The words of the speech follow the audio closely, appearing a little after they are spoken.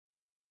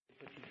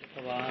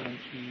भगवान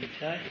की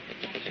जय,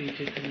 श्री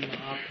चैतन्य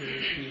महाप्रभु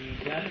की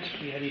जय,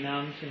 श्री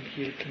हरिनाम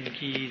संकीर्तन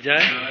की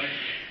जय,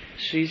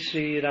 श्री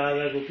श्री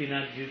राधा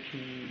गोपीनाथ जी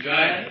की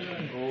जय,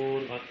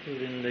 गौर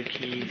भक्तवृंद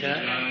की जय,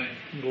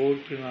 गौर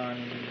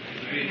Premanand.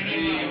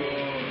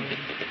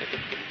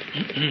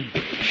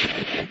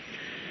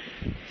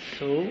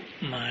 So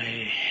my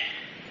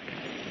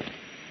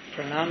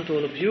pranam to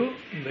all of you.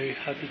 I'm very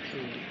happy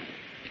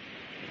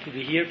to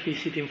be here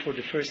visiting for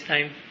the first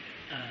time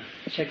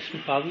Czech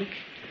Republic.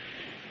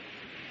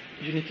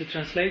 You need to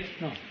translate?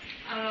 No.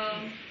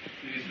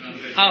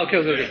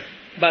 Okay.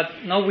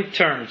 But now with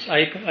turns.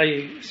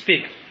 I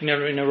speak in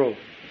a row.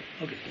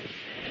 Okay.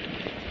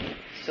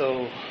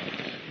 So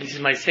this is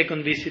my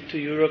second visit to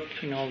Europe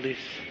in all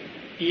these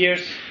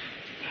years,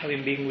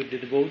 having been with the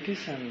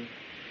devotees, and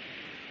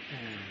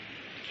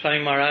Swami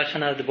Maharaj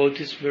and other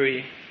devotees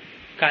very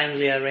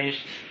kindly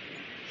arranged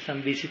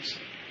some visits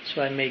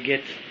so I may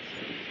get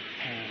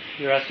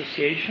your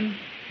association.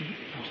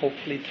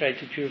 Hopefully try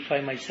to purify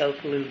myself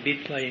a little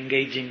bit by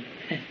engaging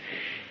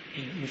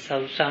in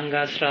Sadhu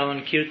Sangha,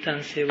 Shravan, Kirtan,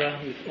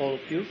 Seva with all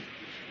of you.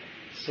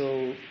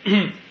 So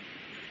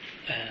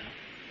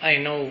I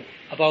know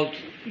about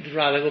the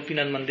Radha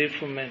Gopinath Mandir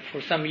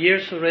for some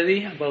years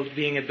already, about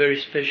being a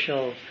very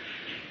special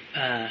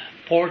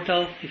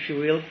portal, if you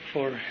will,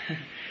 for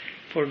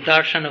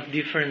darshan of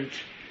different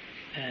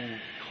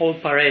whole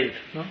parade,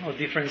 of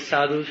different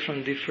sadhus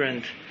from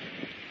different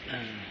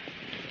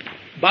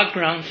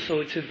backgrounds. So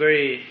it's a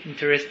very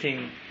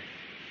interesting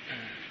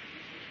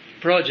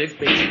project,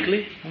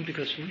 basically,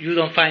 because you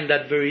don't find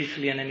that very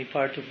easily in any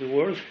part of the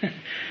world.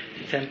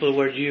 The temple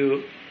where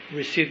you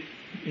receive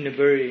in a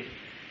very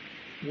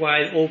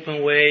wide,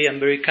 open way and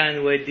very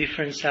kind way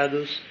different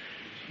sadhus,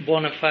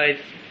 bona fide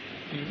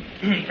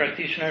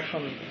practitioners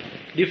from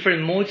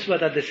different modes,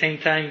 but at the same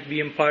time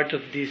being part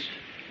of this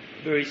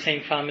very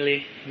same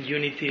family,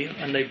 unity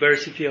and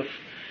diversity of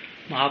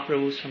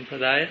Mahaprabhu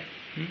Sampradaya.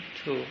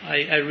 So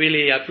I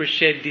really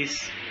appreciate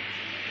this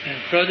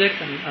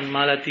project, and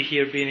Malati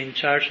here being in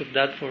charge of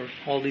that for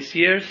all these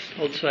years.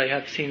 Also, I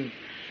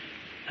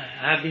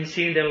have been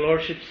seeing their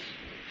lordships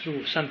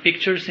through some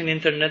pictures in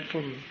internet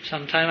from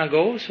some time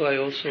ago. So I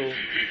also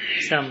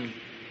some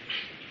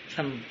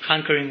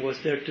hankering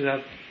was there to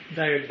have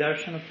direct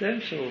darshan of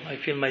them. So I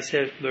feel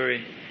myself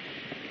very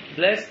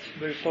blessed,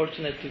 very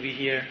fortunate to be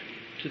here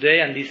today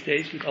and these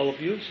days with all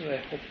of you. So I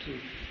hope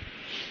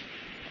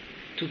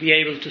to be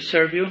able to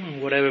serve you in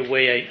whatever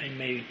way I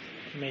may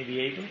be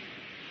able.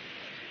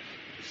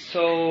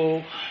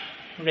 So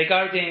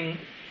regarding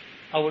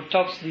our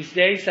talks these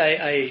days,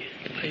 I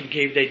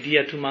gave the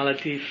idea to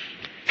Malati if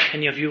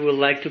any of you would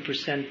like to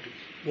present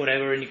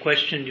any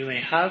question you may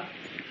have,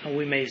 and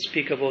we may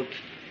speak about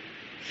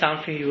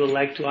something you would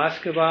like to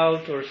ask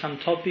about, or some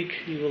topic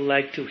you would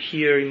like to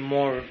hear in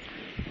more,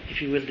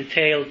 if you will,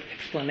 detailed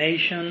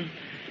explanation,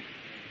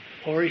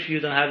 or if you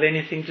don't have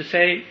anything to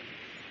say,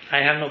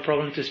 I have no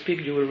problem to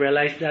speak. You will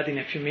realize that in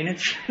a few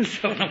minutes,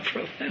 so no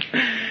problem.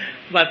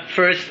 But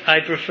first, I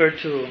prefer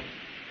to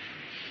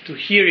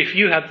hear if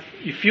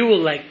you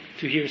would like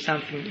to hear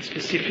something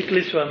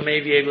specifically, so I may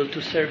be able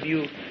to serve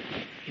you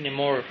in a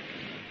more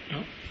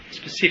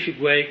specific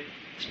way,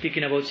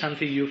 speaking about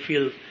something you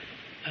feel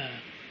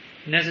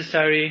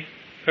necessary,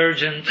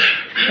 urgent,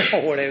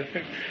 or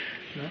whatever,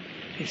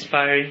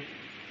 inspiring.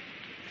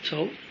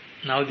 So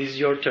now this is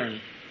your turn.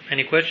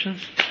 Any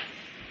questions?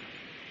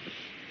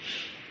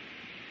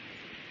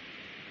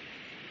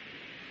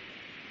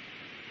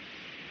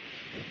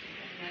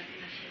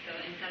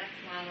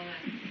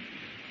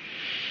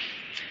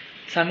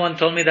 Someone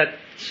told me that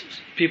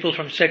people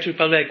from Czech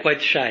Republic are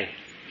quite shy.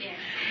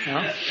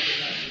 Yeah.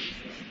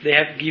 They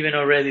have given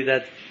already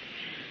that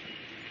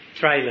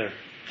trailer,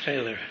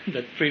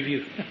 that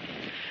preview.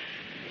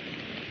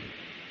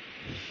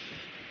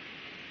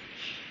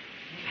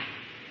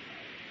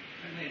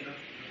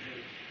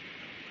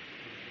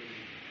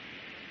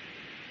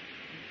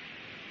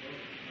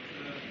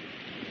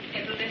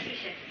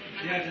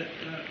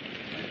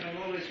 I'm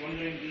always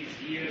wondering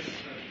these years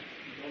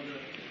about the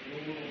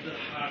role of the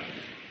heart.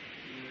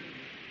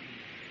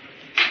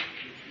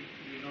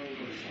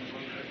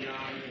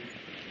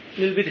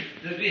 Little bit.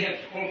 That we have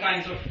all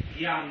kinds of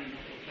gyan,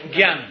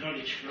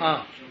 knowledge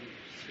from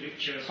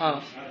scriptures,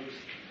 from sadhus,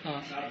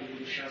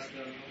 sadhu,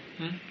 shastra,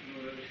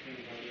 everything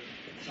about it.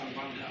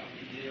 Sambandha,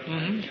 Vidya,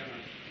 Jana. We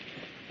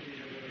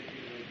have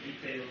everything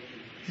detailed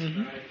and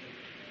described.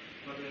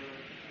 But I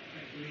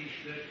believe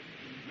that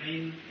the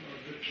main or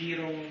the key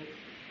role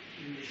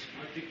in this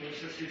bhakti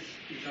process is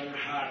our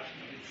heart,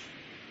 but it's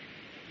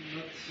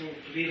not so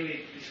clearly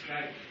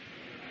described.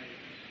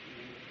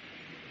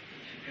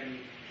 If you can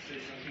say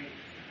something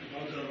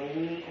about the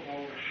role of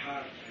our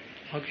heart.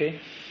 Okay.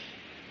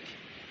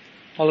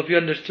 All of you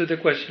understood the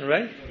question,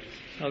 right?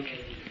 Okay.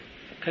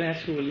 Can I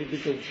ask you a little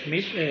bit of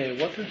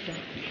water?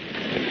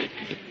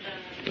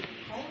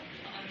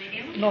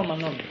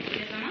 Normal.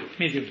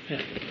 Medium,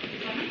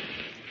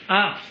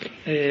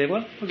 yeah.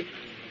 What? Okay.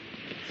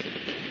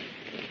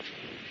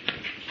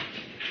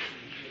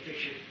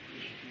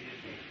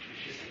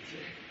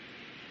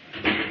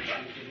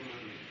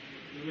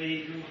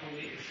 we know how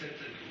we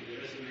accept it, how we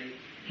resonate,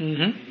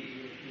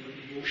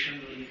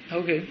 emotionally.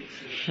 Okay.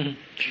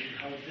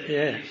 How that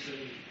gives an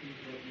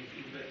important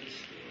impetus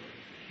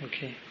or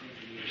okay.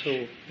 So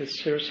let's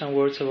share some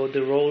words about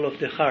the role of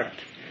the heart.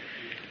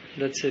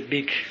 That's a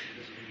big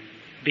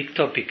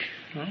topic.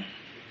 No?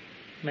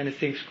 Many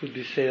things could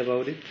be said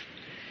about it.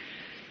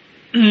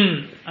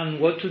 And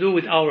what to do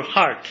with our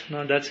heart?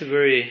 No, that's a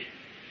very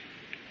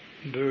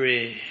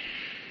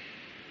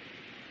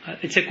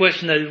it's a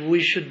question that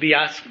we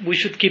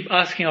should keep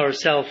asking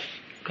ourselves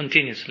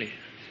continuously.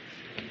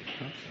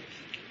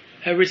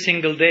 Every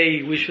single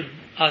day we should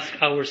ask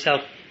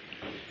ourselves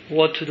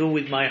what to do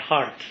with my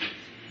heart.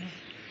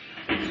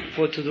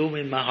 What to do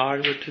with my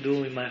heart, what to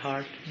do with my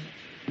heart.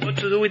 What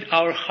to do with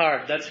our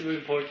heart, that's a very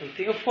important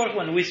thing. Of course,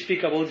 when we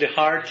speak about the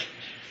heart,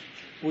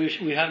 we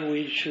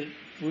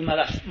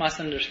must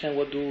understand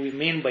what do we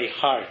mean by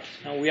heart.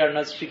 Now, we are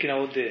not speaking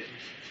about the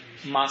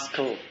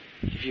muscle,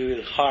 if you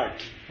will,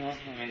 heart. No?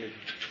 I mean,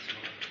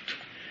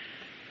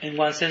 in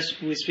one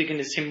sense, we speak in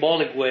a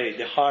symbolic way,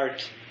 the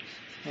heart.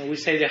 When we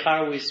say the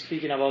heart, we're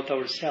speaking about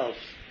ourselves.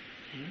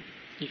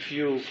 If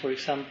you, for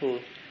example,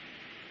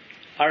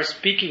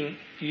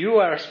 you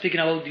are speaking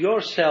about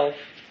yourself,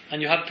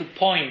 and you have to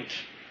point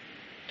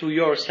to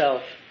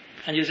yourself,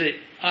 and you say,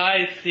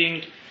 I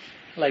think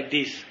like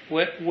this.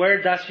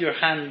 Where does your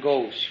hand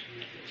goes?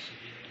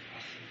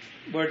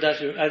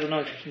 I don't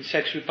know if in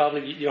Czech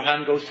Republic your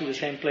hand goes to the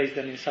same place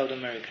than in South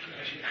America.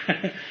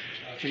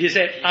 If you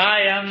say,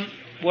 I am,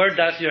 where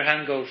does your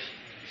hand goes?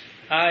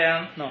 I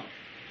am, no.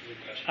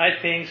 I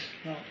think,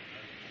 no.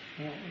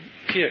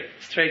 Here,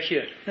 straight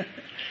here.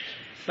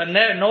 But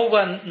no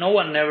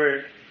one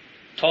never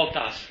taught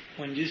us,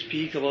 when you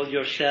speak about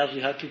yourself,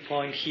 you have to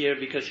point here,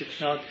 because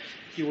if not,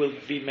 you will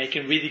be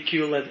making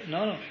ridicule.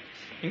 No.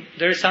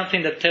 There is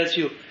something that tells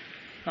you,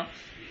 no,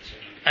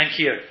 I'm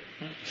here.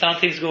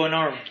 Something's going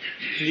on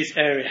in this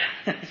area.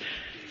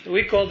 So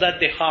we call that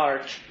the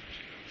heart.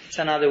 It's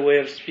another way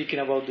of speaking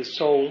about the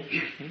soul,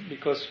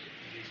 because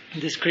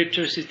in the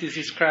scriptures it is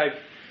described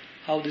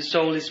how the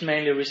soul is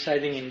mainly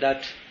residing in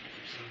that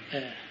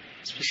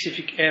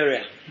specific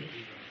area.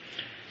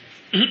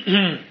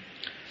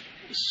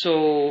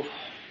 So,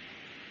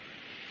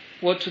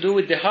 what to do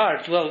with the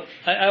heart? Well,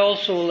 I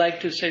also like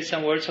to say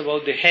some words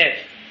about the head,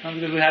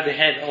 because we have the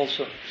head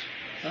also.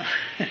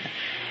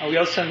 And we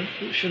also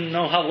should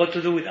know what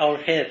to do with our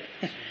head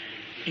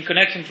in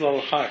connection to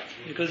our heart,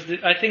 because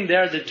I think they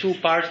are the two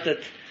parts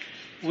that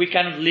we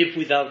cannot live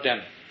without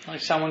them.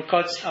 If someone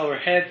cuts our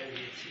head,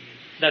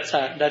 that's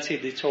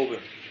it, it's over.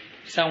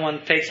 If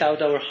someone takes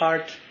out our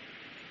heart,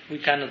 we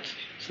cannot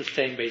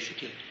sustain,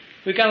 basically.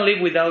 We can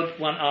live without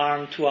one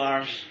arm, 2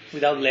 arms,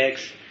 without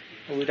legs,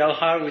 or without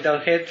heart,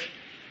 without head,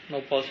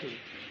 not possible.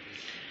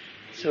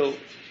 So,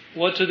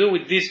 what to do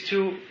with these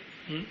two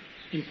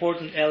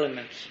important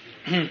elements?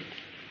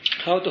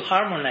 How to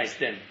harmonize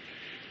them?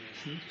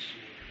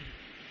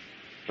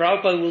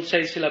 Srila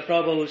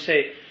Prabhupada will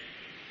say,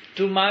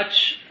 too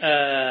much,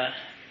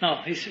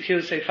 he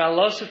will say,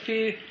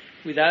 philosophy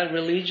without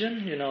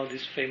religion, you know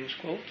this famous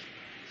quote,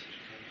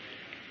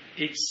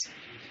 it's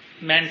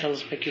mental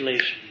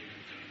speculation.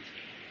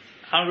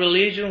 And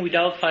religion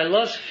without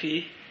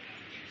philosophy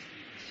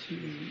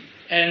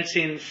ends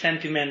in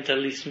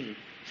sentimentalism.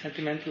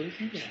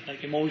 Sentimentalism? Yeah,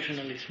 like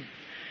emotionalism.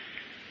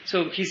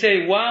 So he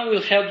said one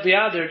will help the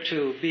other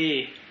to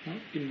be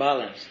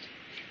imbalanced.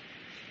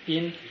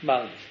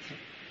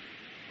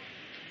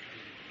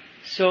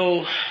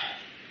 So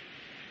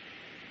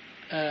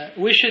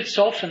we should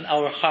soften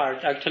our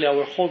heart. Actually,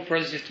 our whole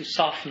process is to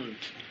soften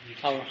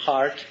our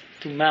heart,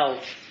 to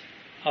melt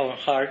our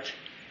heart.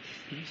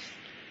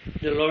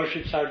 The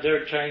lordships are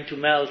there trying to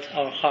melt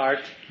our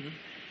heart.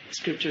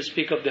 Scriptures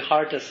speak of the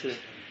heart as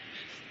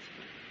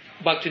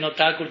Bhaktivinoda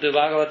Thakur, the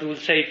Bhagavad, will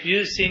say, if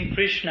you sing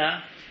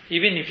Krishna,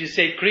 even if you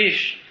say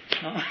Krish,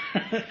 no?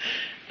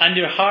 And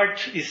your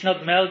heart is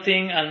not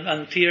melting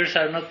and tears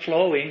are not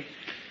flowing,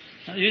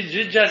 you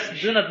just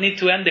do not need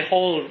to end the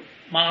whole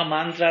Maha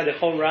Mantra, the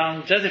whole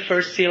round, just the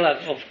first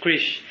syllable of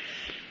Krish.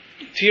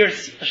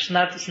 Tears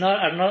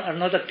are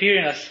not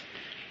appearing as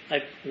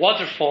like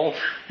waterfall.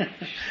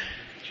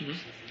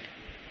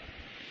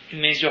 It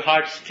means your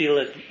heart is still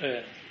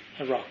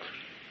a rock,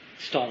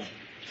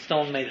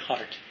 stone-made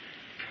heart.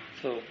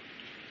 So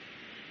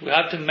we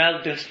have to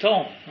melt the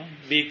stone. No?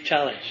 Big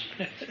challenge.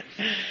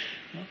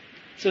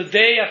 So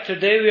day after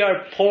day we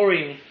are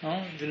pouring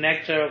the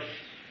nectar of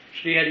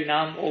Sri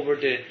Harinam over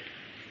the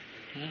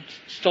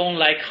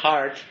stone-like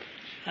heart,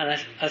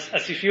 and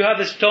as if you have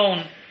a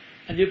stone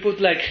and you put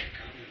like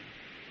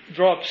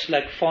drops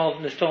like fall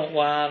from the stone,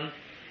 one,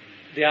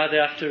 the other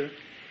after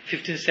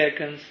 15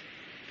 seconds,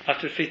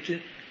 after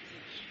 15,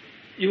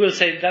 you will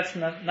say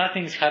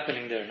nothing is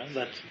happening there, no?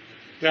 But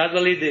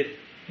gradually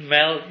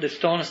the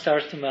stone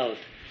starts to melt.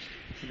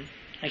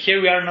 And here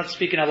we are not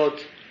speaking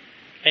about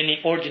any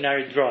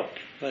ordinary drop,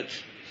 but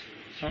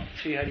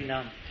Sri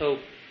Harinam.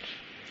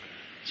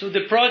 So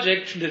the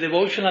project, the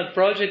devotional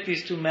project,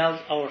 is to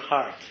melt our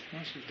heart.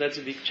 So that's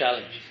a big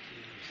challenge.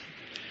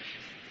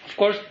 Of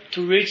course,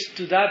 to reach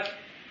to that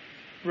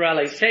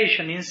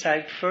realization,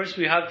 insight, first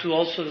we have to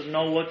also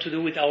know what to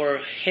do with our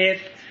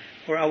head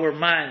or our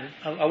mind,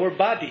 our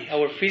body,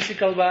 our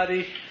physical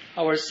body,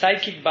 our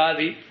psychic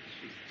body.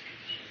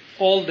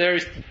 All there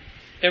is,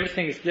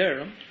 everything is there.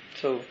 No?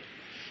 So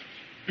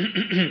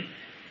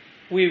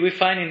we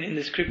find in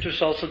the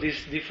scriptures also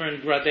these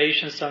different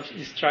gradations of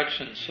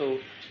instructions. So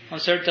on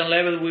certain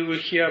level we will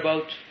hear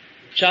about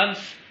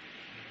chants,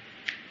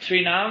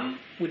 Trinam,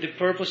 with the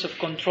purpose of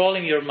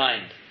controlling your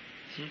mind.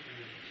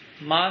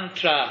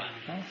 Mantra,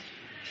 no?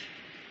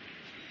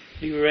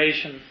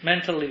 Liberation,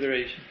 mental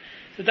liberation.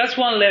 So that's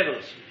one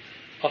level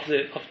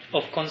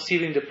of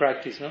conceiving the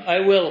practice. No? I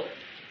will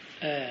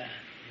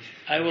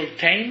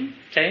tame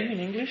in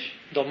English,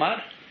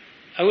 domar.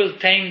 I will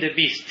tame the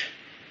beast.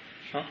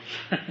 No?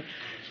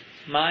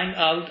 Mind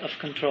out of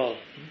control.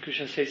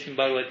 Krishna says in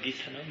Bhagavad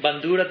Gita, no?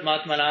 Bandhurat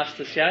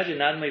matmanastasya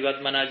janadmai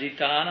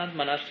vadmanajita anand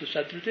manastu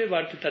satrute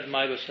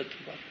vartitadmaiva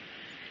satruva.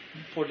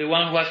 For the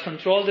one who has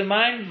controlled the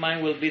mind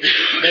will be the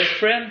best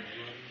friend.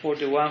 For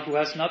the one who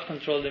has not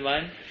controlled the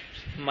mind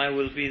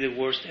will be the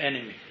worst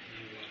enemy.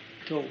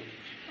 So,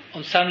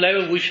 on some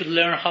level, we should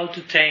learn how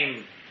to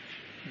tame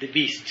the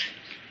beast,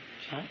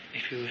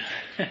 if you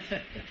will.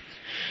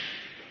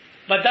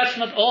 But that's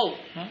not all.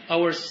 No?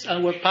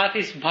 Our path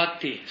is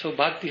bhakti. So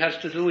bhakti has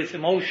to do with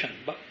emotion.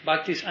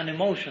 Bhakti is an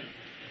emotion.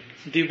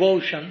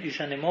 Devotion is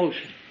an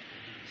emotion.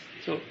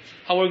 So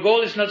our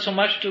goal is not so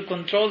much to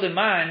control the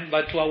mind,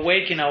 but to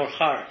awaken our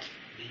heart.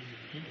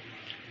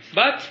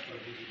 But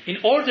in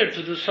order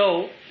to do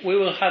so, we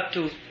will have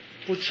to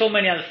put so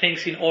many other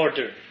things in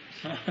order.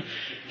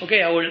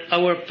 Okay,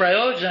 our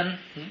prayojan,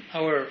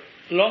 our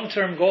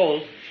long-term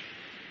goal,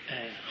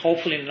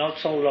 hopefully not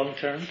so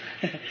long-term,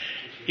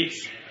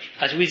 it's,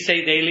 as we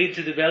say daily,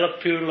 to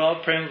develop pure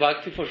love, prem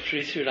bhakti for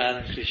Sri Sri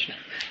Radha Krishna.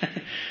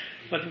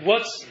 But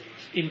what's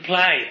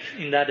implied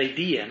in that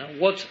idea?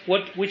 No?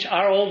 Which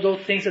are all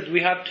those things that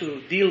we have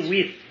to deal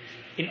with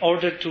in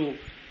order to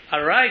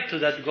arrive to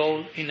that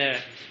goal in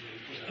a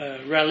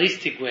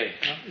realistic way?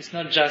 No? It's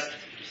not just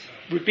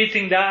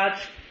repeating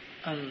that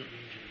and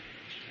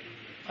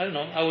I don't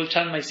know, I will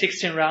chant my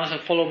 16 rounds and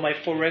follow my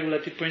 4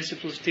 regulative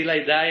principles till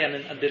I die, and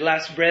then at the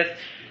last breath,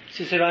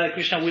 Sri Radha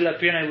Krishna will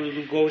appear and I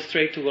will go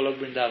straight to Golok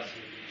Vrindavan.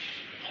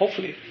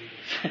 Hopefully.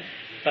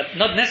 But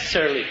not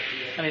necessarily.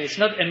 I mean, it's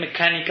not a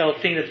mechanical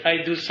thing that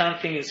I do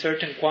something in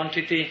certain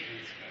quantity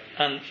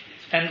and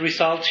end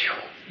result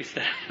is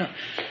that.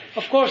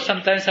 Of course,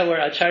 sometimes our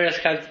acharyas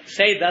have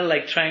said that,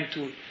 like trying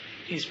to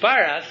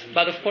inspire us,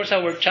 but of course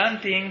our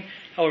chanting,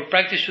 our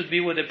practice should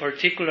be with a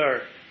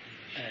particular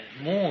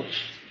mood,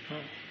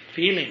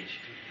 feeling,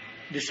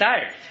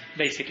 desire,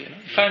 basically.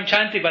 If I'm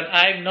chanting but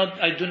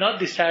I do not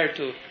desire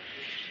to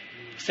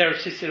serve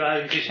Sri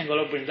Radha and Krishna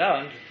Golok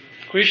Vrindavan,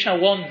 Krishna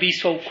won't be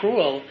so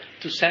cruel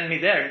to send me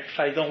there if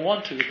I don't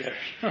want to be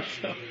there.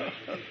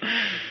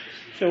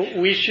 So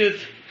we should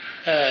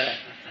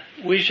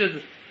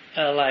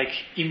like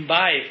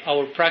imbibe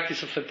our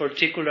practice of a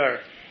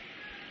particular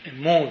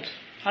mood,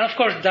 and of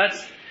course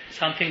that's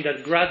something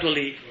that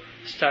gradually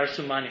starts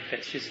to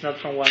manifest. It's not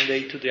from one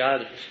day to the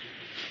other.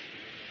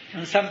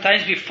 And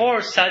sometimes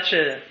before such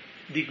a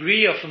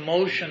degree of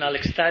emotional,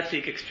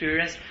 ecstatic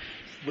experience,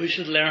 we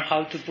should learn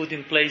how to put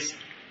in place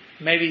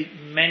maybe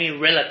many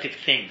relative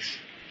things.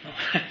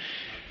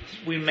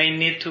 We may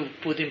need to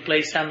put in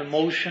place some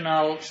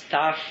emotional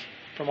stuff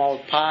from our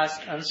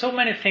past, and so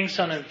many things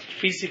on a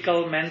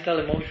physical, mental,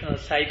 emotional,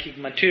 psychic,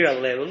 material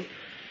level.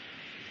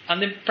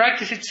 And the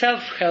practice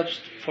itself helps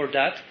for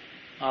that.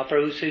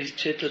 Prabhu says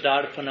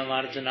Chetadarpana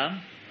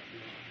Marjanam,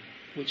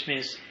 which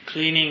means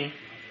cleaning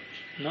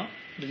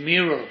the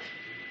mirror,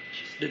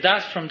 the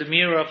dust from the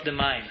mirror of the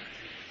mind.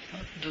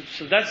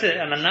 So that's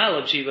an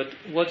analogy, but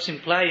what's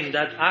implied in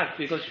that act?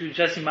 Because you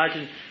just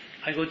imagine,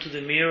 I go to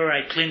the mirror,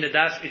 I clean the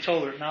dust, it's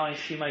over. Now I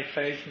see my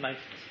face, my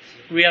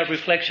real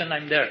reflection,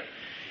 I'm there.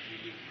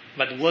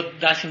 But what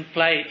does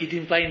imply? It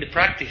implies in the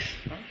practice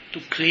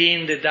to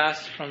clean the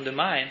dust from the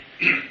mind.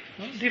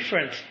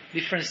 Different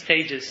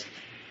stages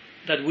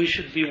that we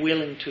should be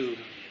willing to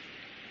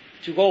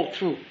go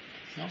through.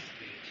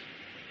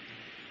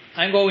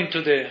 I'm going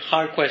to the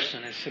heart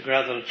question. It's a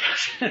gradual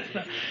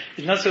process.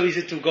 It's not so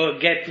easy to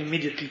get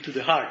immediately to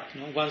the heart.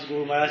 Once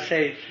Guru Maharaj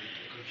said,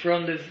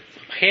 from the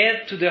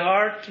head to the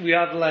heart, we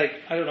have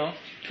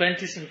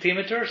 20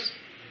 centimeters,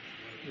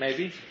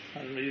 maybe.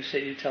 And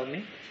you tell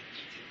me.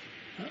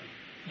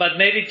 But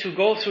maybe to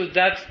go through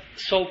that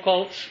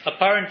so-called,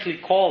 apparently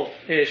called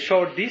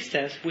short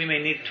distance, we may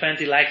need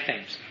 20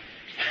 lifetimes.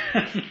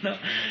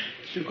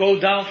 To go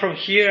down from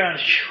here and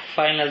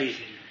finally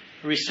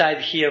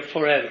reside here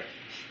forever.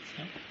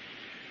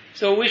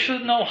 So we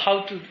should know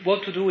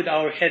what to do with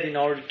our head in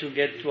order to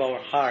get to our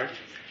heart.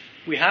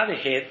 We have a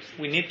head,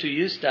 we need to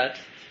use that.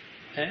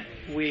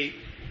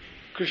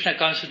 Krishna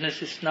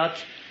consciousness is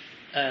not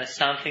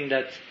something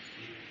that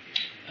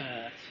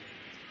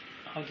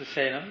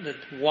that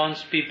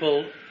wants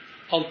people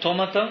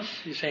automatons,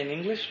 you say in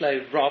English,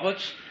 like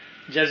robots,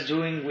 just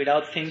doing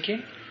without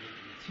thinking.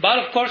 But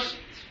of course,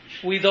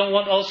 we don't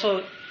want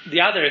also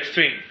the other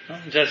extreme,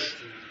 just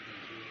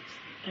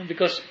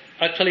Because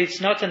actually it's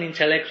not an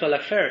intellectual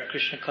affair,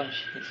 Krishna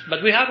consciousness.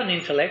 But we have an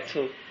intellect,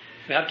 so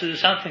we have to do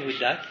something with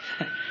that.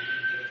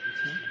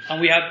 And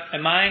we have a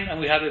mind, and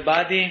we have a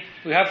body.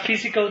 We have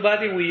physical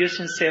body we use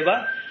in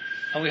seva,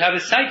 and we have a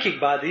psychic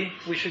body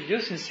we should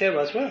use in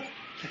seva as well.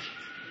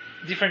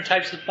 Different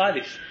types of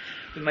bodies.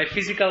 With my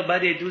physical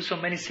body I do so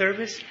many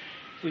service.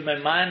 With my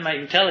mind, my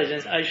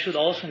intelligence, I should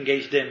also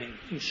engage them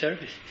in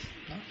service.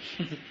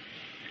 No?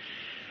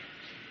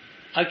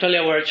 Actually,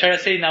 our Acharya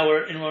say in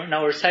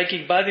our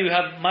psychic body we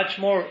have much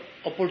more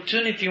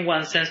opportunity in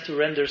one sense to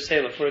render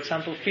seva. For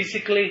example,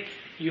 physically,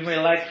 you may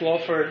like to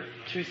offer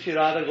Sri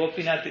Radha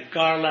Gopinath a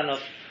garland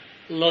of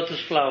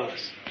lotus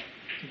flowers,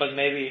 but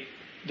maybe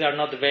they are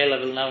not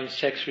available now in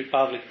Czech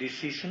Republic this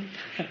season,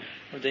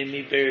 or they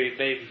may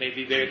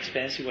be very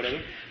expensive,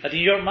 whatever. But in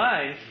your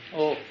mind,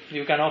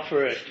 you can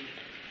offer a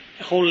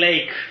whole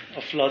lake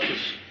of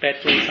lotus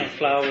petals and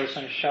flowers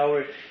and a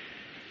shower.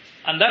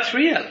 And that's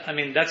real. I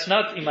mean, that's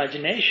not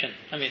imagination.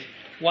 I mean,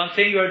 one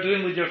thing you are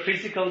doing with your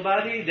physical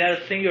body, the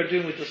other thing you are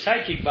doing with the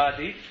psychic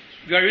body.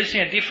 You are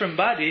using a different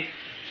body,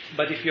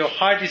 but if your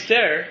heart is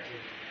there,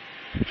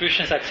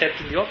 Krishna is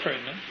accepting the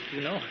offering, no?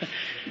 You know.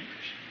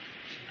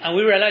 And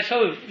we realize,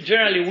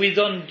 generally we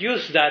don't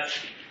use that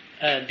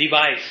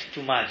device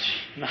too much.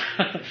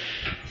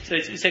 So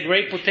it's a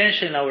great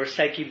potential in our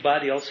psychic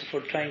body also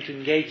for trying to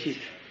engage it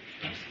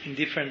in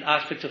different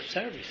aspects of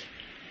service.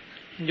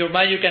 In your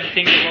mind you can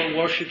think about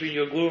worshipping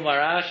your Guru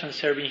Maharaj and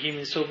serving him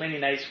in so many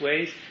nice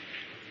ways.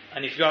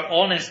 And if you are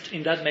honest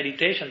in that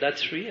meditation,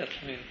 that's real.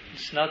 I mean,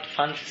 it's not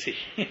fantasy.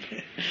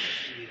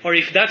 Or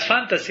if that's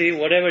fantasy,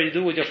 whatever you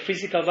do with your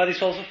physical body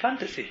is also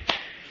fantasy.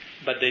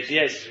 But the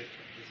idea is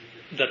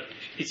that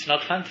it's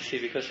not fantasy,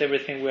 because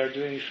everything we are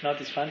doing, if not,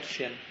 is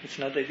fantasy, and it's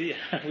not the idea.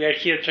 We are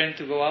here trying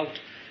to go out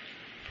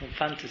from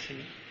fantasy.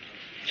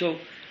 So,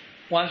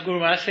 once Guru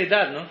Maharaj said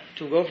that, no?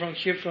 To go from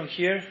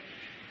here,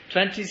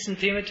 20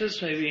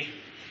 centimeters, maybe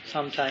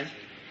sometime,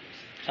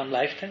 some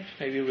lifetime,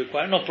 maybe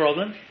require, no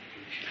problem.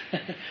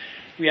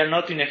 We are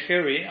not in a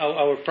hurry.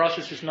 Our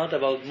process is not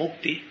about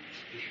mukti.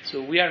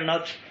 So we are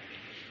not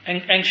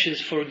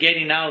anxious for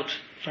getting out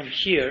from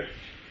here,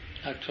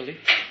 actually.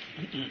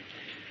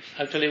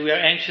 Actually, we are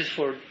anxious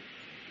for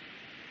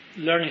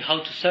learning how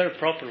to serve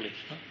properly.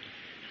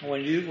 No?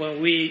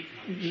 When we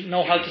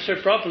know how to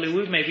serve properly,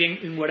 we may be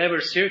in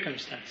whatever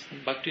circumstance.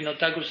 Bhaktivinoda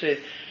Thakur said,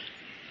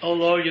 "Oh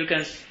Lord, you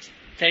can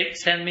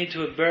send me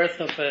to a birth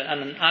of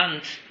an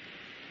ant,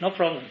 no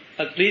problem.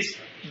 But please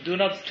do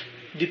not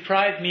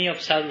deprive me of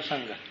sadhu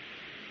sangha.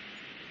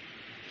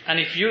 And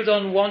if you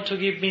don't want to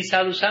give me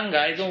sadhu sangha,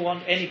 I don't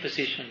want any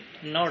position,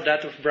 nor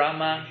that of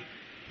Brahma,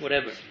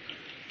 whatever.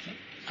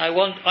 I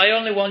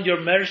only want your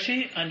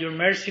mercy, and your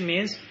mercy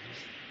means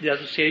the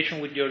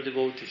association with your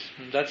devotees."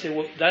 And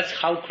that's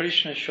how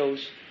Krishna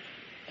shows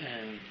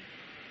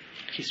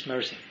his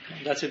mercy.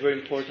 That's a very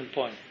important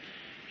point.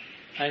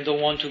 I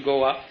don't want to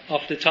go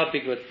off the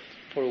topic, but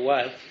for a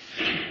while.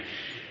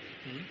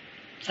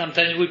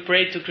 Sometimes we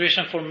pray to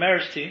Krishna for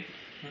mercy,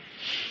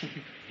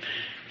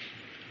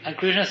 and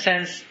Krishna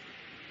sends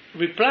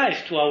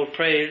replies to our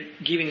prayer,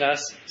 giving us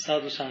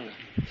sadhu sangha.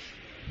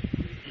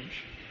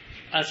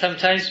 And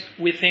sometimes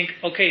we think,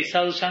 okay,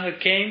 sadhu sangha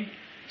came,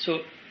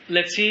 so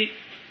let's see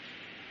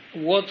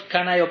what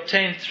can I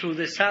obtain through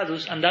the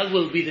sadhus, and that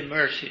will be the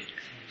mercy.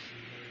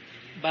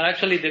 But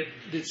actually,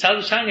 the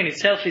sadhu sangha in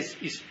itself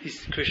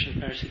is Krishna's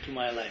mercy to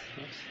my life.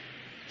 No?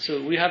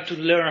 So we have to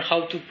learn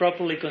how to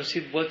properly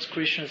conceive what's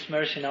Krishna's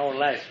mercy in our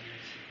life.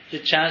 The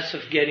chance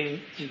of getting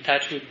in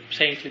touch with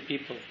saintly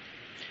people.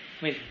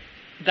 I mean,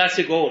 that's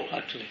the goal,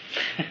 actually.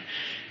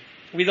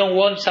 We don't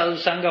want sadhu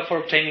sangha for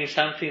obtaining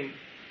something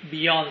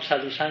beyond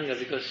sadhu sangha,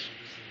 because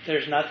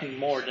there's nothing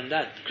more than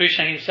that.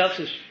 Krishna himself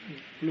is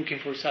looking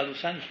for sadhu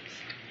sangha.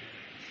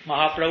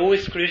 Mahaprabhu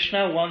is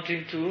Krishna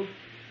wanting to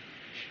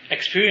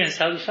experience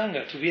sadhu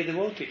sangha, to be a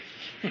devotee.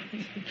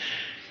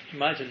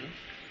 Imagine, no?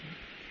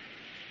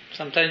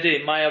 Sometimes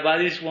the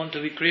Mayavadis want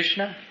to be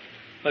Krishna,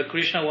 but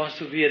Krishna wants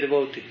to be a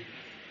devotee.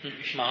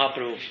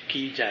 Mahaprabhu,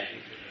 ki jai.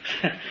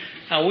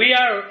 And we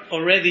are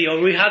already,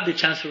 or we have the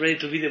chance already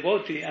to be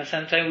devotee, and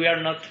sometimes we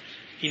are not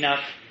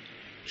enough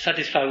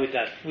satisfied with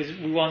that.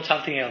 We want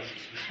something else.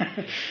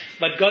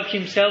 But God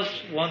himself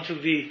wants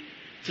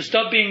to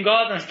stop being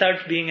God and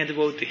start being a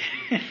devotee.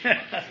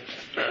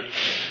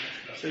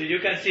 So you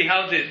can see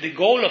how the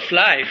goal of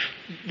life,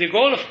 the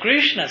goal of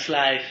Krishna's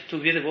life, to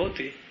be a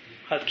devotee,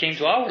 had came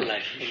to our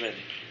life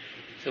already.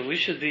 So we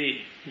should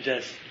be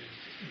just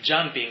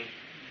jumping,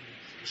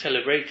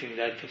 celebrating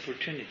that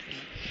opportunity.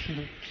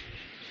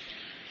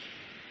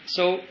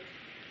 So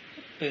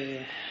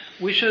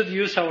we should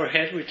use our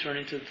head,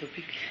 returning to the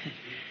topic,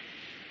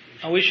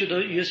 and we should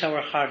use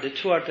our heart. The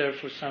two are there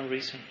for some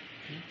reason.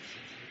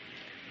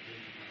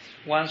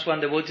 Once one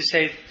devotee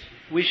said,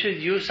 we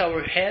should use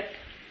our head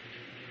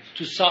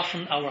to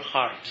soften our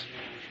heart.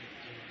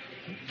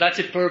 That's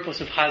the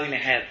purpose of having a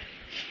head.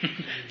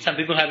 Some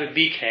people have a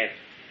big head,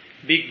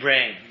 big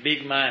brain,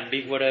 big mind,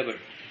 big whatever.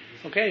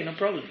 Okay, no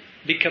problem.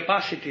 Big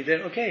capacity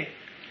there, okay.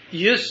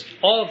 Use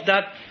all of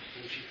that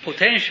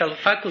potential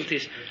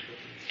faculties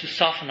to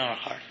soften our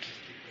hearts.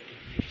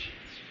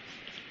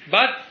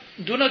 But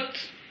do not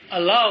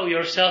allow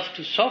yourself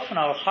to soften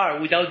our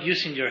heart without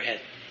using your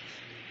head.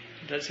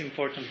 That's an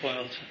important point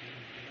also.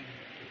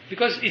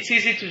 Because it's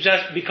easy to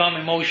just become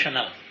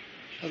emotional.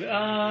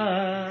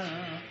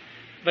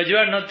 But you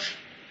are not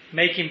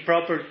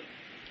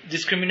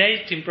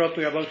discriminating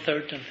properly about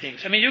certain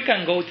things. I mean, you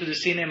can go to the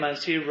cinema and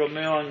see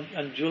Romeo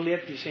and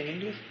Juliet, you say in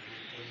English,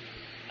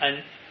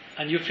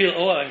 and you feel,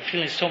 I'm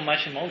feeling so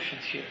much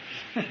emotions here.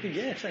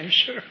 Yes, I'm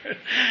sure.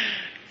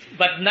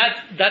 But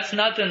that's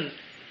not a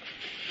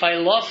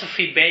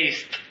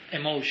philosophy-based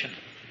emotion.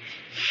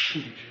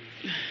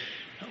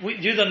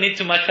 You don't need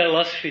too much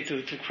philosophy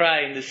to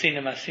cry in the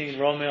cinema seeing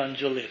Romeo and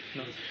Juliet.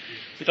 No?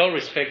 With all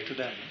respect to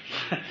them.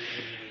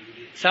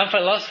 Some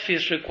philosophy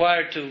is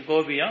required to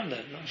go beyond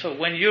that. No? So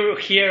when you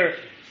hear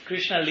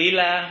Krishna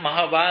Lila,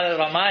 Mahabharata,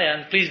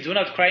 Ramayana, please do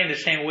not cry in the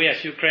same way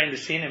as you cry in the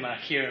cinema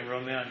here in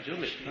Romeo and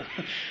Juliet. No?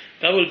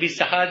 That will be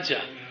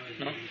sahaja.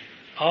 No?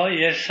 Oh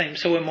yes, I'm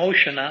so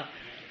emotional,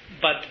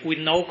 but with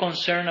no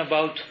concern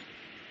about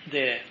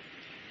the,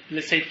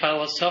 let's say,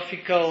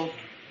 philosophical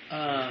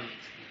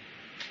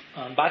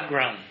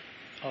background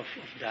of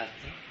that.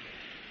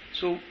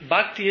 So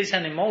bhakti is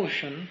an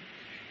emotion,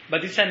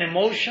 but it's an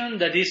emotion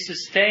that is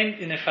sustained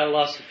in a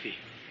philosophy.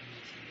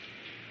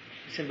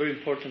 It's a very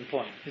important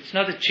point. It's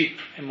not a cheap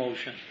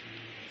emotion.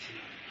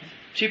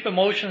 Cheap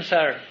emotions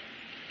are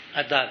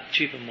at that,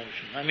 cheap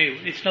emotion. I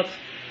mean, it's not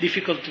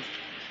difficult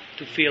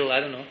to feel,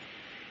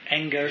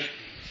 anger,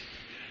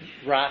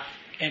 wrath,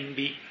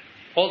 envy.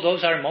 All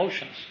those are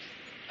emotions,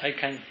 I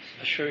can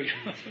assure you.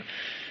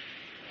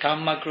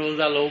 Kama,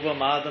 Krodha, Lobha,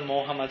 Mada,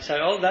 Moha,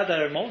 Matsara, all that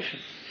are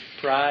emotions.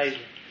 Pride,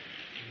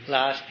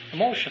 lust,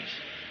 emotions.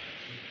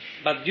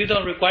 But you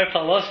don't require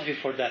philosophy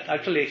for that.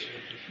 Actually,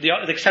 the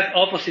exact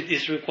opposite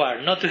is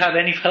required. Not to have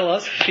any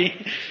philosophy,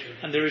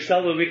 and the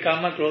result will be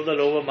Kama, Krodha,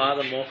 Lobha,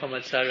 Mada, Moha,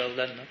 Matsara, all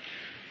that. No?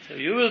 So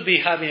you will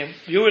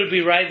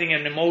be riding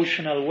an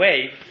emotional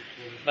wave,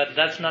 but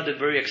that's not a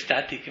very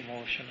ecstatic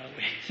emotional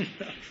wave.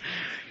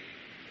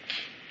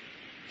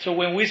 So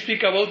when we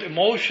speak about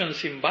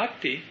emotions in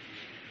bhakti,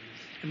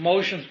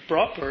 emotions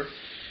proper,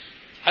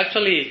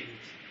 actually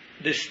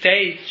the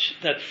stage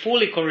that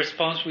fully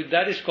corresponds with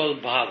that is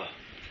called bhava.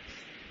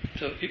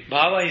 So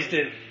bhava is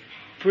the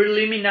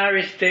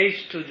preliminary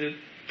stage to the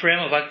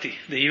prema bhakti,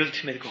 the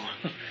ultimate goal.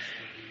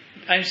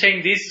 I'm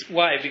saying this,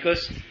 why?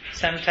 Because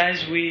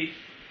sometimes we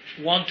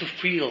want to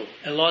feel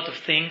a lot of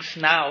things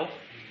now,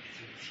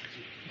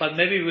 but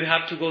maybe we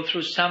have to go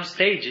through some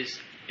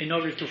stages in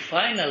order to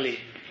finally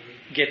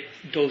get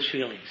those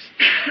feelings.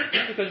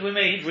 Because we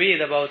may read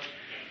about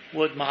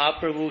what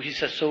Mahaprabhu,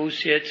 his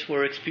associates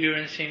were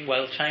experiencing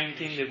while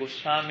chanting, the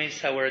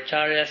Goswamis, our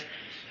acharyas.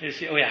 They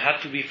say, I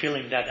have to be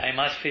feeling that, I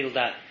must feel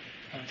that.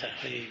 I'm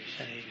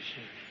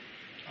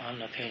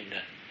not feeling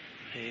that.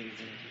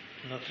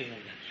 I'm not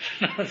feeling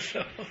that.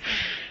 So,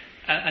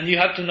 and you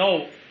have to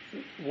know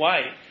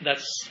why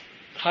that's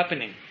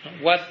happening,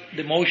 what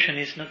the motion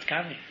is not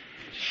coming.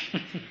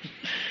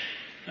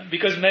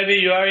 Because maybe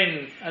you are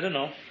in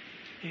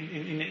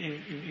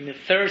the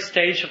third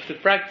stage of the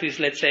practice,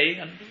 let's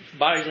say,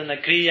 Bharjana,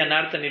 Kriya,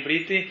 Narta,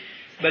 Nibriti,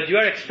 but you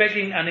are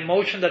expecting an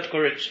emotion that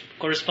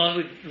corresponds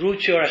with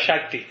Ruchi or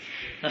Ashakti.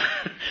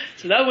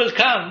 So that will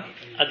come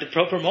at the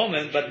proper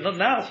moment, but not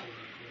now.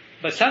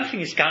 But something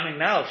is coming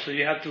now, so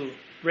you have to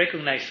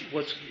recognize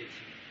what's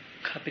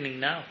happening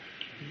now.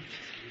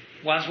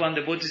 Once one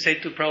devotee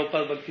said to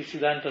Prabhupada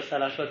Bhaktisiddhanta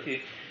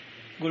Saraswati,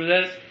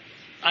 Gurudev,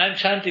 I'm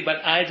chanting,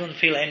 but I don't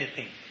feel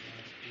anything.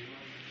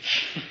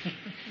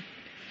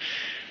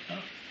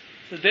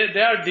 So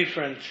there are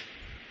different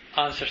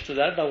answers to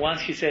that, but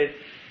once he said,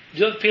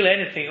 don't feel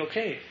anything,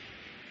 okay,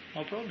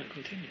 no problem,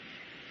 continue.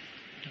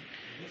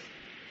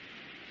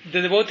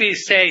 The devotee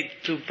said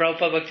to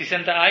Prabhupada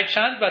Bhaktisiddhanta, I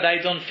chant, but I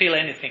don't feel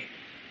anything.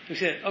 He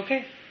said,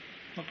 okay,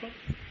 no problem.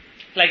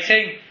 Like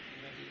saying,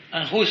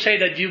 and who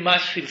said that you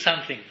must feel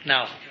something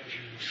now?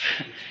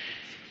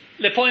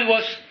 The point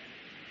was,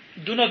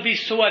 do not be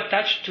so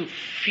attached to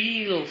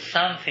feel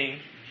something,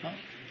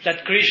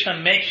 that Krishna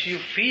makes you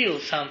feel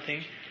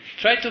something.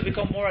 Try to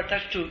become more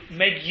attached to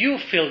make you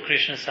feel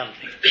Krishna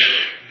something.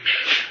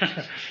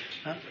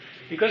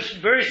 Because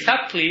very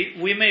subtly,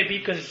 we may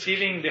be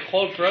conceiving the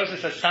whole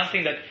process as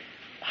something that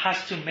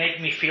has to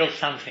make me feel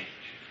something.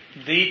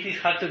 Deities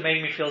have to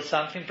make me feel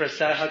something,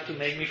 Prasad has to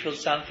make me feel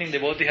something,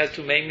 devotee has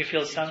to make me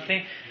feel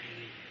something,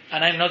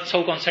 and I'm not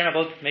so concerned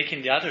about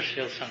making the others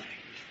feel something.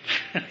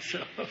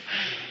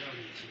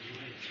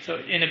 So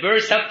in a very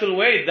subtle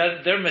way,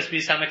 that there must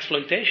be some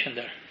exploitation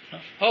there.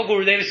 Oh,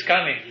 Gurudev is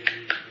coming.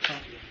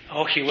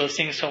 Oh, he will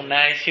sing so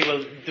nice, he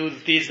will do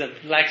this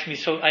that likes me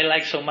so, I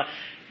like so much.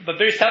 But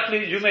very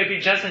subtly, you may be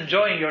just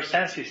enjoying your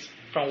senses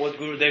from what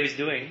Gurudev is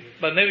doing,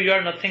 but maybe you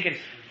are not thinking,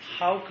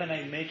 how can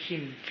I make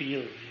him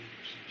feel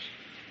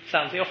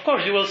something? Of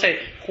course, you will say,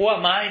 who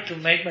am I to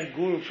make my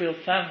Guru feel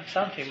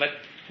something? But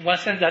in one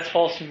sense, that's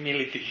false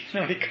humility.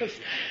 Because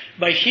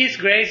by his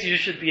grace, you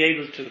should be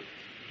able to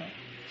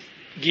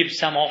give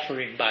some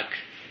offering back.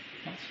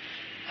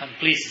 and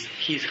please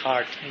his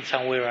heart in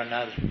some way or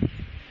another.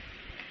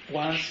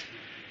 Once,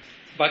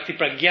 Bhakti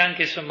Pragyan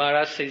Kesava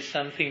Maharaj says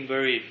something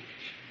very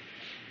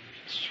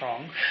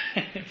strong,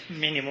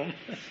 minimum.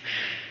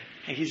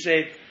 And he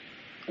said,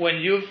 when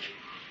you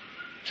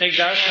take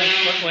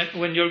darshan,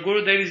 when your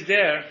Gurudev is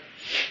there,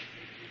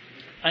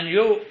 and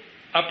you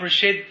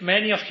appreciate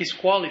many of his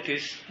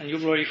qualities, and you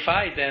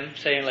glorify them,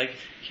 saying like,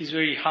 he's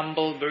very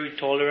humble, very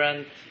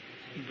tolerant,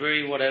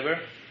 very whatever,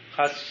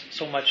 has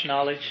so much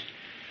knowledge,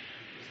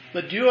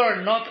 but you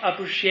are not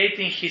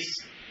appreciating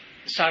his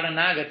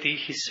saranagati,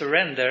 his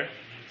surrender,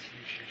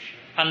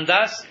 and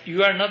thus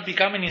you are not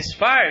becoming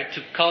inspired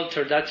to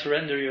culture that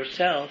surrender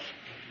yourself.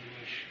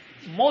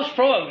 Most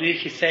probably,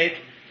 he said,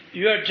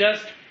 you are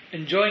just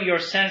enjoying your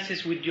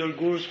senses with your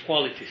Guru's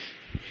qualities.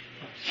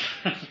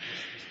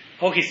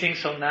 Oh, he sings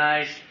so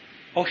nice.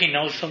 Oh, he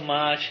knows so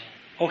much.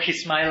 Oh, he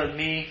smiled at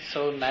me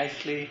so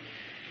nicely.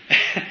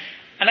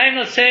 And I'm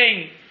not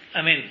saying,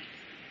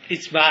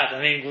 it's bad.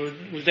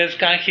 Gurudev's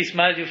kind, he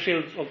smiles, you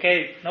feel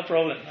okay, no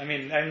problem.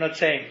 I'm not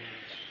saying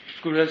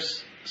if Gurudev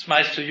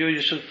smiles to you,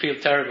 you should feel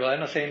terrible. I'm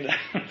not saying that.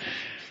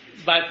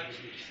 But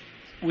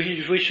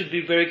we should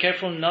be very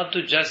careful not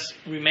to just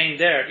remain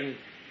there in,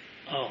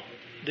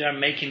 they are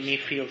making me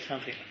feel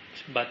something.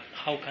 But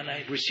how can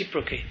I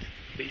reciprocate,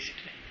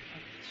 basically?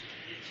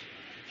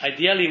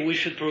 Ideally, we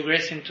should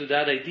progress into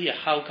that idea.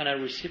 How can I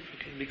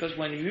reciprocate? Because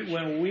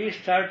when we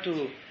start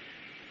to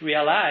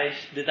realize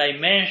the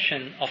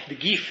dimension of the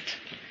gift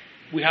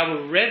we have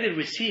already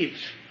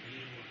received,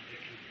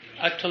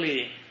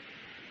 actually,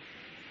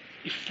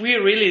 if we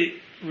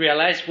really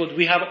realize what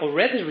we have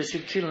already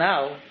received till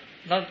now,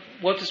 not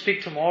what to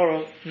speak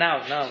tomorrow,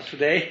 now,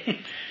 today,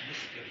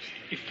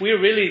 if we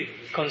really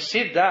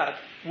conceive that,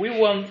 we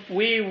won't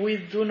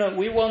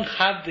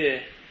have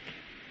the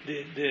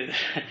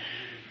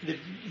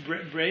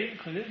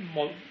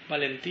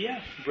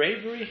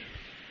bravery.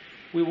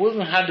 We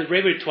wouldn't have the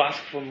bravery to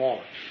ask for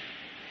more.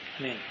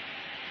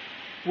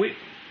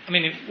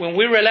 When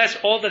we realize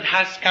all that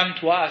has come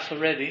to us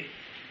already,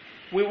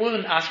 we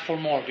wouldn't ask for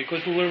more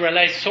because we will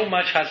realize so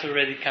much has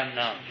already come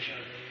now.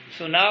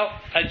 So now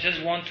I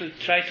just want to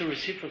try to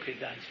reciprocate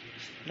that,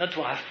 not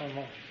to ask for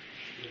more.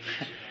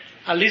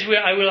 At least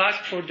I will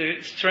ask for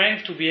the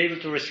strength to be able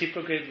to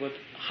reciprocate what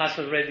has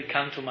already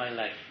come to my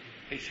life,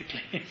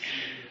 basically.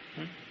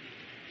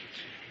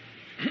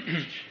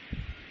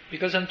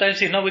 Because sometimes,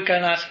 we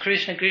can ask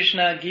Krishna,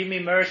 give me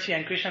mercy,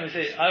 and Krishna will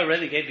say, I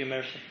already gave you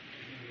mercy.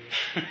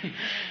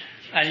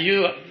 And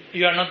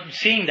you are not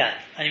seeing that,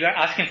 and you are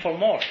asking for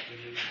more.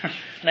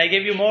 And I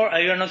gave you more,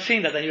 and you are not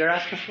seeing that, and you are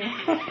asking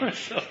for more.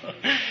 So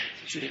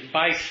it's a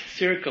vice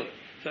circle.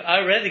 So I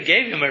already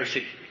gave you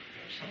mercy.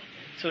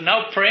 So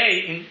now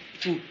pray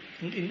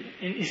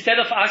instead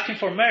of asking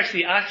for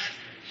mercy, ask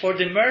for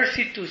the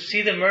mercy to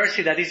see the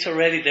mercy that is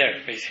already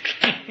there,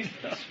 basically.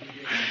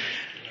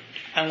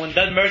 And when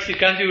that mercy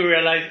comes, you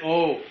realize,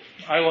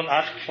 I won't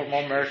ask for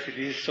more mercy.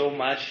 This is so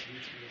much.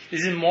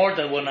 This is more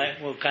than what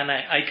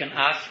I can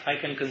ask, I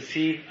can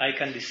conceive, I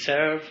can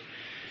deserve.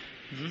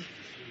 Mm-hmm.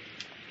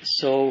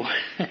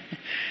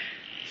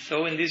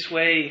 So in this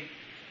way,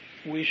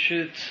 we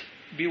should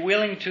be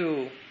willing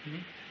to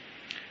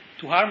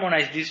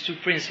harmonize these two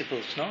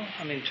principles, no?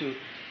 To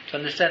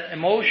understand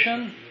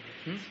emotion,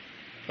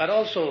 but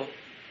also,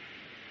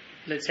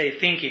 let's say,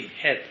 thinking,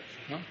 head,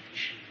 no?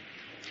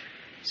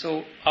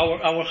 So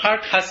our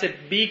heart has a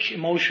big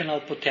emotional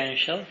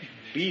potential.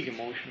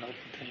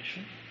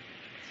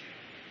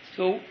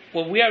 So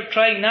what we are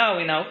trying now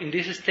in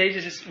these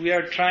stages is we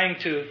are trying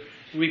to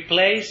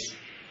replace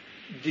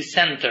the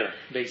center,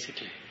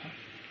 basically.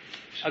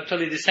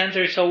 Actually, the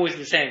center is always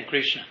the same,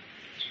 Krishna.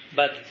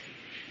 But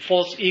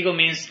false ego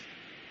means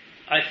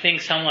I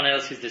think someone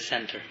else is the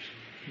center.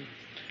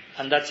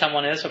 And that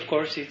someone else, of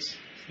course, it's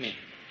me.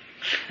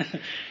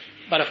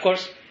 But of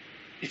course,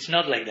 it's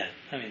not like that.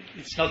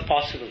 It's not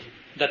possible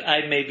that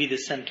I may be the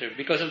center.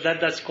 Because of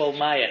that, that's called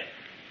Maya.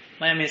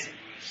 Maya means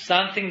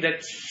something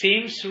that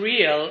seems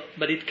real,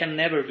 but it can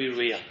never be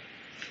real.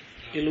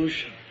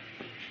 Illusion.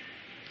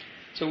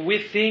 So we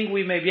think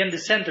we may be in the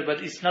center,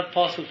 but it's not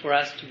possible for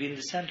us to be in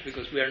the center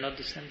because we are not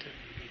the center.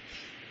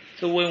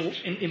 So when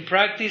in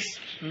practice,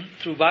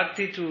 through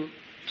bhakti, to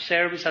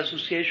service,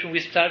 association, we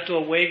start to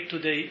awake to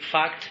the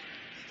fact,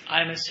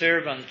 I'm a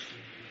servant.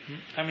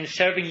 I'm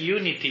serving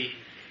unity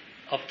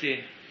of the,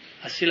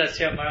 as Srila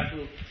Srila Maharaj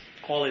will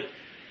call it,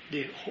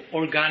 the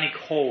organic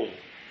whole.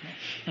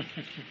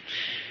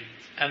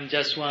 I'm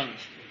just one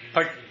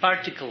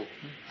particle,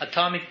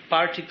 atomic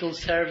particle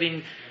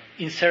serving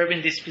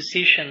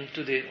disposition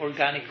to the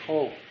organic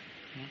whole.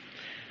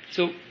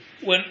 So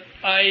when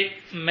I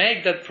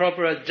make that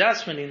proper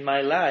adjustment in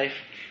my life,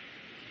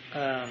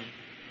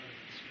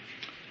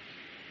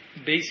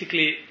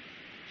 basically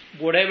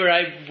whatever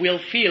I will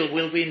feel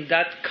will be in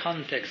that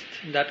context,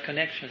 in that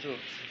connection. So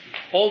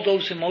all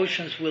those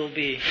emotions will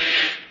be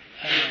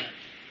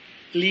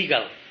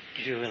legal,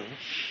 if you will.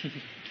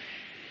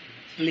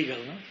 Legal,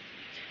 no?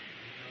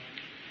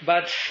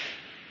 But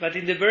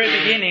in the very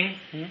beginning,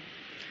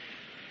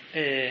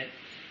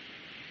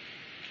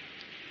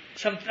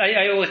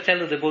 I always tell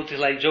the devotees,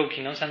 like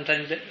joking,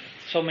 sometimes,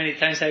 so many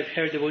times I've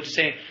heard devotees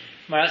saying,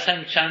 Maharaj,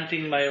 I'm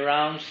chanting my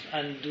rounds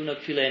and do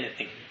not feel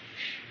anything.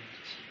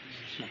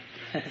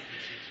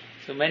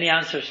 So many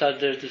answers are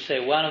there to say.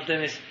 One of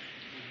them is,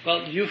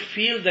 well, you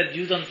feel that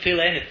you don't feel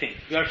anything.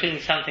 You are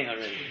feeling something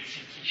already.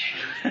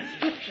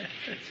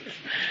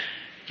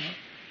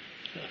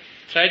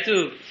 Try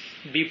to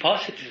be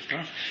positive.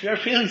 No? You are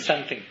feeling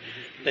something,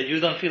 that you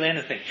don't feel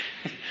anything.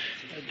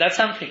 That's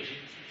something.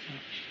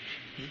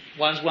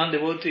 Once one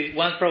devotee,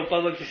 one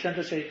Prabhupada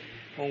Bhaktisiddhanta said,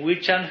 when we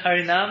chant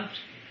Harinam,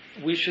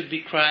 we should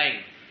be crying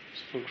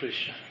for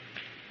Krishna.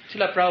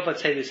 Srila Prabhupada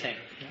said the same.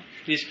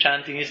 This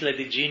chanting is like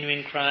the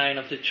genuine crying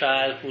of the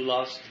child who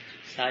lost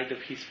sight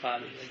of his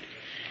father.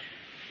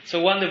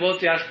 So one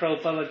devotee asked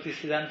Prabhupada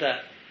Bhaktisiddhanta,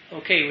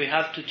 okay, we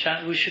have to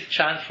chant, we should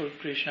chant for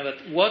Krishna,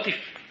 but what if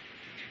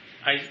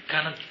I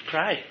cannot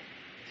cry?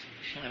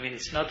 I mean,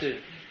 it's not a...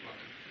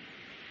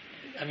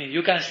 I mean,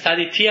 you can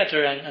study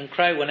theater and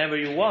cry whenever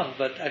you want,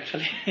 but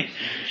actually,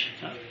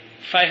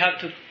 if I have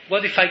to,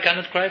 what if I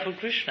cannot cry for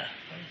Krishna?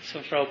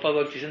 So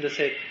Prabhupada Bhaktisiddhanta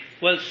said,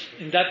 well,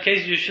 in that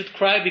case you should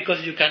cry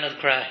because you cannot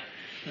cry.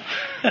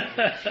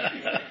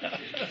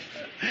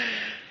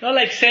 Not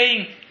like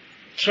saying,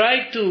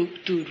 try to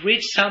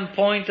reach some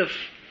point of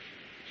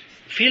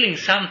feeling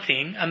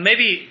something, and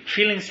maybe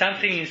feeling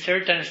something in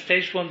certain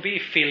stage won't be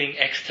feeling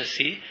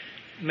ecstasy,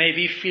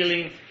 maybe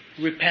feeling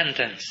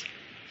repentance,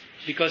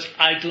 because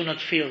I do not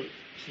feel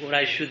what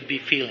I should be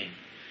feeling.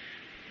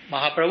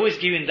 Mahaprabhu is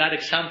giving that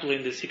example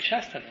in the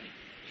Sikshastakam.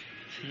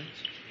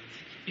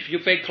 If you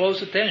pay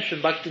close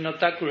attention, Bhaktivinoda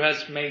Thakur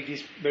has made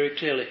this very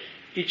clearly.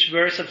 Each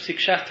verse of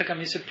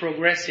Sikshastakam is a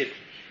progressive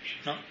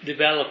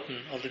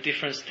development of the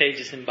different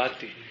stages in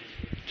Bhakti.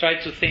 Try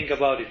to think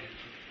about it.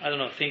 I don't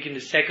know, think in the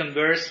second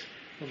verse,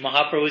 when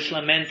Mahaprabhu is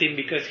lamenting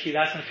because he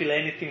doesn't feel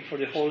anything for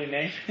the holy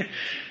name.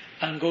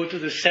 And go to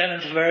the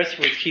seventh verse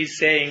where he's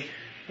saying,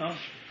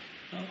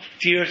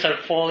 tears are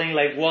falling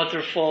like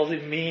waterfalls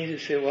in me. You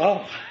say,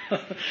 wow.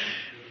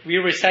 We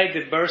recite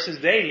the verses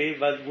daily,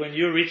 but when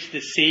you reach the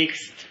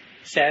 6th,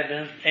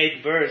 7th,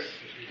 8th verse,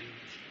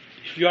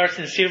 if you are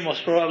sincere,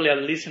 most probably,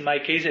 at least in my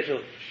case, I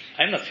feel,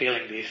 I'm not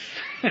feeling this.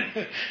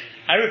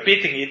 I'm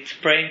repeating it,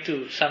 praying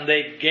to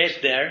someday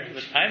get there,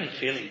 but I'm not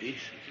feeling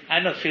this.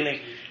 I'm not feeling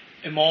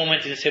a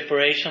moment in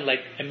separation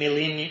like a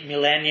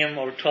millennium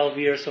or 12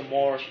 years or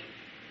more.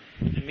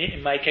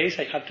 In my case,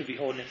 I have to be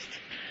honest.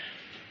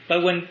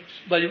 But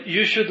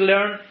you should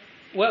learn,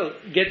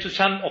 get to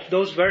some of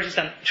those verses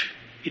and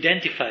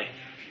identify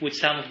with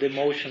some of the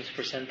emotions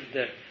presented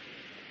there.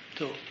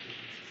 So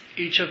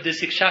each of the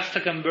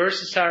Sikshastakam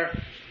verses are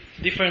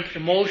different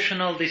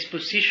emotional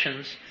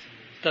dispositions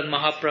that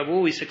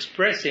Mahaprabhu is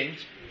expressing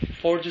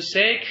for the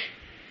sake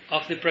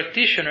of the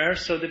practitioner,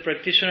 so the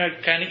practitioner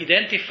can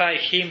identify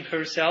him,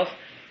 herself,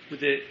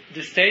 with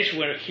the stage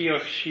where he or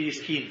she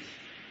is in.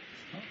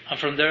 And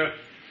from there,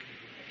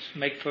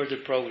 make further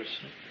progress.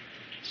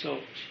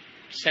 So,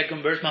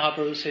 second verse,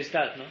 Mahaprabhu says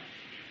that.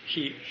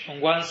 He,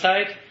 on one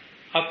side,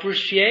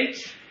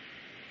 appreciates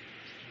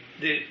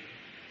the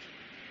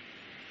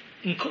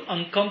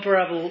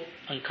incomparable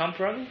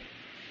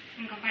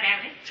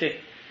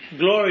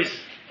glories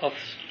of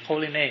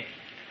holy name.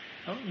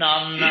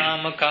 Nam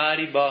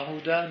Namakari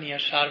Bahuda Niya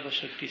Sarva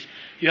Shaktis.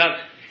 You have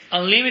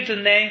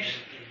unlimited names,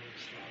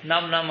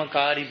 Nam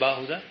Namakari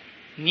Bahuda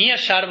Niya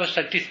Sarva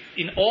Shaktis.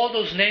 In all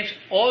those names,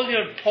 all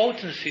your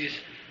potencies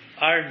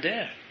are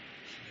there.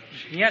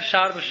 Niya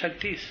Sarva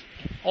Shaktis.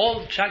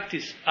 All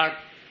Shaktis are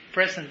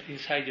present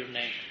inside your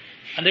name.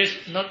 And there's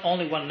not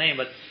only one name,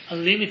 but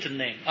unlimited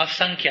name,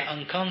 asankhya,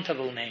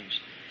 uncountable names.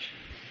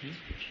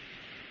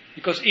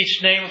 Because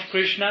each name of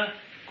Krishna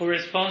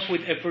corresponds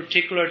with a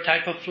particular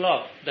type of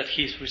love that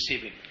he is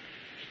receiving.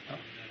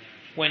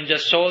 When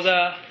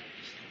Jasoda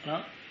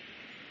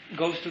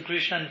goes to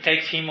Krishna and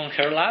takes him on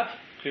her lap,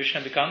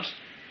 Krishna becomes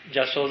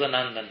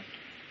Jasodanandan.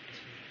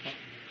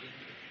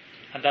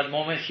 At that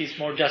moment, he's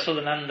more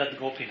Jasodanandan than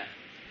Gopinath.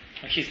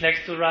 When he's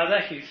next to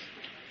Radha, he's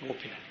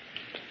Gopinath.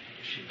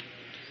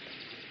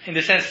 In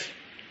the sense,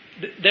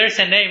 there's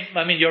a name.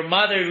 I mean, your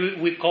mother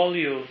will call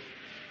you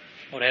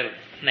whatever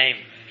name.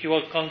 He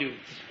will call you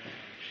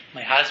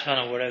my husband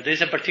or whatever.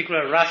 There's a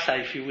particular rasa,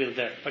 if you will,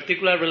 there.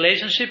 Particular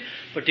relationship,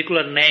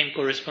 particular name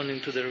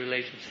corresponding to the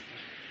relationship.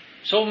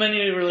 So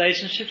many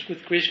relationships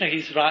with Krishna.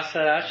 He's Rasa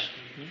Raj,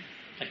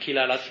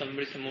 Akila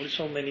Rasamritamuri,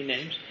 so many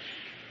names.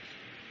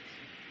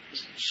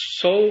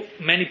 So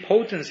many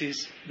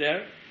potencies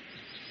there.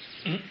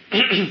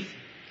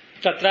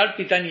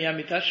 Tatrarpita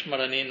niyamita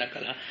smarane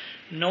nakala.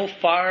 No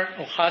fast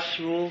or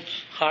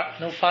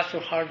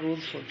hard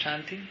rules for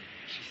chanting.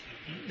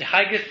 The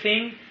highest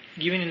thing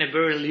given in a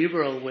very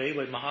liberal way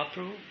by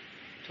Mahaprabhu.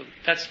 So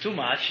that's too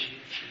much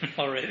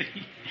already.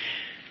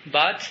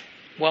 But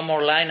one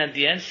more line at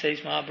the end says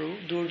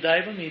Mahaprabhu,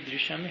 Durdaivam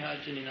idrisham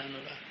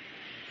hajaninanura.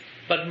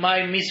 But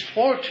my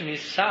misfortune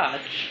is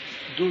such,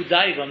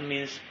 Durdaivam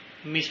means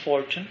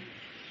misfortune.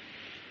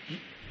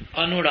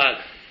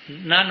 Anurag.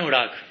 Na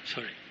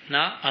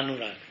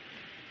anurag.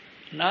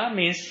 Na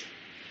means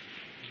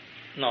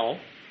no.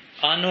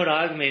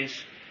 Anurag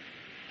means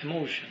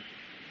emotion,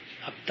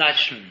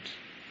 attachment.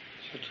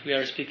 What we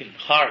are speaking,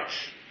 heart.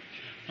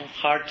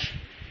 Heart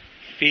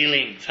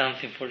feeling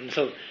something for them.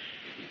 So,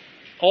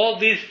 all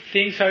these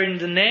things are in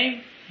the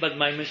name, but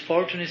my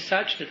misfortune is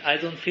such that I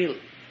don't feel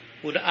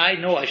what I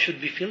know I should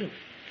be feeling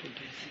for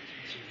this.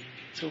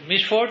 So,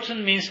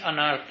 misfortune means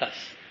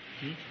anarthas.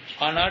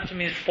 Anartha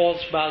means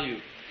false value.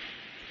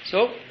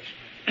 So,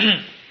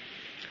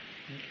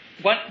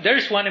 there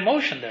is one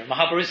emotion there.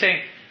 Mahaprabhu is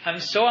saying, I'm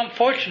so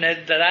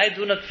unfortunate that I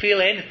do not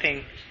feel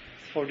anything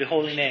for the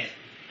holy name.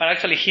 But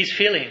actually he's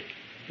feeling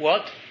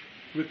what?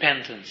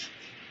 Repentance.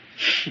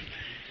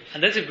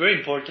 And that's a very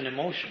important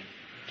emotion.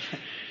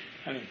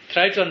 I mean,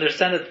 try to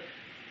understand that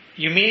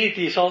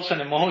humility is also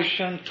an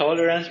emotion,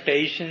 tolerance,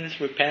 patience,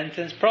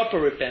 repentance, proper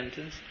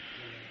repentance.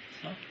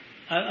 No?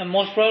 And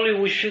most probably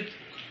we should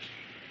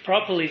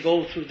properly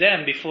go through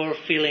them before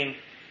feeling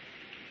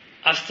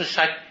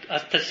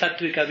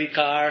Satvika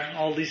Vikar,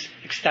 all these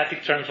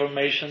ecstatic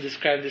transformations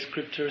described in the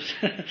scriptures.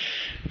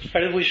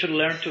 First we should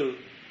learn to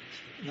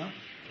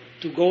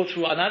go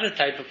through another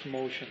type of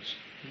emotions.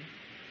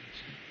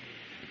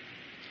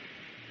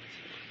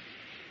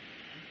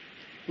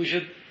 We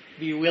should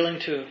be willing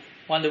to,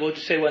 one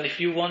devotee say, if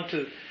you want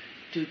to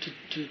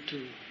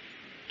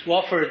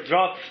offer a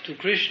drop to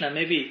Krishna,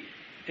 maybe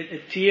a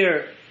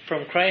tear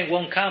from crying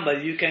won't come,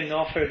 but you can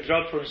offer a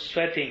drop from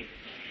sweating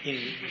in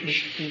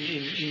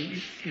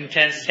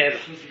intense seva.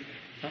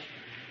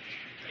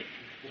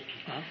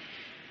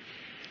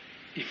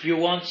 If you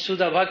want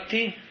Sudha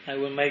Bhakti, I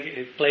will make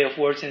a play of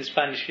words in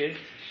Spanish here.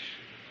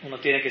 Uno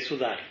tiene que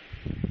sudar.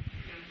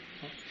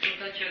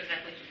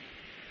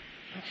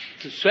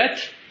 To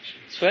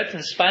sweat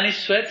in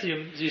Spanish, sweat,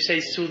 you say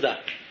Sudha.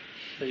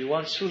 So you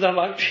want Sudha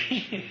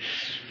Bhakti?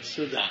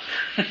 Sudha.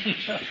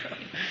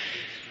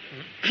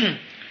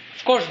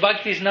 Of course,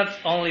 Bhakti is not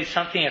only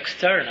something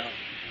external.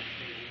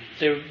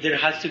 There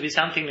has to be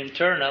something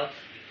internal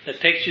that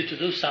takes you to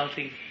do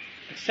something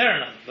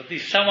external. But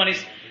if someone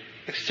is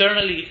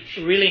externally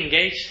really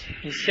engaged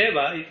in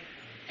seva,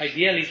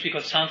 ideally it's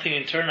because something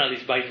internal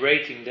is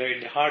vibrating there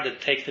in the heart that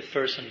takes the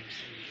person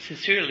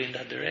sincerely in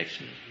that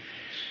direction.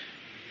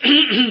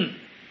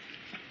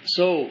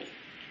 So,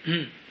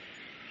 in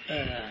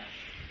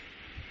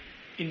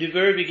the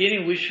very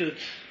beginning we should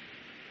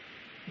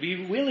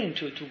be willing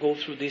to go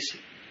through these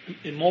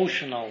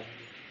emotional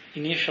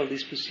initial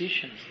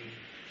dispositions.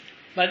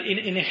 But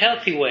in a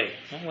healthy way.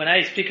 When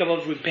I speak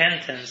about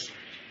repentance,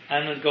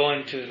 I'm not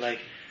going to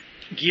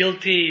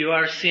guilty, you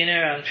are a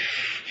sinner,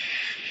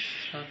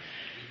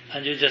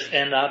 and you just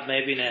end up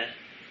maybe in a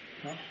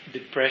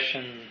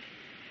depression,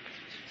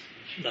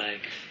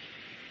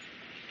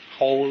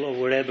 hole or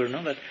whatever,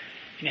 but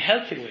in a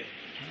healthy way.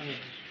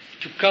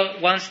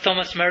 Once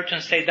Thomas Merton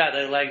said that,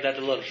 I like that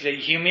a lot. He said,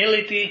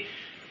 humility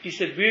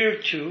is a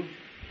virtue,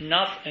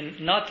 not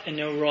a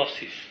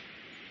neurosis.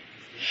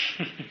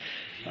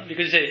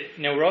 Because you say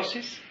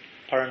neurosis,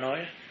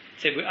 paranoia.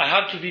 Say, I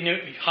have to be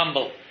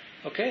humble.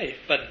 Okay,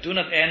 but do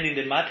not end in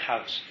the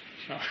madhouse.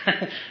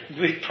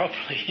 Do it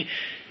properly.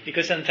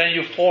 Because sometimes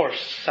you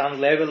force some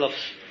level of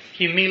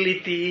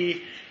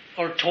humility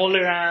or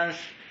tolerance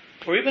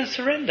or even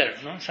surrender.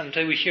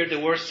 Sometimes we hear the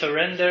word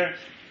surrender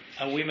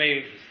and we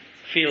may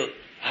feel,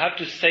 I have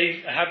to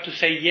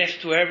say yes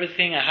to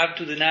everything, I have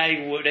to deny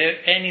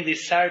any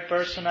desire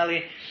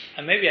personally,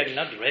 and maybe I'm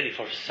not ready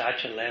for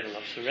such a level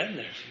of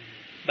surrender.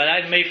 But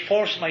I may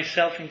force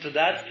myself into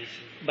that,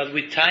 but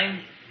with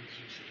time,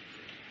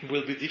 it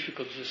will be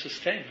difficult to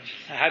sustain.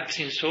 I have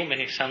seen so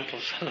many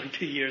examples along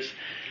the years.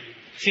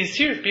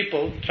 Sincere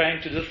people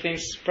trying to do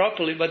things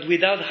properly, but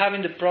without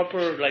having the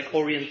proper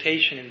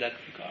orientation in that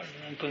regard,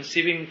 and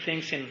conceiving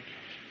things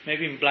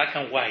maybe in black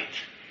and white.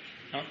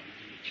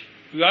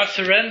 You are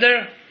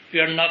surrender,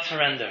 you are not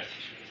surrender.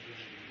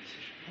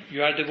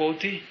 You are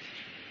devotee,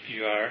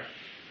 you are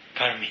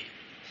karmi.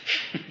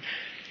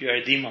 You are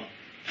a demon.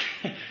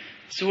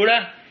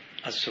 Sura,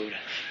 asura.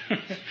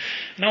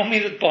 No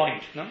middle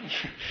point.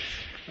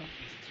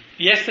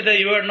 Yesterday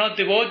you were not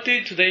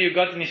devotee, today you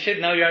got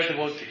initiated, now you are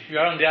devotee. You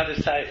are on the other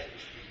side.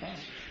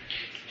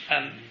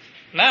 And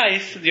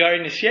nice, you are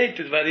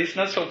initiated, but it's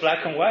not so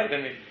black and white.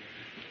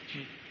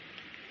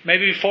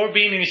 Maybe before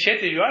being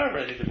initiated you are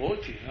already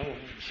devotee,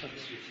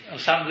 on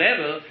some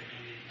level.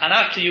 And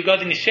after you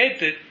got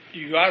initiated,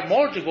 you are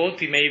more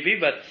devotee maybe,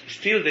 but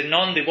still the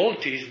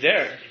non-devotee is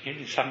there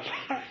in some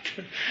part.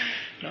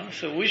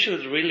 So we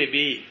should really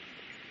be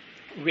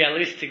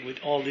realistic with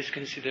all these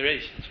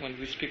considerations when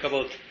we speak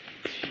about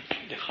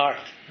the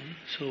heart.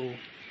 So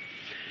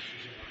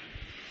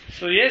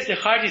yes, the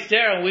heart is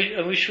there,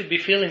 and we should be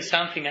feeling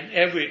something at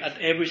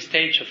every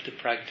stage of the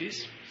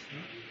practice.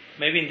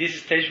 Maybe in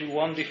this stage we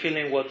won't be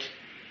feeling what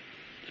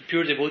the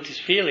pure devotee is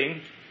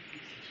feeling,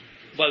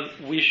 but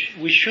we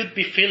should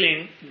be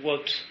feeling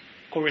what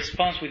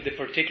corresponds with the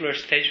particular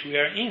stage we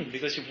are in.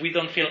 Because if we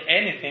don't feel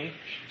anything,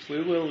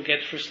 we will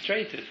get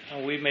frustrated,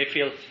 and we may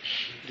feel,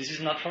 this is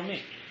not for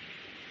me.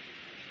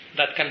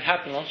 That can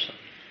happen also.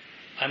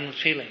 I'm not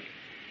feeling.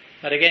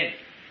 But again,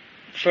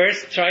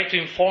 first try to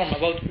inform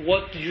about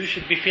what you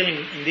should be feeling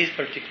in this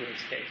particular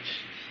stage.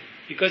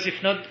 Because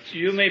if not,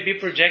 you may be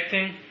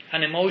projecting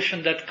an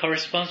emotion that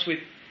corresponds with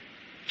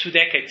 2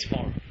 decades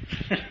more.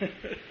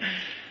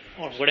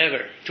 Or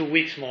whatever, 2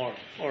 weeks more.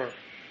 Or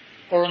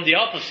on the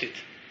opposite.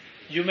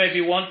 You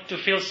maybe want to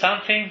feel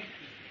something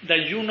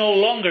that you no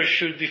longer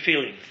should be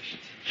feeling.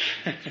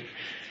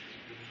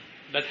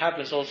 That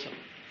happens also.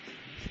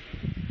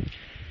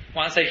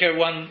 Once I heard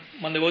one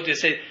devotee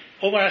say,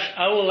 "Oh Maharaj,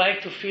 I would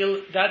like to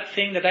feel that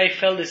thing that I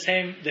felt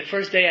the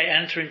first day I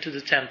entered into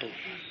the temple."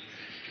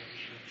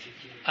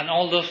 And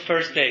all those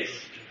first days.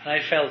 And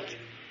I felt,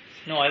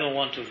 no, I don't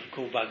want to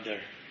go back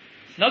there.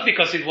 Not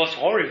because it was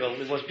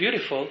horrible, it was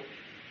beautiful,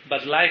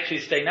 but life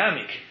is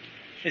dynamic.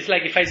 It's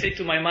like if I say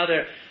to my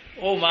mother,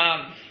 "Oh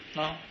Mom,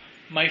 no,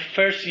 my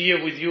first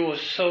year with you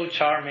was so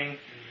charming.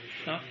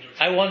 No?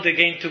 I want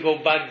again to go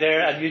back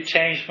there and you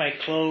change my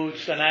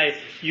clothes and I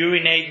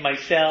urinate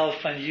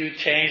myself and you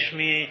change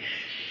me."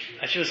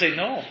 I should say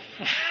no.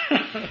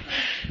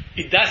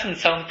 It doesn't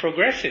sound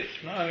progressive.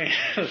 No? I mean,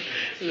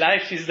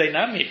 life is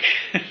dynamic.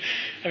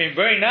 I mean,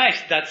 very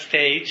nice that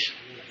stage.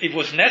 It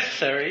was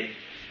necessary.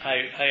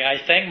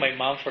 I thank my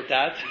mom for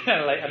that.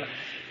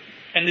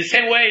 And the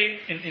same way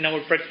in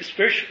our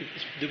spiritual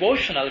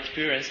devotional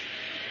experience,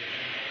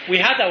 we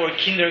had our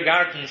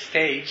kindergarten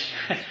stage,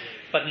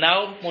 but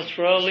now most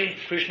probably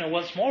Krishna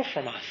wants more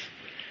from us.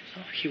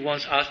 He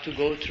wants us to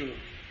go through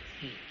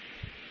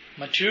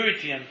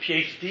maturity and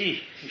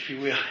PhD, if you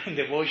will, in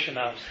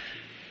devotional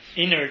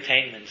inner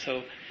attainment.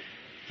 So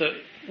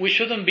we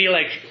shouldn't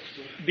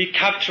be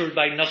captured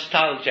by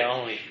nostalgia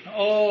only.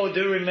 Oh,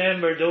 do you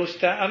remember those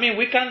times? I mean,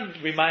 we can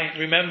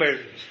remember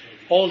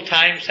old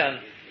times and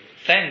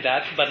thank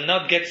that, but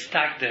not get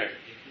stuck there.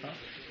 No?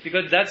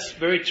 Because that's a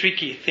very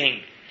tricky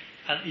thing.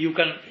 And you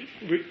can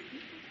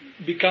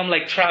become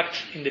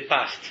trapped in the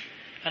past.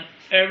 And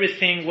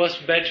everything was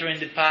better in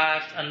the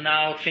past, and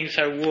now things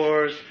are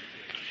worse.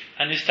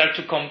 And you start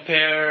to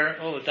compare.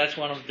 Oh, that's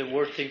one of the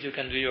worst things you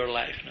can do in your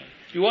life. No?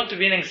 You want to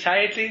be in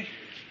anxiety?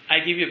 I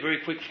give you a very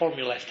quick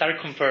formula. Start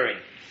comparing.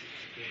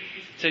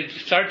 So you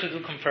start to do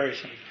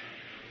comparison.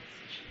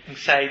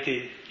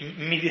 Anxiety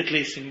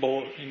immediately is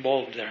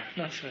involved there.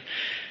 No?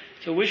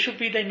 So we should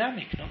be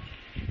dynamic. No?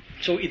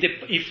 So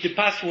if the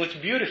past was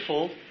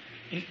beautiful,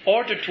 in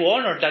order to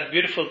honor that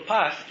beautiful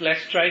past,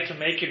 let's try to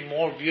make it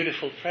more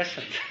beautiful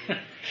present.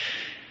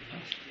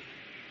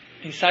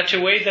 In such a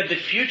way that the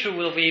future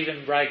will be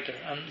even brighter,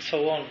 and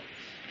so on,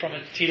 from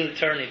until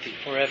eternity,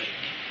 forever.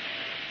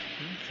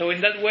 So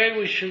in that way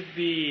we should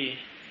be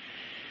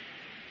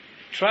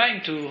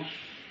trying to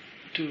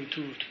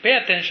pay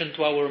attention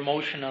to our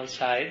emotional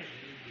side,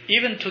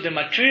 even to the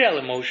material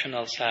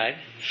emotional side,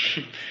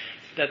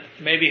 that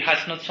maybe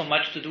has not so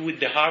much to do with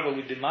the heart but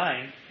with the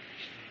mind.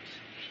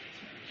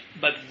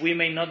 But we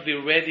may not be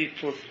ready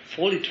for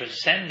fully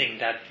transcending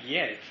that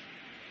yet.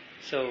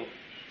 So,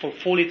 for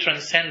fully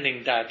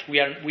transcending that,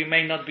 we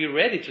may not be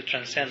ready to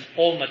transcend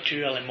all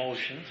material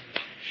emotions.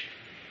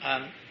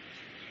 And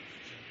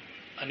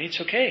it's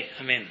okay.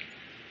 I mean,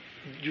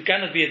 you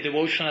cannot be a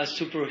devotional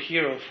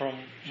superhero from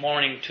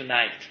morning to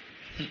night.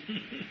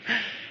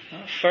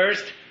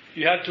 First,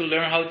 you have to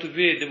learn how to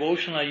be a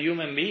devotional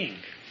human being.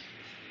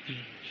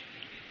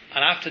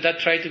 And after that,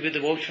 try to be a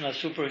devotional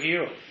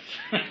superhero.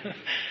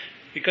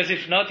 Because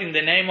if not, in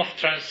the name of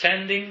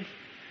transcending,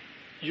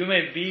 you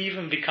may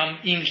even become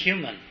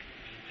inhuman,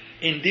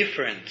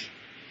 indifferent,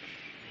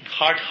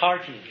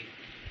 hard-hearted,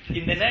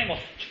 in the name of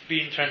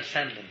being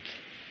transcendent.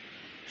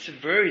 It's a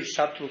very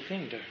subtle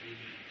thing there.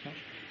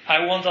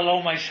 I won't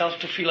allow myself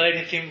to feel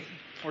anything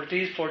for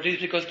this,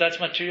 because that's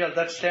material,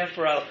 that's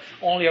temporal.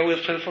 Only I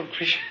will feel for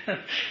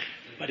Krishna.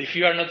 But if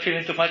you are not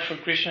feeling too much for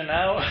Krishna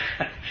now,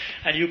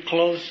 and you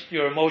close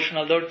your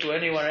emotional door to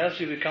anyone else,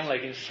 you become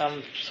in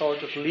some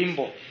sort of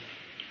limbo.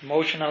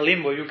 Emotional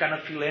limbo, you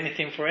cannot feel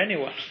anything for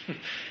anyone.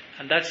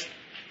 And that's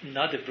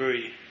not a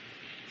very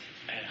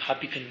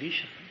happy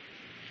condition.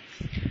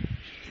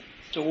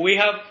 So we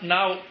have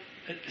now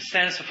a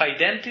sense of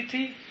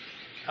identity,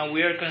 and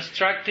we are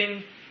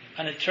constructing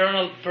an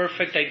eternal,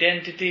 perfect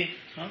identity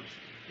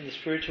in the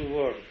spiritual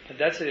world. And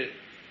that's a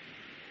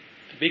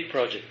big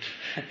project.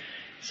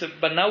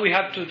 But now we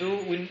have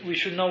to we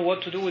should know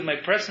what to do with my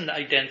present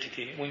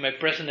identity, with my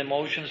present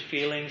emotions,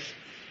 feelings,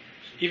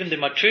 even the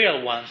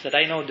material ones, that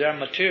I know they are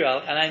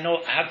material, and I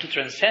know I have to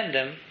transcend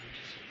them,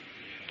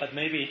 but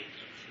maybe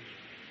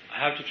I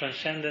have to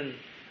transcend them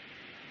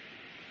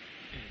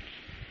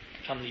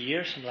some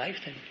years, some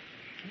lifetime.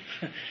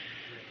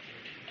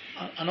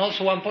 And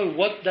also one point,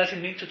 what does it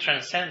mean to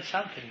transcend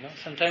something? No?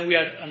 Sometimes we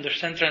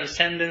understand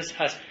transcendence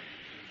as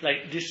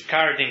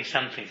discarding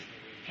something,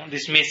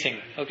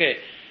 dismissing. Okay,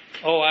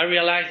 I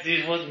realized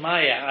this was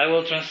Maya, I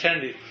will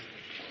transcend it.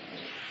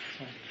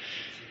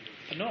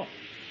 But no.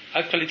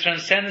 Actually,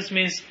 transcendence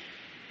means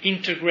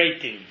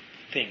integrating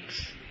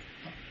things.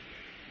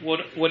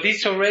 What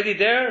is already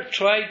there,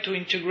 try to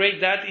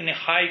integrate that in a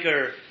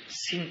higher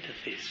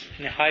synthesis,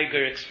 in a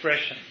higher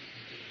expression.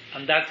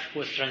 And that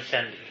was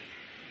transcended.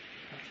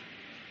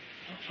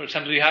 For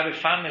example, you have a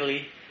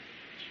family,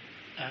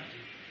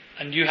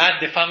 and you had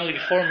the family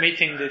before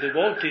meeting the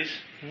devotees,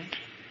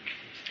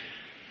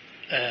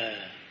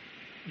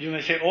 you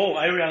may say, oh,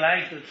 I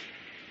realized that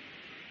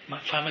my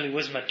family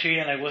was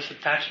material, I was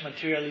attached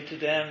materially to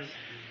them,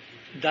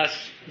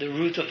 that's the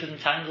root of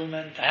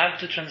entanglement, I have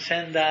to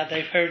transcend that,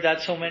 I've heard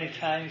that so many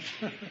times.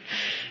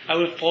 I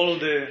will follow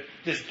the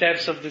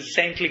steps of the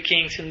saintly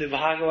kings in the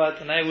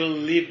Bhagavad, and I will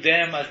leave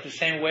them as the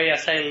same way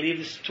as I leave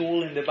the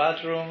stool in the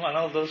bathroom, and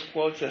all those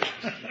quotes that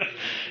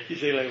you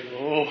say like,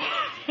 oh.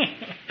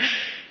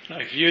 Now,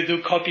 if you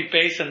do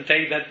copy-paste and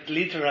take that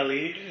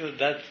literally,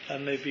 that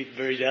may be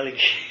very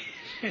delicate.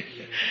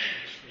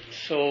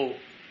 So,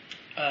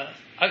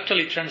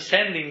 actually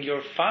transcending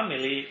your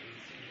family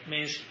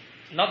means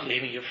not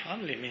leaving your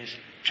family, means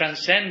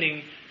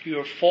transcending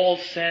your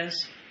false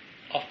sense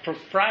of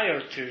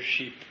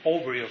proprietorship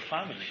over your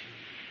family.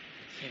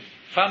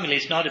 Family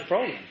is not a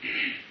problem.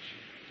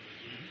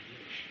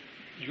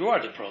 You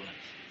are the problem.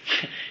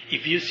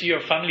 If you see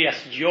your family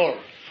as your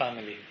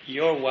family,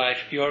 your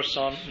wife, your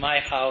son,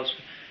 my house,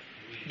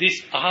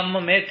 this aham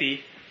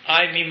mameti,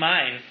 I, me,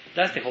 mine,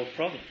 that's the whole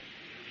problem.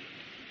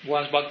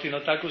 Once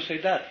Bhaktivinoda Thakur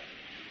said that.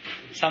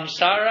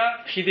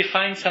 Samsara, he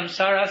defines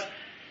samsara as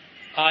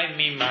I,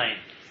 me, mine.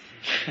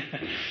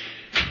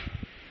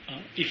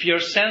 If your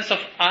sense of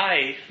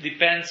I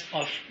depends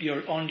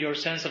on your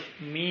sense of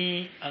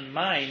me and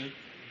mine,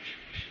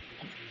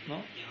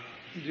 no?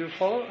 Do you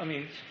follow? I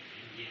mean,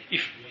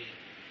 if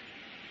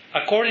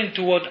according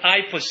to what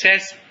I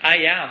possess, I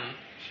am,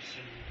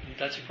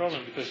 that's a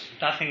problem because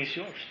nothing is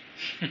yours.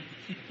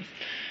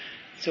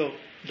 So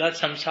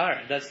that's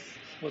samsara. That's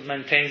what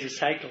maintains the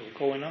cycle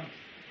going on.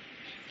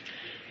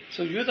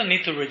 So you don't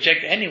need to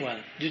reject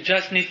anyone. You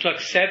just need to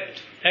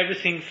accept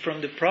everything from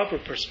the proper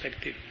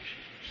perspective.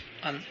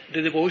 And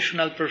the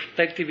devotional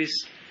perspective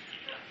is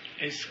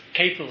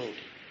capable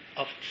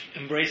of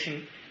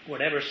embracing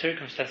whatever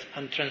circumstance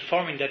and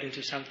transforming that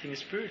into something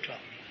spiritual.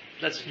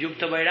 That's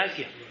Yukta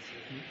Vairagya.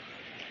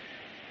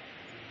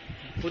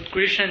 Put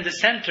Krishna in the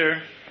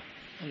center,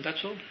 and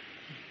that's all.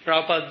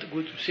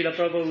 Srila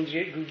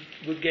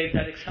Prabhupada would give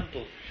that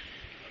example.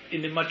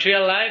 In the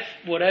material life,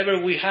 whatever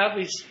we have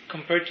is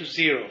compared to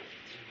zero.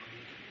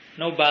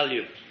 No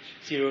value.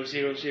 0,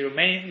 0, 0.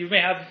 You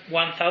may have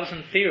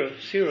 1,000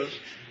 zeros.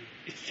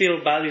 It still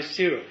values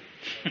 0.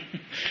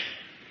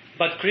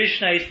 But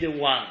Krishna is the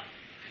one.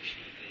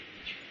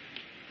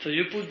 So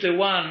you put the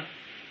one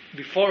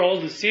before all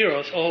the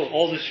zeros,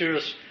 all the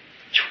zeros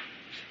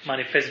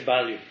manifest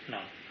value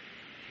now.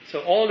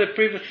 So all the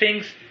previous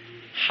things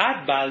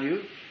had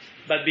value,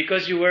 but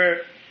because you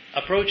were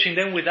approaching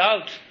them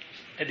without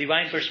a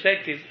divine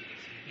perspective,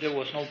 there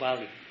was no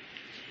value.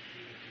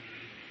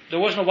 There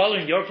was no value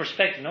in your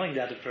perspective, not in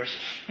the other person.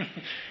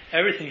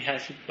 Everything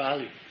has its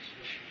value.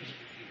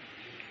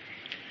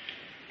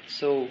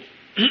 So,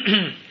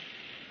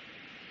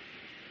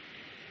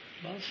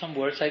 well, some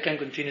words I can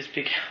continue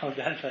speaking about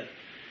that, but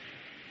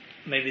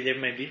maybe there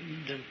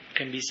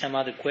can be some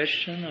other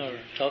question or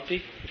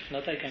topic. If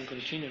not, I can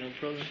continue, no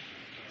problem.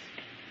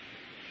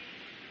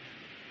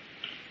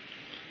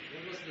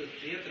 What was the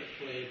theater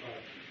play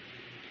about?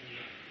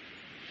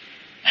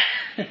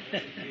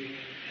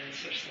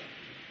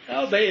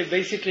 Oh,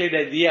 basically the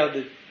idea of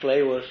the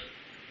play was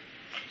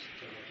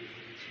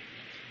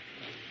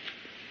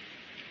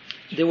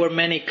there were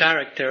many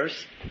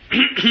characters.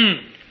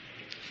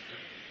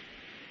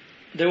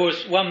 There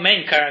was one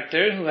main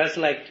character who has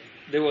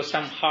there was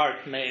some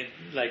heart made,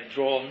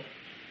 drawn,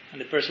 and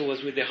the person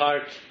was with the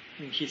heart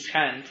in his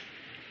hand.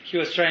 He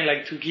was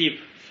trying to give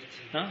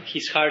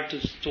his heart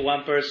to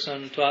one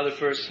person, to other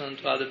person,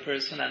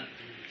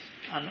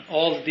 and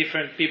all the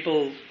different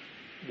people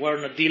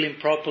were not dealing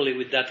properly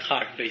with that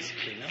heart,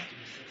 basically. No?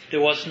 There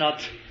was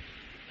not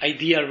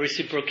ideal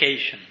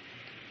reciprocation.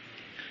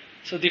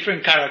 So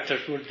different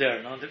characters were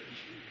there. No?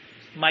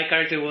 My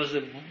character was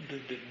the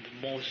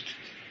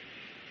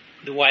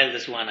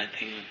wildest one, I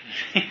think.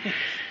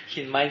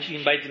 He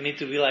invited me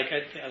to be like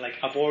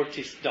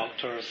abortist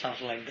doctor or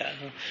something like that.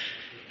 No?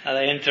 And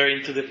I entered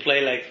into the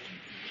play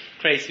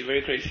crazy,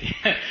 very crazy.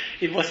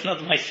 It was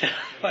not myself,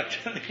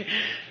 actually.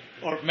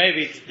 Or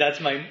maybe that's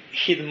my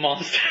hidden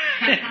monster.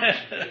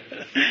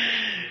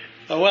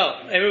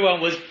 Well,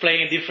 everyone was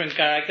playing a different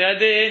character.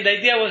 The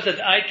idea was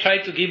that I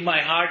tried to give my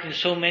heart in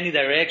so many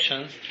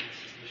directions,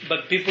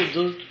 but people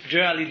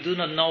generally do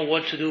not know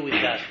what to do with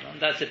that. No?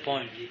 That's the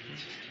point.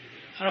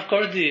 And of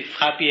course, the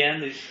happy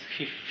end is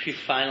he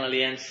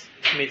finally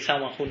meets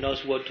someone who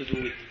knows what to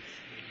do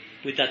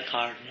with that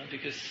heart. No?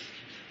 Because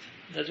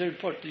that's very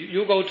important.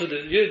 You go to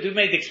you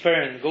make the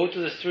experiment. Go to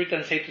the street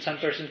and say to some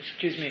person,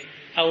 "Excuse me,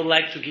 I would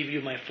like to give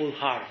you my full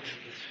heart."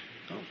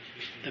 No?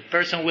 The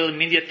person will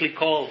immediately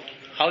call.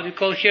 How do you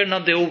call here?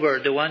 Not the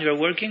Uber, the one you are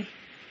working?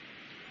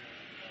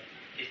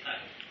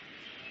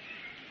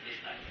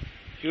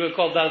 You will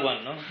call that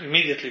one, no?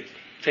 Immediately.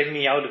 Take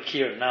me out of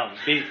here now.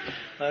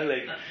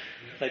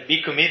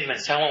 Big commitment.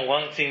 Someone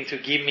wanting to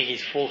give me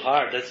his full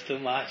heart. That's too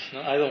much.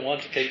 No, I don't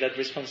want to take that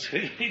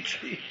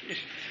responsibility.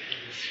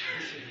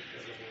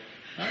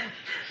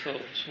 So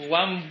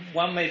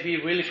one may be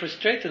really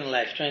frustrated in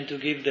life, trying to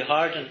give the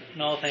heart and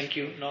no thank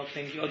you.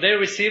 Or they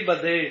receive,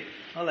 but they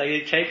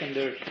take and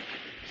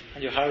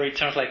your heart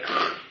returns like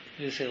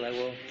you say like,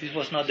 well, this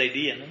was not the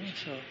idea, no?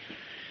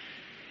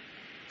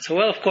 So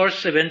well, of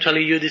course,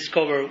 eventually you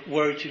discover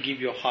where to give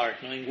your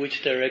heart, no? In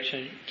which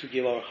direction to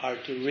give our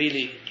heart to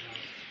really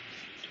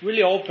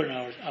open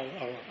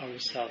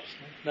ourselves.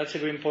 No? That's a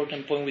very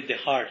important point with the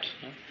heart.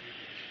 No?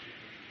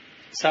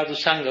 Sadhu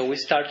Sangha, we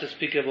start to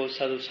speak about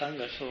Sadhu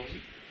Sangha. So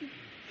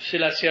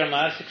Srila Sri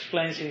Maharaj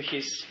explains in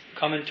his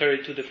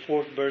commentary to the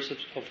 4th verse of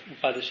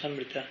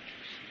Upadeshamrita,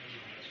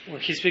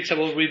 when he speaks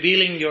about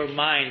revealing your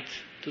mind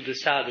to the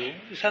sadhu,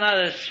 it's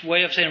another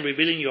way of saying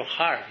revealing your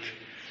heart.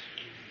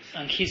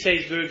 And he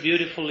says very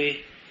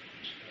beautifully,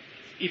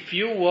 if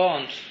you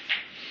want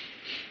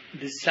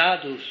the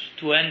sadhus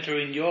to enter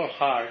in your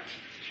heart,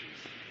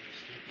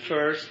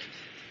 first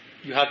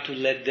you have to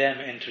let them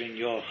enter in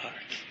your heart.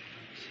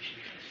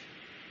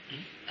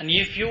 And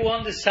if you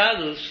want the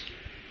sadhus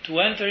to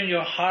enter in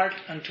your heart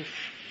and to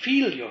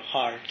fill your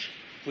heart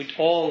with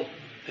all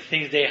the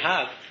things they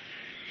have,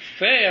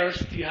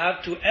 first you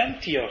have to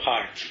empty your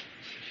heart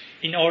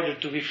in order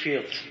to be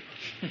filled.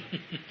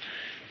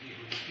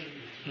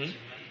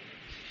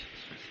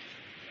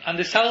 And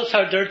the sadhus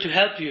are there to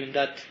help you in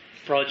that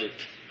project.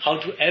 How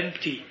to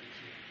empty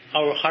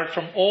our heart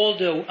from all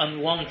the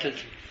unwanted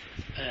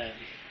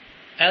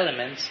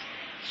elements,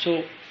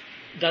 so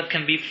that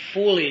can be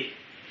fully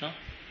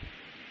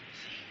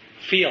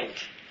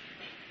filled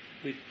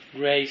with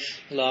grace,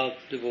 love,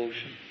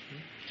 devotion.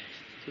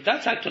 So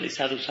that's actually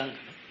Sadhu Sangha.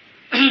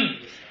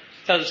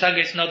 Sadhu Sangha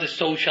is not a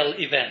social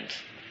event.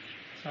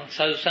 No,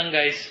 Sadhu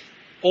Sangha is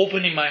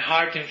opening my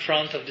heart in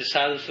front of the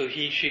sadhu so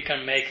she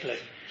can make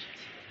like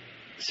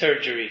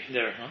surgery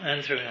there,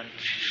 enter and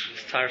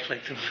start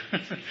like to.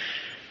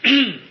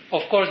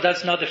 Of course,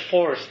 that's not a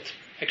forced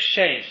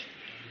exchange.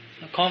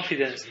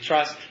 Confidence,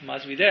 trust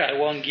must be there. I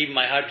won't give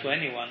my heart to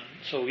anyone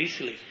so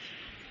easily.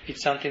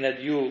 It's something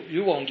that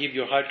you won't give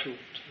your heart to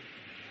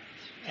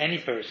any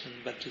person,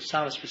 but to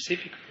some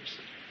specific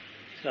person.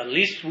 So at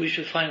least we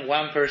should find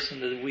one person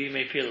that we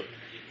may feel,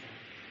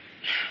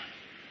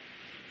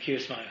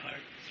 here's my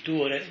heart. Do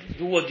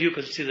what you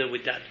consider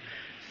with that.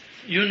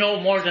 You know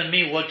more than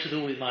me what to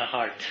do with my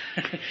heart.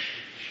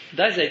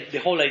 That's the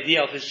whole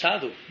idea of a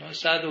sadhu.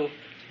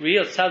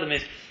 Real sadhu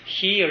means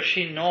he or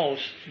she knows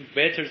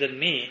better than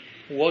me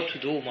what to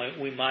do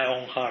with my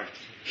own heart.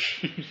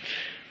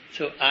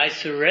 So I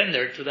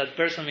surrender to that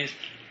person means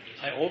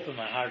I open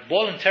my heart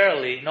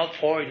voluntarily, not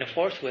in a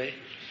forced way,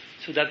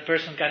 so that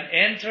person can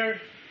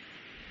enter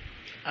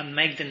and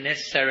make the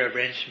necessary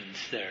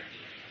arrangements there.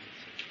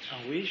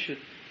 And we should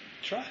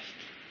trust.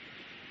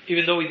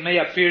 Even though it may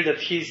appear that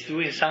he's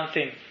doing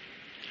something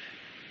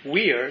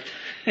weird,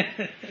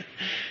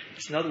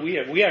 it's not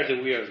weird. We are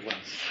the weird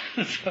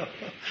ones. So,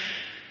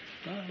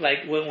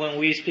 like when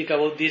we speak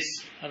about this,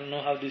 I don't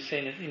know how to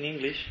say it in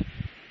English,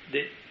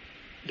 the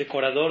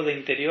decorador de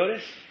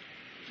interiores.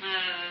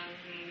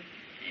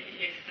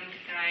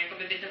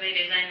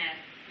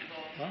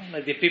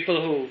 Like the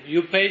people who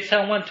you pay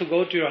someone to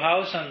go to your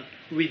house and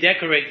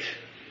redecorate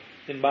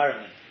the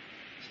environment.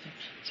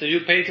 So you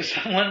pay to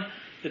someone,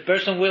 the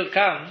person will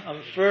come,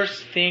 and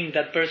first thing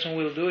that person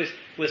will do is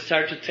will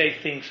start to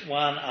take things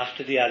one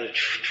after the other.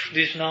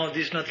 This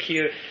not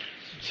here.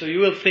 So you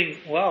will think,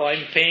 wow,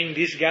 I'm paying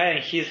this guy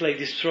and he's like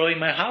destroying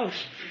my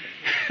house.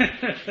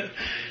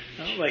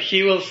 No, but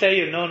he will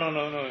say,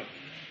 no.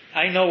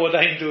 I know what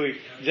I'm doing.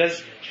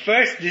 Just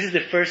first, this is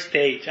the first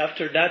stage.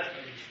 After that,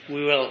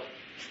 we will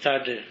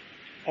start the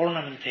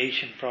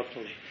ornamentation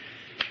properly.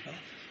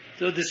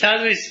 So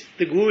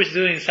the guru is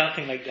doing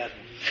something like that.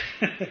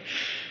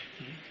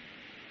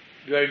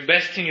 You are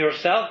investing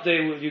yourself.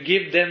 You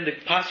give them the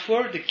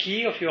password, the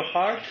key of your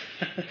heart.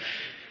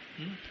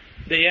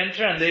 They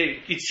enter and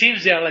it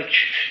seems they are like,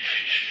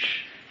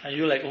 and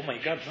you're like, oh my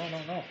God,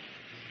 no.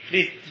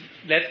 Please,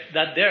 let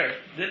that there.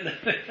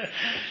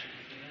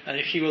 And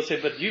he will say,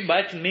 but you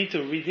invited me to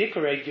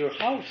redecorate your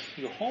house,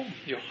 your home,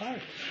 your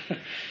heart.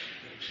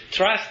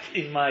 Trust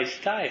in my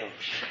style,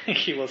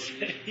 he will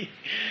say.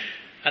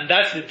 And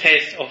that's the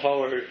test of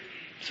our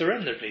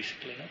surrender,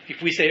 basically. No?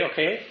 If we say,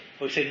 okay,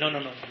 or we say, no,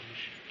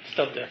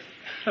 stop there.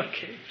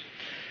 Okay.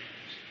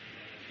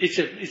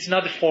 It's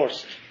not a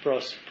forced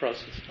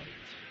process. No?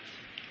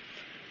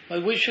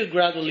 But we should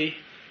gradually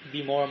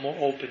be more and more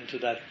open to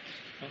that,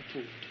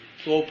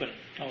 to open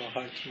our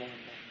hearts more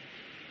and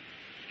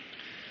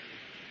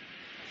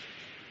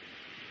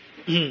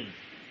more.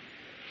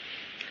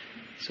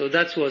 So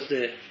that's what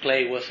the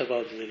play was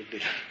about a little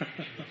bit.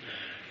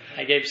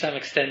 I gave some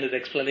extended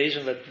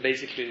explanation, but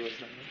basically it was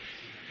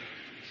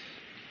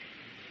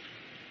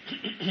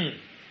not.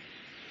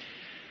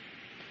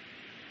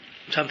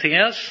 Something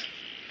else?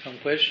 Some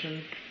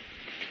question?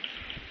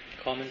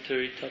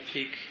 Commentary,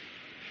 topic?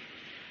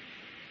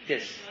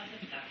 Yes.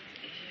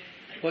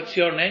 What's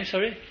your name,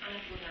 sorry?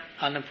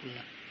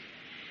 Annapurna.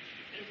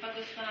 Rupa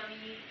Goswami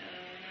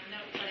nám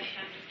dal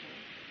Upadeshamritu.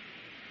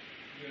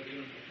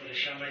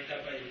 Upadeshamrita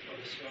by Rupa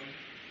Goswami.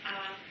 A A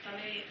tam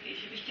je,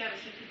 že bych chtěla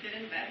vysvětlit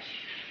jeden verš.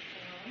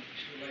 No.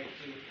 Like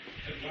to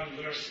have one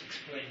verse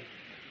explained.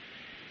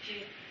 Že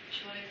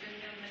člověk by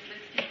měl myslet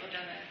s tím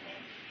oddaného.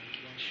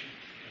 One should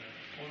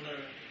honor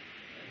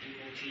a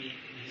devotee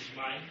in his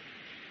mind.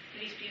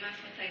 Který zpívá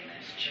svaté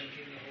jméno.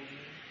 Chanting the holy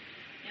name.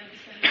 Měl by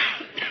se hledat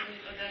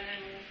k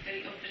oddanému, který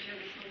obdržel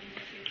duchovní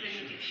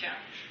vysvětlení dikša.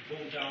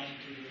 Bow down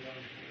to the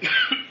one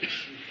who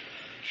received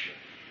diksha.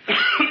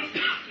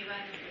 Zpívá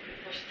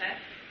božstev.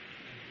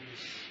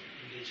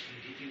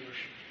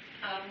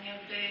 A měl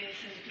by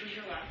se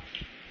sdružovat.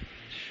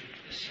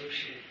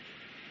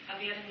 A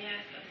věrně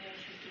měl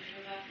se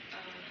sdružovat a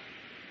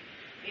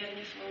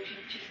věrně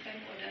sloužit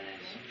čistému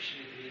oddanému.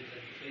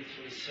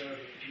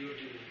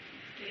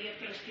 Který je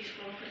prostý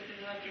sklon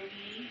kritizovat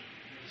druhý.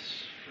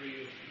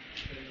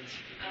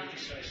 A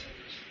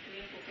který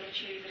je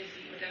pokročilý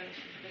drzí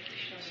oddanosti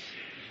Krishnovi.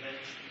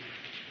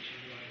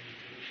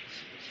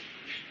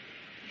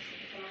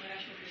 Jestli to mám rád,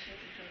 můžu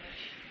vysvětlit ten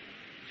verš.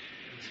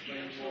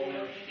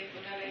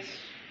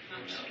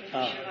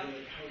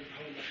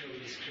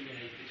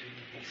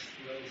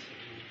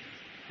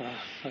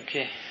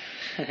 Okay.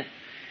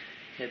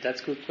 Yeah,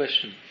 that's a good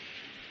question.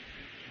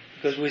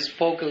 Because we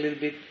spoke a little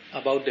bit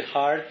about the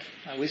heart,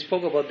 and we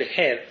spoke about the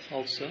head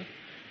also,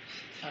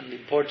 and the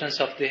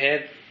importance of the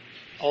head.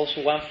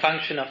 Also, one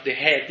function of the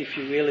head, if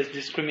you will, is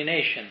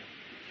discrimination.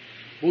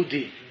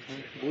 Buddhi.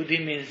 Buddhi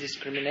means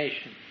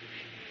discrimination.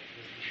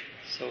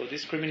 So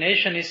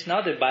discrimination is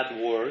not a bad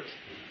word.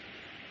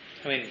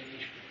 I mean,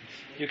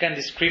 you can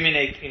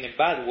discriminate in a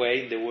bad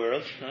way in the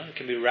world. No? You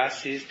can be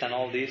racist and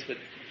all this, but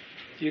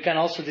you can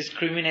also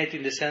discriminate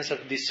in the sense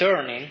of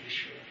discerning.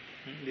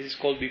 This is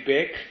called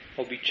vivek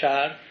or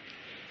vichar.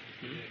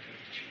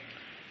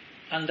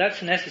 And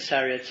that's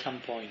necessary at some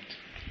point.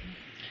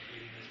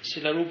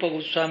 Srila Rupa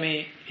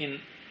Goswami in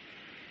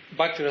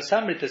Bhakti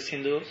Rasamrita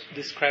Sindhu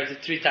describes the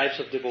three types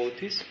of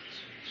devotees,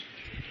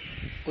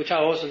 which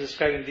are also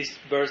described in this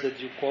verse that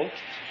you quote.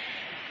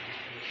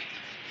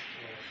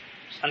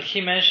 And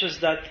he mentions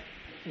that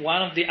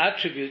one of the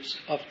attributes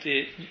of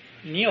the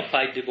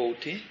neophyte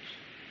devotee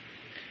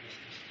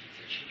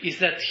is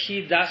that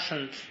he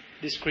doesn't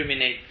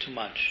discriminate too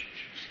much.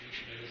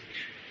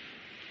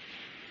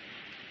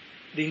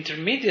 The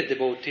intermediate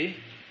devotee,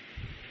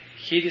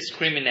 he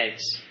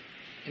discriminates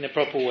in a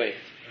proper way.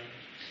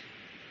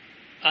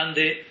 And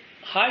the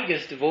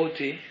highest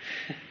devotee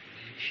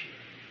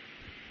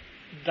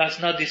does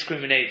not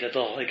discriminate at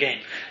all,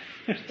 again.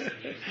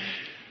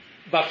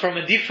 But from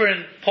a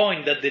different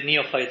point than the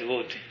neophyte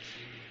devotee.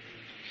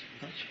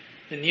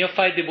 The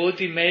neophyte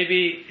devotee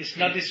maybe is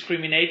not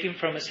discriminating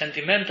from a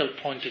sentimental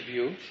point of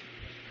view,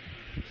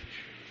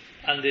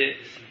 and the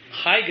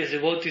highest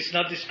devotee is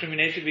not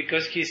discriminating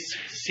because he's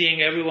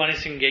seeing everyone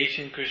is engaged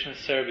in Krishna's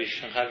service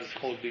and has this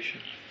whole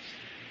vision.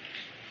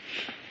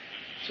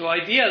 So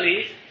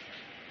ideally,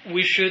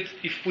 we should,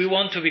 if we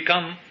want to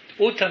become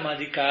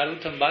Uttamadikar,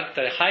 Uttam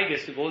Bhakta, the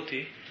highest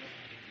devotee,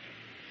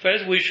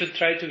 first we should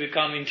try to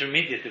become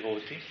intermediate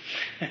devotee.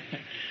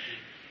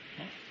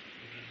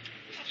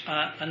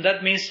 And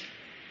that means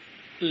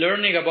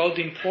learning about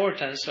the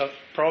importance of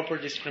proper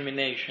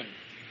discrimination.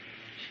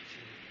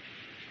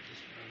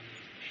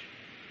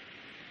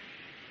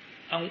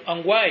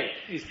 And why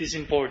is this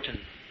important?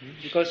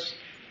 Because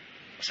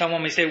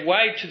someone may say,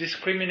 why to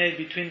discriminate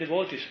between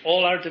devotees?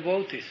 All are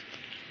devotees.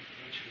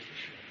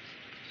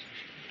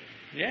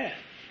 Yeah,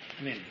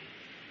 I mean,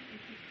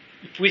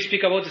 if we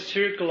speak about the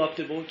circle of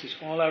devotees,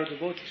 all are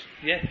devotees.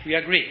 Yeah, we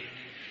agree.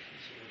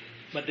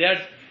 But there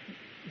are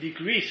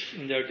degrees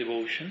in their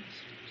devotion.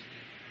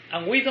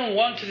 And we don't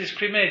want to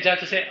discriminate just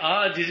to say,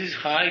 this is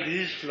high,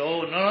 this is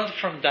low. No, not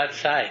from that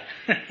side.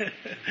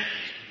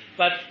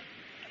 But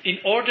in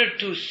order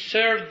to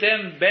serve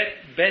them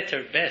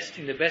best,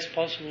 in the best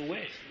possible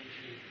way.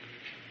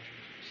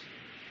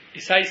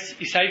 If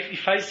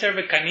I serve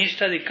a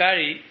Kanishta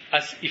Adhikari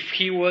as if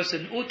he was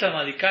an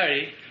Uttama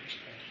Adhikari,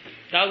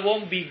 that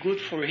won't be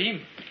good for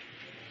him,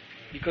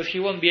 because he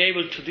won't be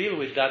able to deal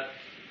with that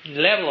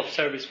level of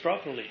service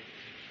properly.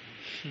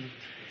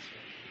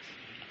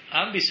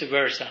 And vice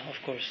versa,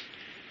 of course.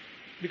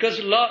 Because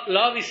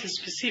love is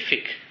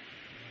specific.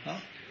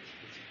 No?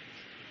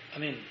 I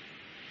mean,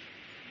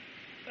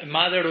 a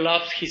mother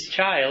loves his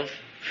child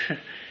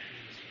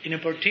in a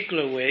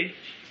particular way,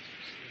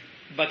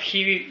 but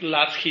he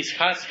loves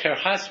her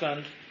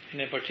husband in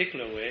a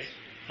particular way,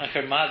 and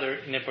her mother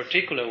in a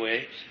particular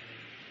way.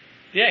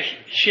 Yeah,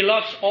 she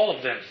loves all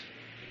of them,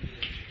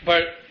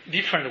 but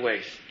different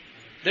ways.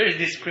 There is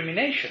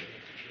discrimination.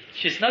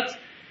 She's not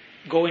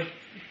going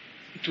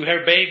to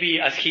her baby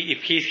as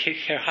if he's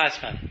her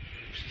husband.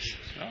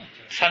 No?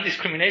 Some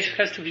discrimination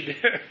has to be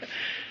there.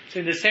 So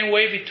in the same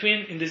way,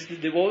 in this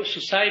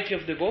society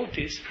of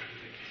devotees,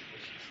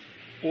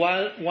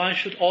 one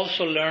should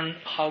also learn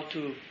how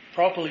to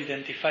properly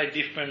identify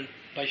different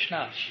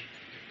Vaishnavas.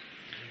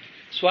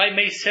 So I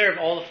may serve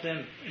all of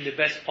them in the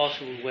best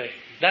possible way.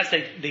 That's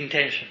the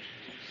intention.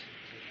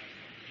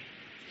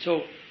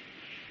 So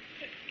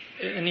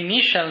an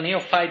initial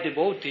neophyte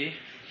devotee,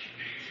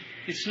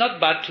 it's not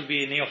bad to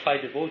be a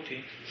neophyte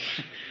devotee.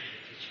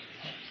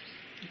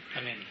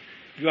 I mean,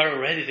 you are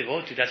already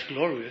devotee, that's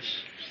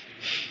glorious.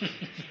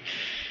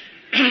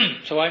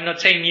 So I'm not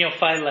saying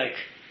neophyte like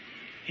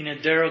in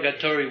a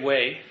derogatory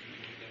way,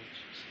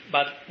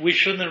 but we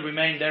shouldn't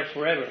remain there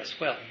forever as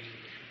well.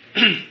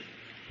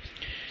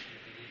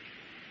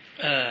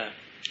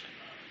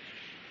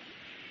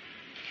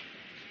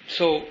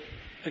 So,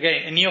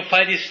 again, a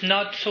neophyte is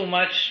not so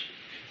much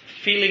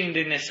feeling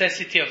the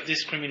necessity of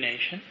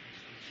discrimination,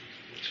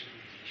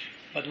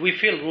 but we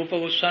feel Rupa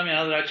Goswami and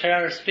other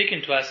Acharyas are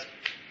speaking to us,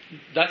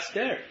 that's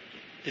there.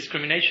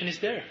 Discrimination is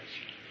there.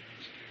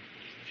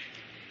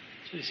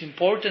 So it's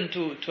important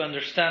to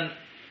understand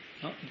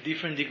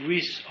different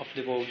degrees of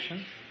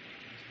devotion,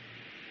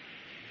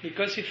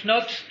 because if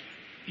not,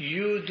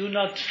 your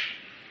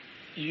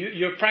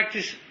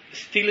practice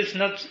still is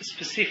not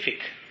specific.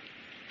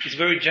 It's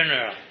very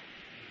general.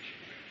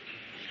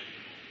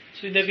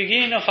 So in the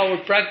beginning of our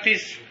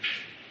practice,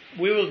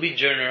 we will be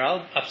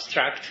general,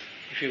 abstract,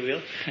 if you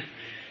will.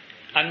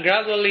 And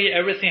gradually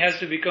everything has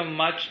to become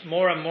much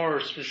more and more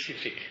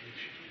specific.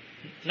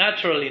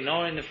 Naturally,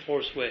 not in a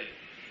forced way.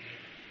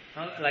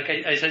 Like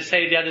as I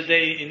said the other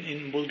day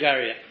in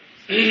Bulgaria.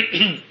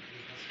 In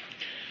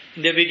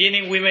the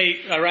beginning we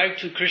may arrive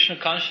to Krishna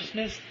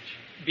consciousness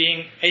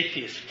being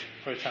atheist,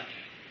 for example.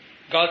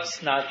 God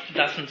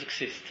doesn't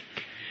exist.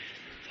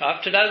 So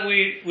after that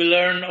we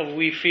learn or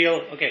we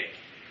feel, okay,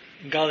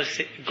 God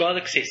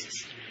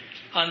exists.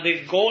 And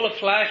the goal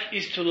of life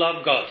is to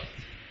love God.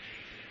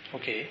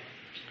 Okay.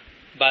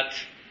 But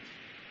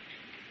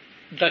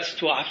that's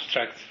too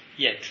abstract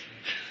yet.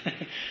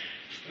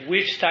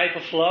 Which type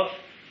of love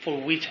for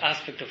which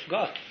aspect of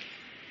God?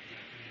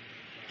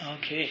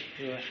 Okay.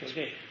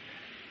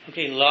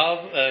 Okay,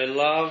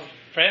 love,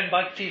 Prem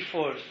Bhakti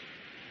for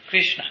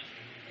Krishna.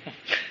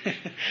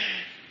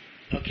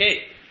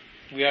 Okay,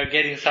 we are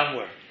getting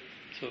somewhere.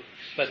 So,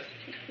 but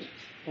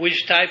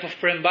which type of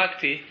Prem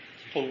Bhakti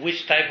for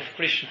which type of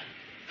Krishna?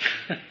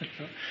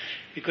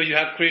 Because you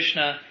have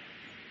Krishna.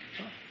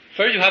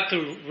 First you have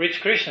to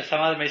reach Krishna.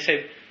 Some other may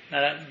say,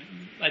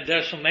 there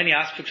are so many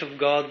aspects of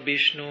God,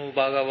 Vishnu,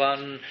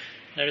 Bhagavan,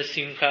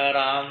 Narasimha,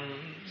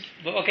 Ram.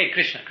 Okay,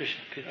 Krishna.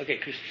 Okay,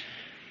 Krishna.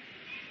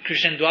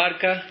 Krishna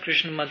Dwarka,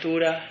 Krishna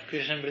Mathura,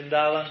 Krishna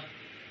Vrindavan.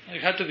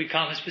 You have to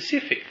become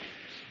specific.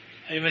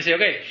 And you may say,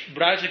 okay,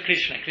 Braja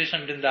Krishna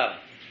Vrindavan.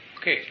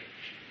 Okay.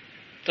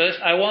 So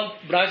I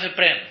want Braja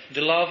Prem,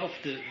 the love of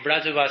the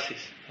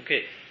Brajavasis.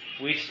 Okay.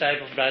 Which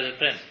type of Braja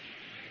Prem?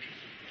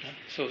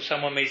 So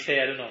someone may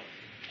say, I don't know,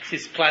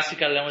 this is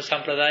classical language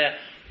Sampradaya,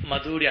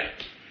 Madhurya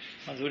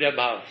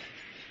Bhava,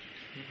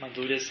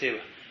 Madhurya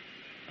Seva.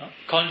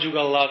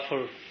 Conjugal love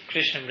for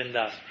Krishna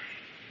Vrindavan.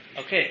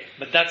 Okay,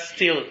 but that's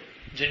still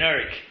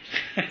generic.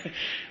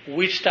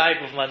 Which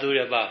type of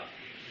Madhurya Bhava?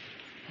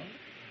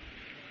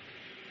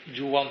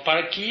 You want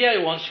Parakiya,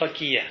 you want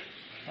Swakiya.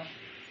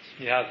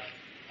 You have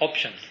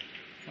options.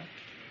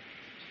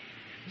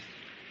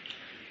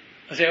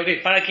 I say,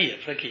 okay, Parakiya.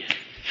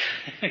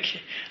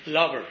 Okay,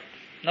 lover,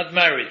 not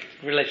married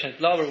relation,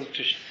 lover with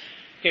Krishna.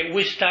 Okay,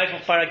 which type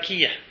of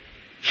Parakiya?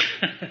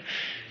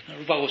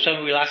 Rupa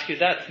Goswami will ask you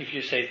that if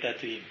you say that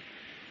to him.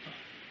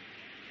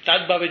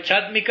 Tad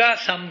bhavichatmika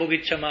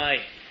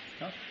sambhogichamai.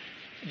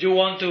 Do you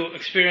want to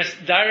experience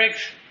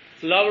direct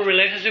love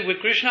relationship with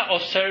Krishna or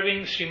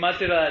serving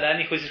Srimati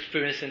Radharani who is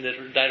experiencing the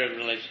direct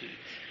relationship?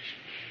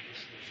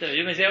 So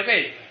you may say,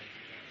 okay,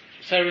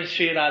 serving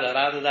Sri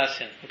Radha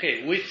Dasyan.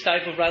 Okay, which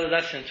type of Radha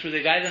Dasyan? Through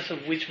the guidance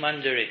of which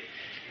manjari?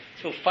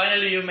 So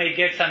finally you may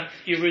get some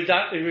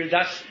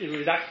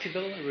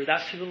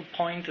irreducible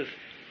point of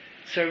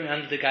serving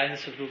under the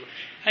guidance of Rupa.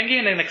 I'm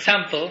giving an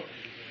example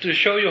to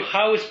show you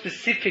how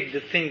specific the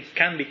thing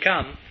can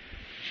become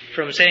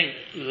from saying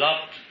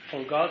love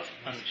for God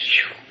and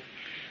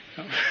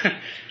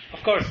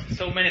of course,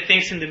 so many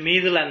things in the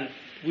middle and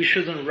we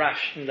shouldn't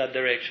rush in that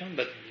direction,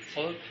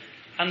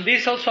 and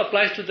this also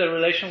applies to the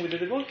relation with the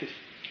devotees.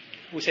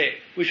 We say,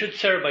 we should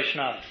serve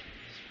Vaishnavas,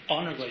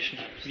 honor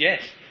Vaishnavas,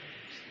 yes,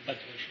 but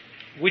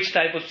which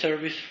type of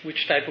service,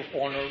 which type of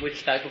honor,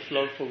 which type of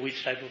love for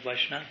which type of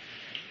Vaishnava?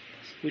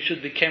 We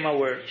should become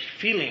our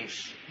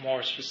feelings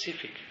more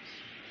specific,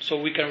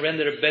 so we can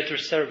render a better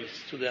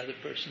service to the other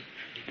person.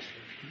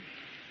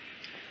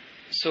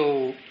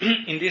 So,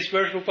 in this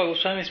verse, Rupa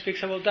Goswami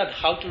speaks about that,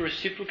 how to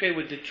reciprocate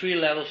with the three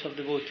levels of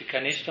devotee,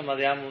 Kanishta,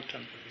 Madhyama,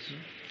 Uttam.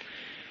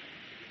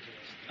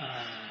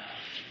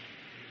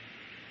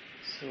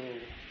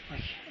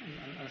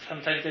 And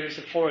sometimes there is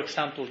a for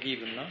example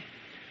given, no?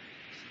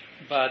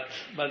 But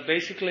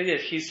basically,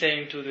 yes, he's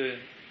saying to the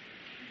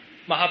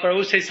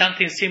Mahaprabhu says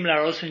something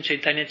similar also in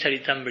Chaitanya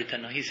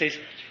Charitamrita. No? He says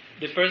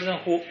the person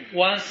who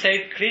once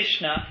said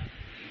Krishna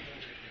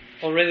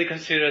already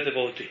considered a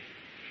devotee.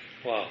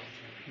 Wow,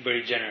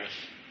 very generous.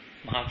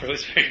 Mahaprabhu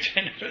is very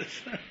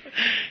generous.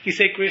 He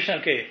said Krishna,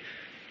 okay,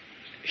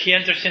 he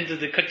enters into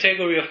the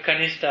category of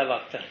Kanishta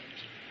Bhakta.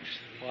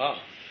 Wow,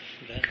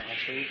 then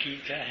Mahaprabhu ki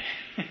jai.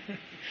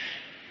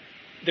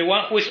 The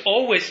one who is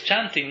always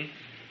chanting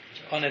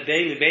on a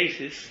daily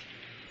basis,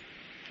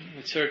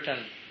 with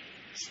certain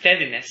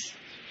steadiness.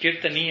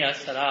 Kirtaniya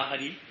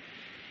Sarahari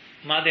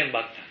Madhyam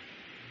Bhakta.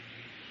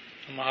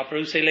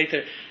 Mahaprabhu say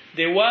later,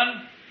 the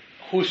one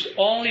whose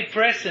only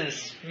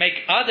presence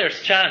make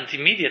others chant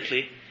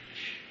immediately,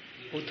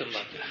 Uttam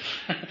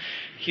Bhakta.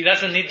 He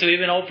doesn't need to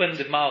even open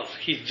the mouth.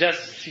 His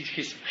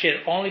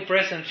only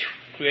presence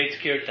creates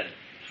kirtan.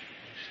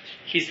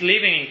 He's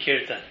living in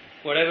kirtan.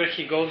 Wherever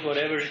he goes,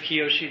 whatever he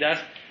or she does,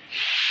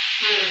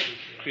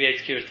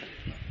 creates kirtan.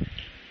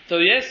 So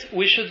yes,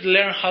 we should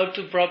learn how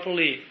to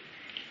properly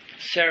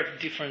serve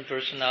different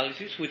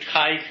personalities. With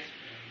high,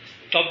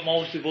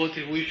 topmost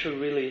devotees, we should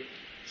really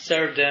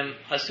serve them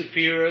as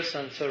superiors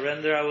and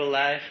surrender our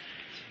life.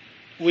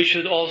 We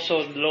should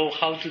also know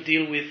how to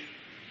deal with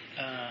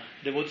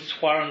devotees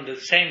who are in the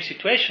same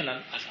situation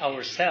as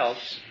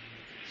ourselves.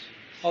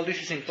 All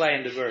this is implied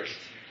in the verse.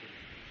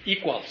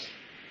 Equals.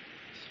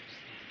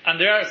 And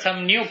there are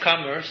some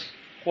newcomers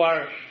who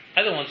are,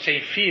 I don't want to say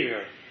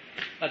inferior,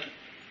 but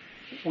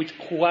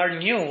who are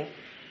new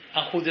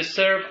and who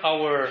deserve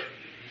our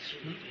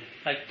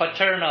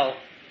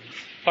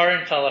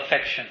parental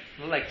affection,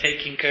 like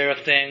taking care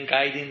of them,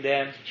 guiding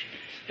them.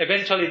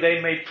 Eventually they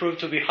may prove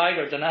to be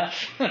higher than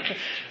us,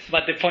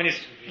 but the point is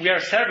we are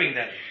serving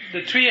them.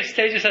 The three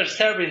stages are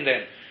serving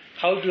them.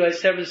 How do I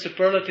serve the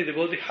superlative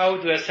devotee? How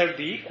do I serve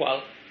the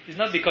equal? It's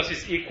not because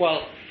it's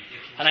equal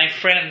and I'm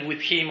friend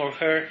with him or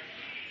her,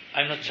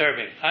 I'm not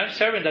serving. I'm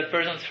serving that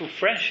person through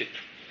friendship.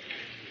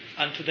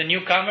 And to the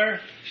newcomer,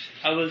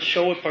 I will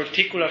show a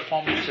particular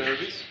form of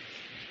service.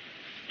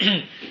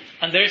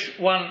 And there is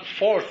one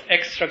fourth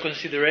extra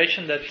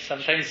consideration that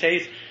sometimes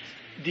says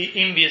the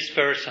envious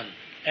person.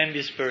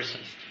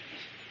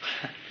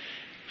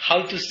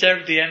 How to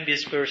serve the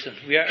envious person.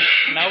 We are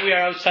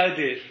outside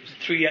the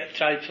three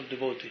types of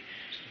devotee.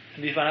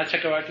 And Vishwanath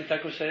Chakravarti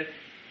Thakur said,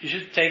 you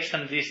should take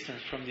some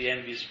distance from the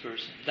envious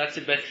person. That's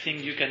the best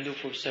thing you can do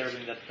for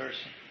serving that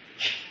person.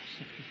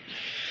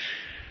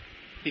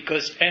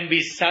 Because envy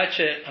is such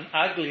an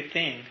ugly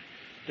thing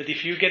that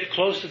if you get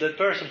close to that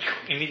person,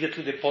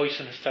 immediately the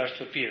poison starts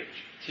to appear.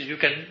 So you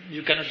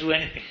cannot do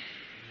anything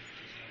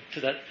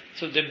to that.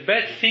 So the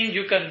best thing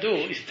you can do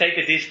is take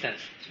a distance.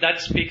 That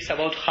speaks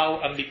about how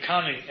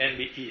unbecoming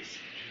envy is.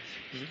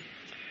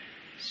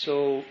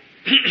 So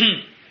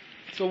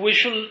we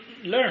should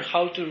learn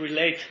how to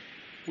relate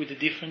with the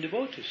different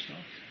devotees. No?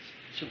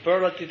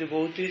 Superlative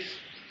devotees,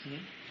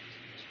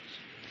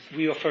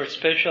 we offer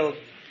special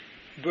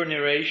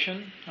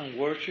veneration and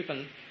worship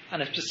and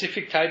a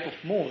specific type of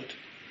mood.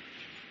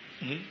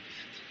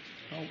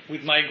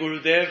 With my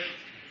Gurudev,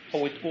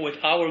 or with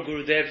our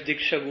Gurudevs,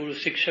 Diksha Guru,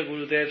 Siksha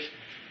Gurudevs,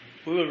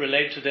 we will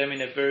relate to them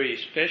in a very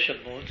special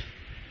mood.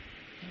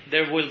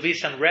 There will be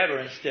some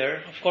reverence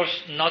there. Of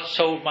course, not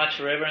so much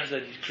reverence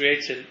that it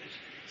creates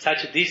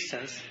such a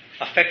distance.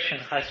 Affection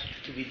has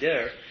to be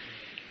there,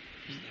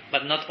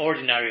 but not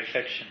ordinary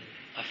affection.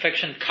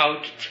 Affection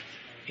couched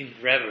in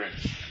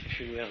reverence, if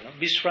you will.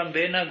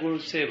 Vishrambena Guru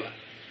Seva,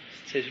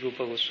 says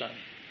Rupa Goswami.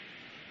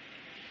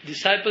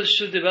 Disciples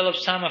should develop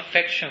some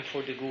affection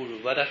for the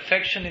Guru, but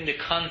affection in the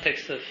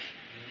context of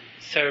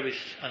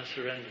service and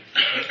surrender.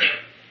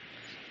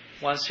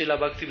 Once Srila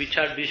Bhakti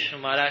Vichar Vishnu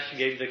Maharaj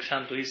gave the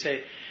example. He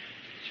said,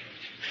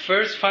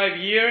 first 5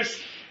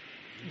 years,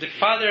 the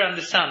father and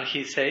the son,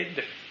 he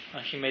said,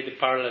 and he made the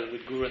parallel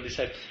with Guru and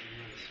disciples.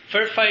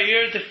 First 5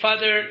 years, the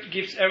father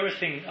gives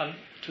everything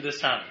to the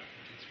son.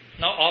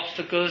 No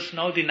obstacles,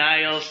 no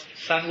denials.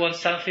 Son wants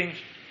something,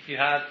 you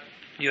have.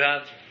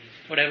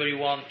 Whatever you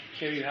want,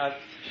 here you have.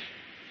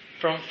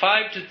 From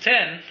 5 to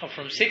 10, or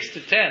from 6 to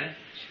 10,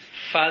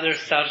 father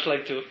starts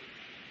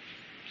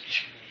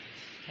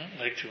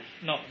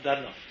no.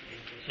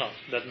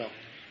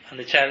 And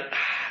the child,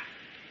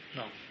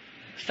 no.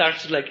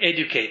 Starts to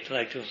educate,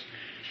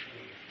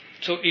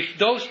 So if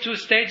those two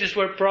stages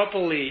were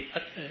properly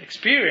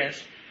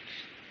experienced,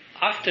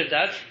 after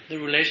that, the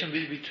relation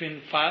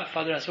between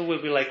father and son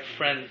will be like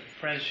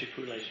friendship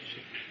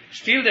relationship.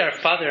 Still they are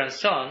father and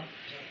son,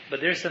 but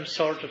there's some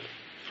sort of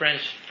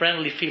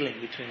friendly feeling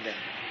between them.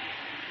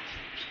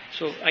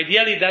 So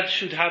ideally that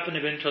should happen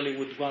eventually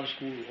with one's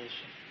Guru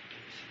also.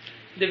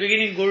 In the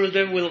beginning,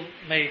 Gurudev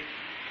may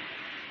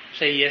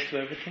say yes to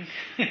everything.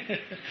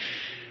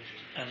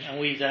 and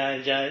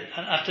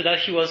after that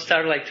he will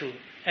start to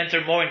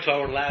enter more into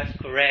our lives,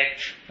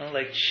 correct.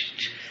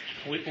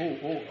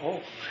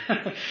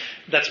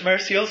 That's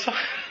mercy also.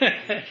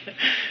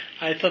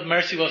 I thought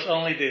mercy was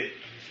only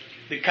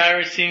the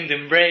caressing, the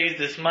embrace,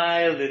 the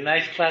smile, the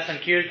nice class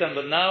and kirtan,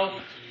 but now,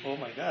 oh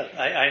my God,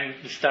 I'm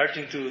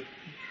starting to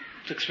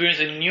experience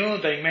a new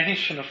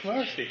dimension of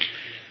mercy.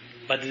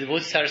 But the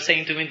devotees are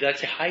saying to me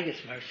that's the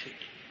highest mercy.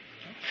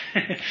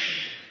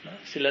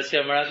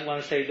 Silasya Maharaj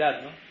once said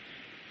that,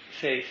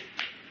 says,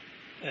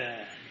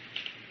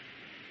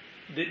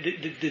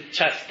 the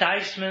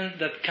chastisement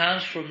that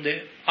comes from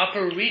the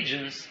upper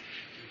regions,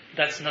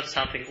 that's not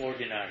something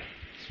ordinary.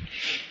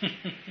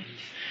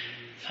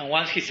 And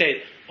once he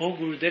said, oh,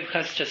 Gurudev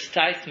has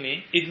chastised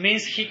me, it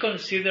means he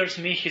considers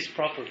me his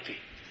property.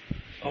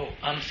 Oh,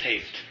 I'm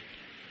saved.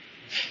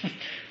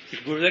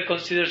 If Gurudev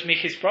considers me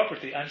his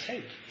property, I'm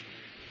saved.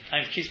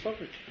 I'm his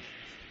property.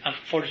 And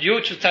for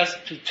you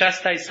to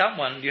chastise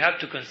someone, you have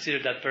to consider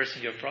that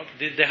person your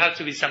property. There has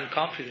to be some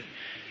confidence.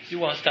 You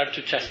won't start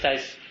to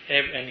chastise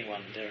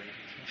anyone there.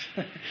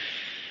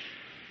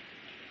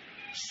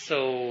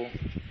 So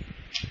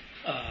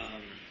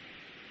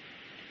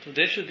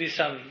there should be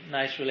some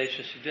nice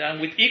relationship.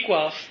 And with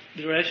equals,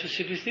 the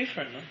relationship is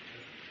different. No?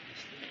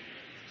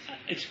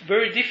 It's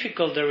very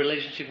difficult, the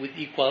relationship with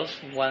equals,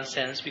 in one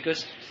sense,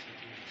 because,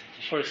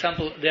 for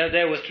example,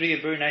 there was really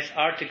a very nice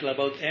article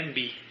about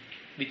envy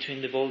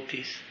between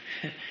devotees.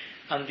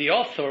 And the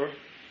author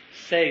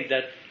said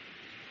that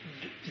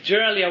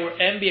generally our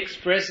envy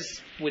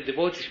expresses with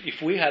devotees,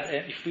 if we have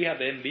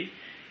envy,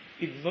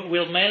 it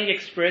will mainly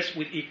express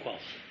with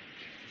equals.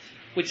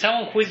 With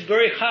someone who is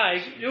very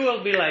high, you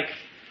will be like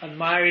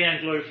admiring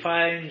and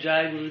glorifying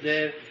Jai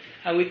Gurudev.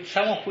 And with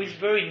someone who is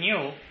very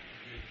new,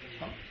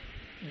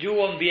 you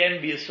won't be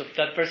envious of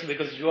that person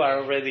because you are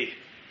already,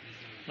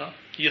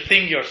 you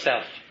think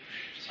yourself,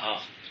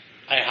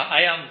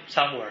 I am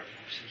somewhere.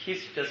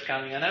 He's just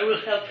coming and I will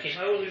help him,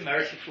 I will be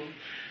merciful.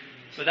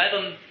 But I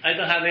don't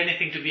have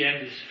anything to be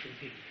envious from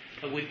him.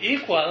 But with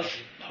equals,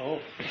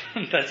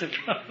 that's a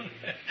problem.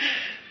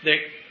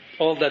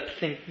 All that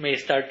thing may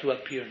start to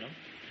appear, no?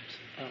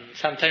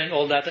 Sometimes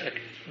all that,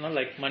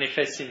 like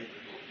manifesting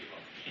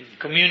in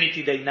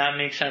community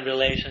dynamics and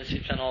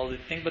relationships and all the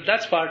things. But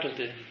that's part of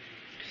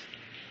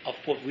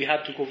what we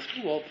have to go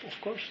through,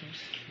 of course, no?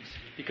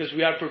 Because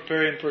we are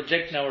preparing,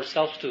 projecting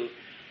ourselves to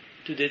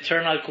the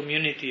eternal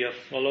community of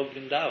Golok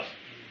Vrindavan.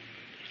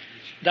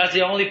 That's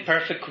the only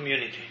perfect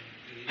community.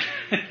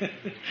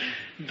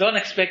 Don't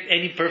expect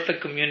any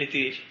perfect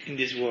community in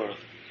this world.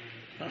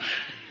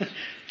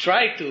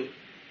 Try to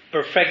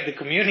perfect the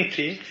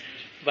community,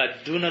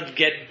 but do not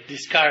get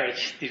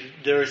discouraged if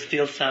there are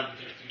still some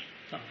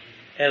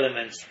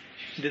elements.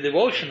 The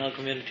devotional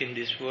community in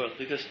this world,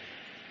 because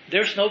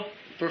there's no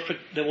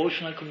perfect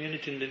devotional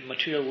community in the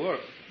material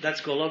world.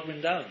 That's Golok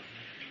Vrindavan.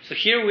 So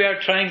here we are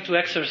trying to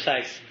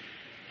exercise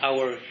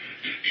our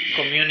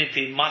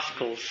community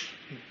muscles,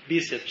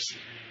 biceps,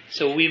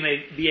 so we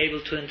may be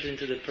able to enter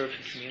into the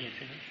perfect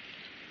community.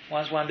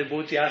 Once one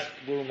devotee asked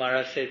Guru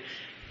Maharaj, said,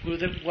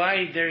 Gurudev,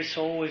 why there is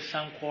always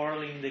some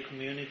quarreling in the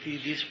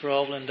community, this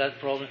problem, that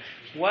problem?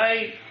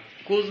 Why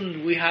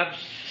couldn't we have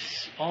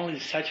only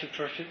such a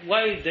perfect,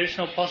 why there's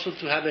no possible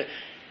to have a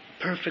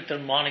perfect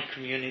harmonic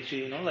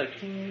community, like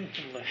and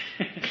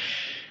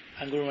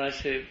Guru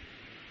Maharaj said,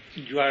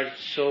 you are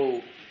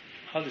so,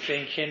 how do you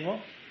say, ingenuo?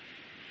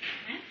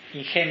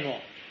 Ingenuo?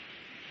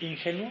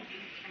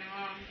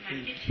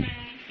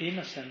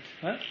 Innocent.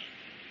 Huh?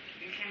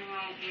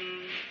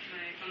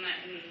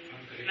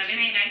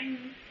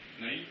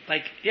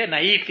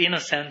 Naive,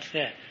 innocent.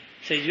 Yeah.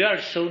 So you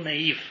are so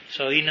naive,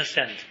 so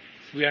innocent.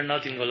 We are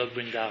not in Golok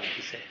Vrindavan,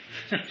 he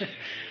said.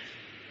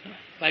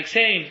 Like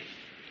saying,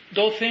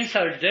 those things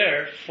are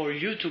there for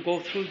you to go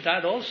through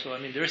that also. I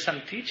mean, there is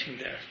some teaching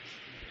there.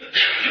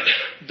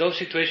 Those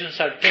situations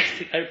are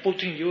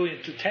putting you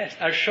into test,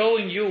 are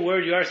showing you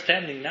where you are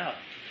standing now.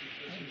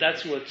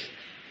 That's what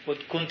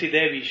Kunti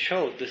Devi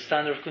showed. The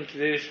standard of Kunti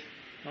Devi is,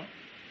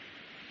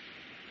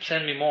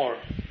 send me more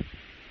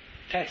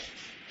tests,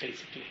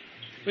 basically.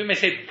 We may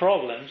say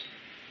problems,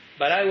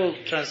 but I will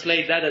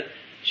translate that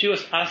she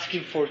was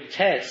asking for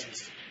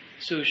tests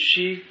so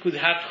she could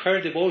have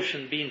her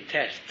devotion being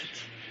tested.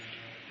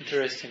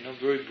 Interesting,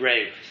 very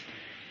brave.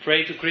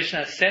 Pray to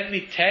Krishna, send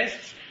me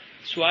tests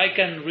so I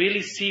can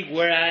really see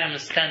where I am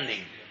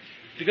standing.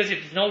 Because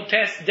if no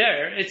test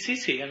there, it's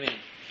easy. I mean,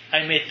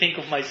 I may think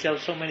of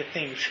myself so many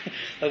things,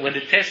 but when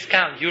the test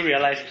comes, you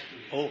realize,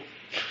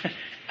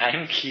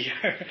 I'm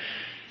here.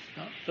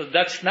 So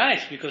that's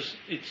nice because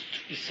it's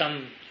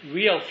some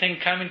real thing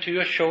coming to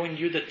you, showing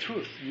you the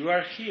truth. You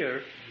are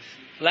here,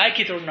 like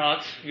it or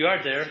not, you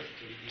are there.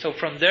 So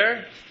from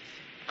there,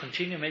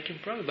 continue making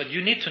progress. But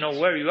you need to know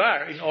where you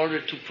are in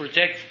order to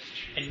project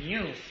a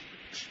new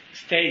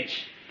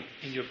stage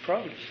in your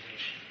progress.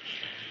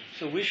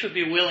 So we should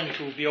be willing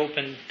to be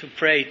open to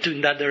pray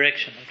in that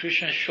direction. And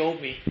Krishna showed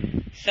me,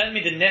 send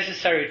me the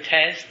necessary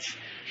tests,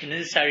 the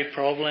necessary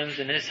problems,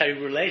 the necessary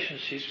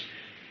relationships,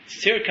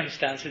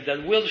 circumstances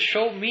that will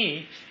show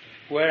me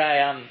where I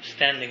am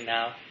standing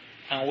now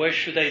and where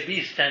should I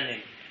be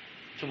standing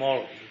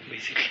tomorrow,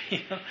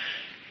 basically.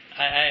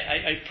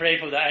 I pray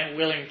for that. I'm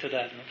willing to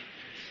that.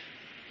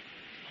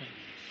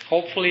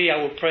 Hopefully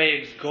our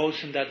prayer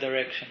goes in that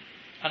direction.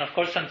 And of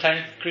course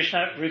sometimes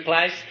Krishna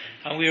replies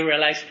and we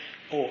realize,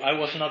 I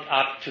was not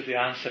up to the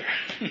answer.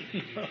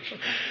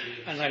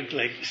 And I'm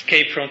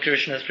escape from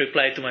Krishna's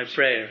reply to my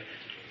prayer.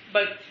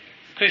 But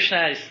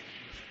Krishna is,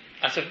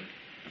 as a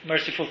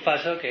merciful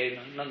Father,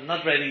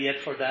 not ready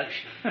yet for that.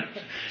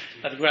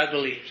 But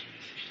gradually,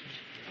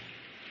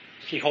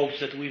 He hopes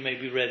that we may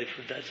be ready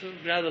for that. So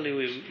gradually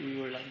we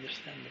will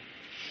understand it.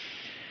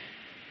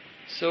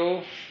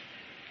 So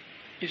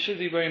it should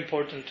be very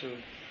important to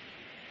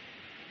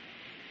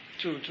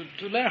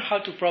learn how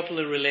to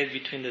properly relate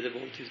between the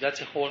devotees.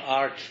 That's a whole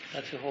art.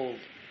 That's a whole.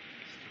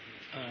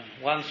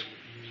 Once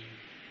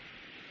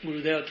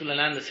Gurudeva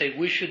Tulananda said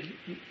we should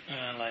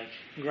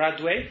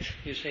graduate.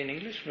 You say in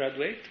English,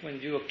 graduate. When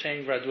you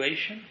obtain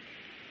graduation,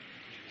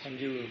 when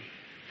you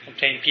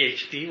obtain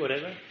PhD,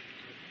 whatever,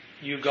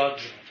 you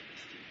got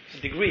a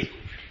degree.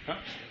 Huh?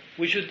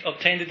 We should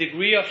obtain the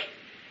degree of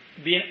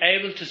being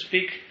able to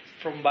speak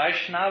from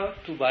Vaishnava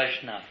to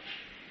Vaishnava.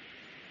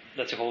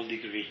 That's a whole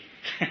degree.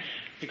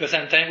 Because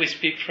sometimes we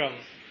speak from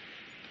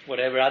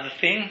whatever other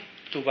thing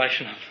to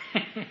Vaishnava.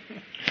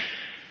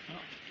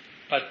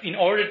 But in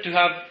order to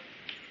have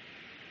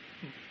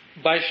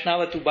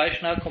Vaishnava to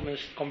Vaishnava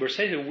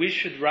conversation, we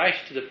should rise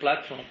to the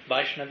platform of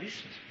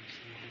Vaishnavism.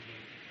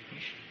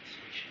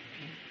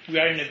 We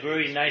are in a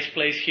very nice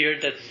place here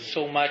that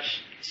so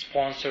much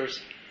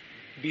sponsors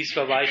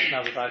Visva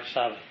Vaishnava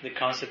Raksava, the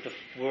concept of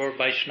World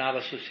Vaishnava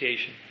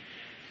Association.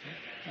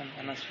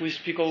 And as we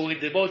speak all with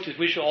devotees,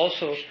 we should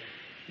also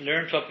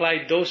learn to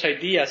apply those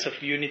ideas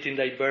of unity and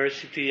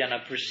diversity and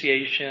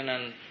appreciation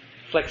and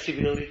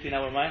flexibility in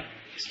our mind,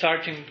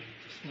 starting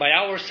by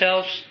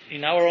ourselves,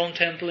 in our own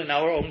temple, in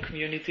our own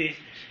community.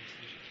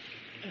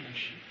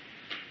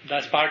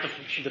 That's part of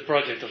the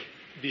project of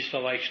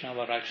Visva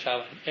Vaishnava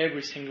Raksava.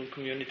 Every single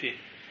community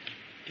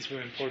is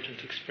very important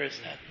to express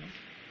that. No?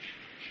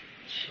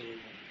 So,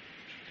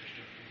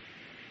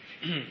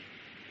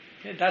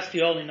 yeah, that's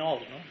the all in all,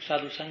 no?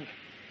 Sadhu Sangha.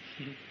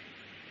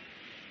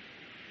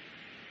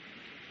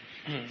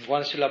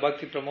 Once Srila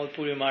Bhakti Pramod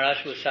Puri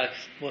Maharaj was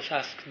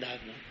asked that,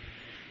 no?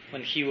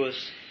 When he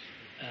was,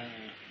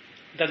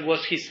 that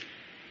was his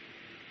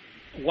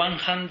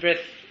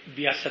 100th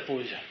Vyasa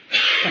Puja.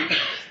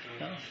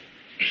 No?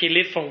 He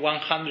lived for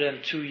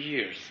 102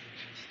 years.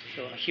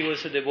 So he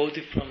was a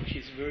devotee from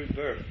his very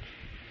birth.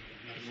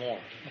 More,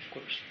 of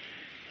course.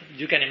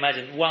 You can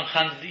imagine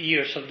 100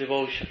 years of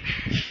devotion.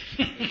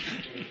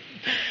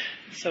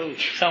 So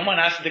someone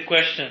asked the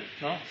question,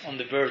 no, on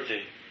the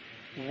birthday,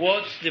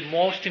 what's the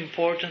most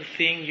important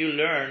thing you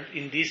learned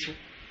in this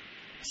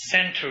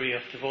century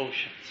of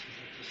devotion?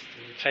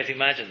 Try to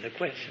imagine the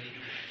question.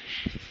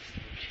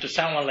 To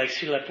someone like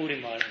Srila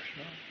Puri Maharaj,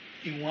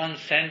 no? In one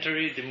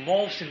century, the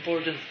most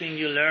important thing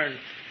you learned,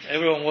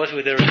 everyone was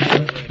with their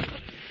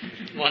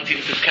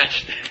wanting to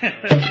catch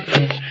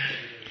that.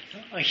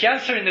 And he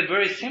answered in a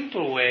very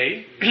simple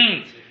way,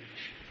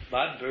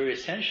 but very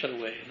essential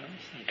way. No?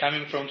 And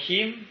coming from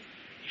him,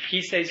 if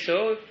he says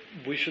so,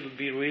 we should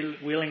be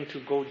willing to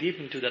go deep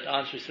into that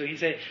answer. So he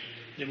said,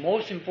 the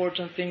most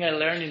important thing I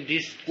learned in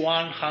these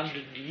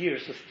 100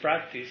 years of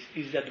practice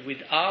is that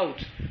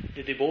without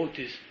the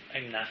devotees,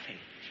 I'm nothing.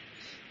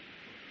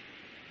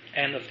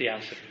 End of the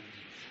answer.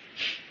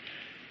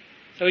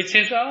 So it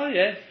seems, oh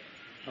yeah,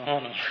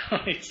 no,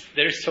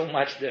 there's so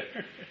much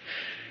there.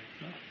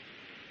 No?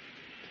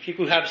 He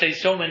could have said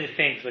so many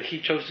things, but he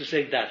chose to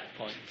say that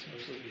point.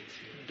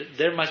 So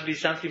there must be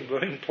something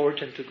very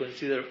important to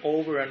consider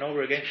over and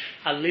over again,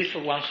 at least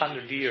for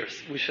 100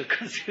 years. We should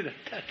consider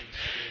that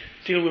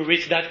till we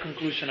reach that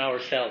conclusion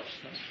ourselves.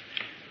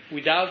 No?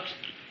 Without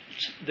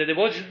the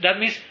devotees, that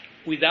means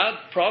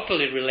without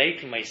properly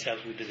relating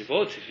myself with the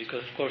devotees,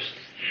 because of course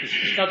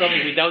it's not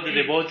only without the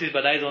devotees,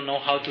 but I don't know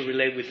how to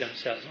relate with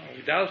themselves. No?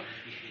 Without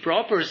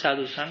proper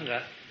sadhu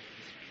sangha,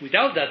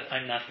 without that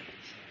I'm nothing.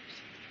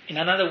 In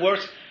other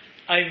words,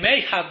 I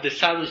may have the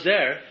sadhus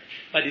there,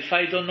 but if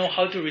I don't know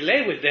how to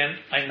relate with them,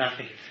 I'm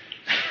nothing.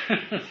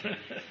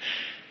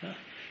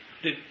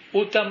 The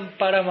Uttam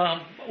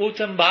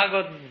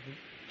Bhagavad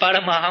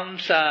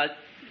Paramahamsa,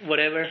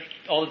 whatever,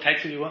 all the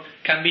titles you want,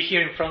 can be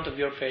here in front of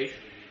your face.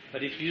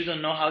 But if you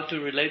don't know how to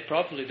relate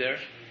properly there,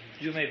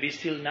 you may be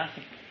still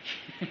nothing.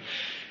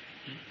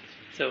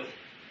 So,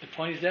 the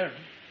point is there.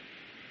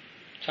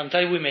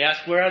 Sometimes we may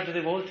ask, where are the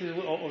devotees?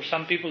 Or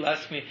some people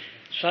ask me,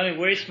 Swami,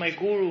 where is my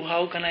guru?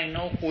 How can I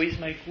know who is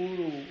my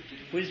guru?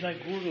 Who is my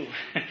guru?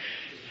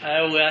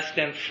 I will ask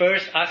them,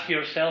 first ask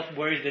yourself,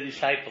 where is the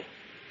disciple?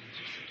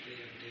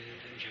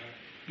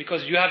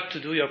 Because you have to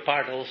do your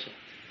part also.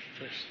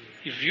 First.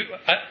 If you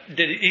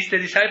is the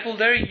disciple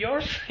there in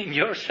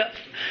yourself?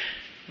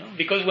 No?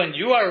 Because when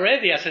you are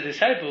ready as a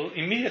disciple,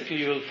 immediately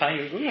you will find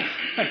your guru.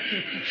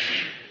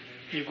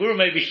 Your guru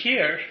may be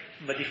here,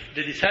 but if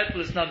the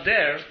disciple is not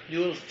there, you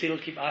will still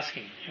keep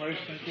asking, where is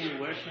my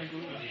guru? Where is my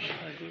guru? Where is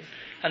my guru?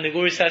 And the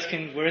guru is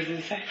asking, where is the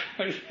disciple?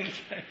 Where is the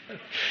disciple?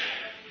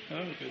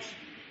 No, because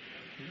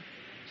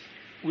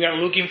we are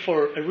looking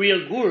for a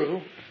real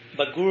guru,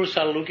 but gurus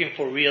are looking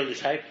for real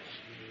disciples.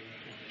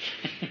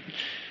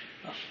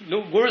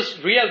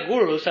 Real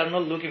gurus are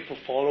not looking for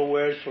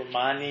followers, for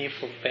money,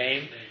 for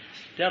fame.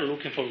 They are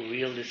looking for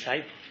real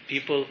disciples,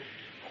 people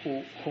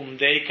whom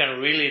they can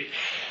really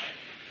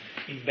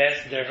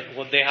invest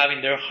what they have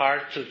in their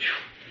heart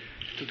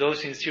to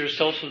those sincere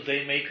souls, so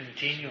they may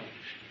continue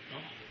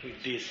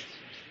with this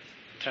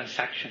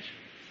transaction.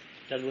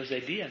 That was the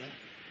idea. No?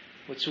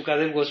 When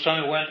Sukadeva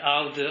Goswami went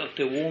out of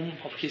the womb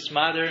of his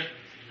mother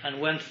and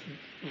went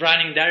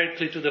running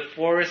directly to the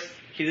forest,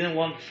 he didn't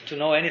want to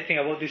know anything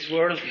about this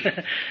world.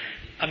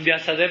 And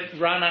Vyasadeva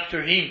ran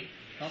after him,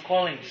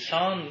 calling,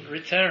 son,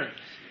 return.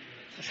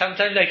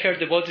 Sometimes I heard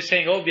devotees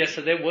saying,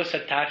 Vyasadeva was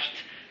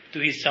attached to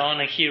his son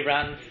and he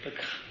ran. But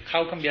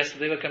how come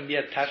Vyasadeva can be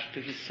attached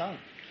to his son?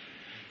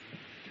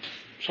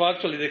 So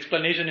actually the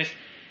explanation is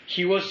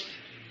he was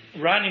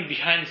running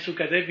behind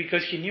Sukadeva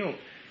because he knew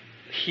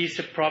he's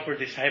a proper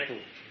disciple,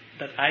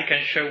 that I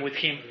can share with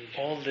him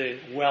all the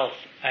wealth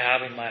I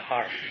have in my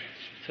heart.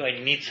 So I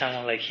need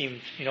someone like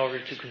him in order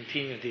to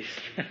continue this.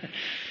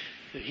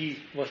 So he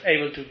was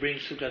able to bring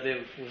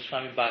Sukadeva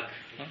Goswami back.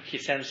 No? He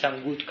sent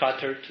some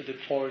woodcutter to the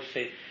forest,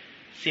 say,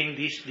 sing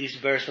this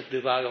verse of the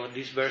Bhagavad,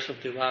 this verse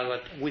of the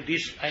Bhagavad. With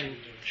this, I'm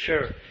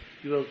sure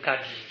you will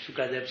catch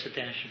Sukadeva's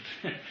attention.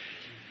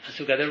 And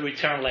Sukadeva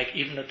returned like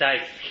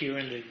hypnotized,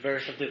 hearing the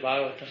verse of the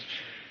Bhagavad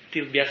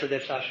till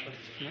Vyasadev's ashram.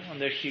 No? And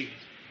there he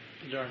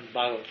learned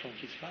Bhagavad from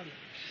his father.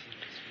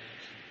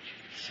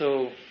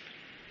 So,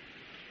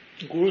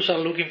 gurus are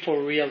looking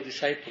for real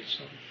disciples.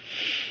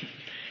 No?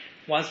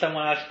 Once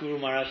someone asked Guru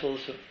Maharaj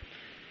also,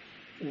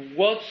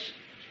 what's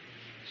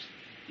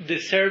the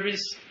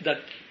service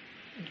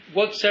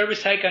what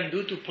service I can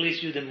do to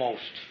please you the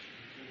most?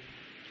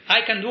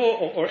 I can do,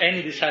 or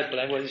any disciple.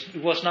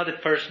 It was not a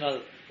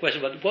personal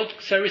question, but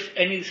what service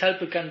any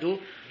disciple can do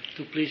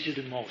to please you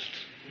the most?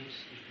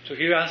 So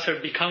here answer,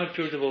 become a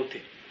pure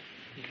devotee.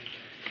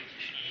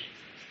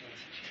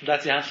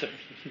 That's the answer.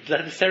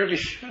 That's the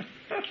service.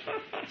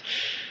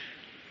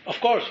 Of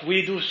course,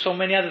 we do so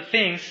many other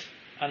things,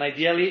 and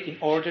ideally, in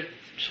order,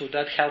 so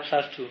that helps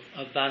us to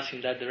advance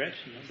in that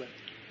direction. No? But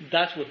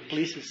that's what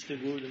pleases the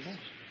Guru the most.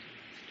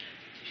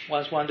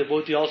 Once one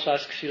devotee also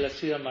asked Srila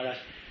Sridhar Maharaj,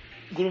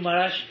 Guru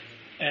Maharaj,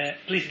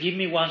 please give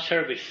me one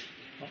service.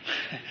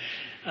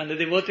 And the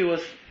devotee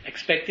was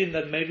expecting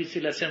that maybe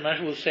Srila Sridhar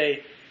Maharaj will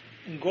say,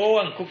 go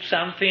and cook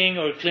something,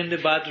 or clean the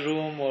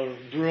bathroom, or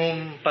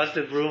broom, pass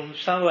the broom,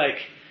 something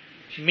like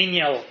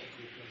menial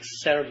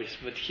service.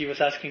 But he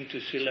was asking to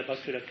Srila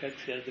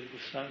Bhakti-Rakshaka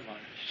Goswami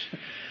Maharaj.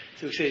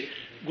 So he said,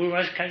 Guru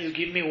Maharaj, can you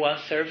give me one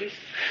service?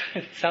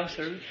 Some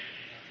service?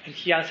 And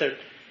he answered,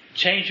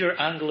 change your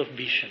angle of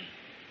vision.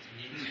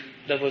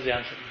 That was the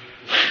answer.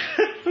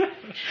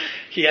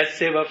 He had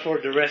seva for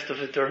the rest of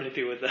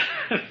eternity with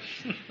that.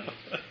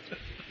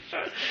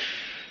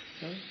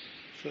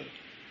 So,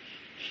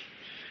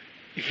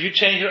 if you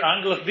change your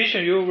angle of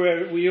vision, you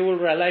will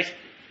realize,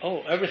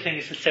 oh, everything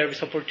is a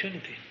service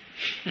opportunity.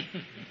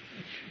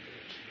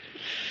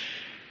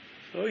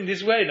 So in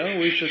this way,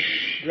 we should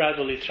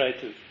gradually try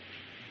to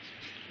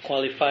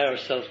qualify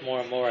ourselves more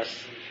and more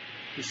as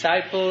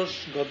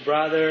disciples, God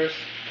brothers,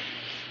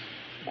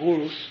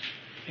 gurus.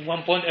 In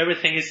one point,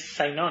 everything is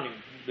synonym.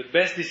 The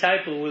best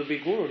disciple will be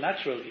guru,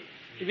 naturally.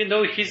 Even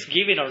though he's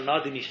giving or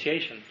not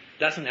initiation. It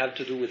doesn't have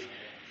to do with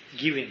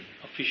giving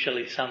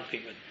officially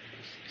something. But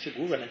it's a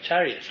guru, an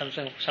acharya,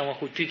 someone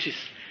who teaches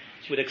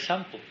with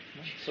example.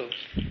 So,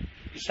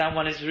 if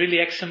someone is really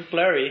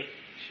exemplary,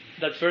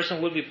 that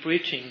person will be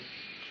preaching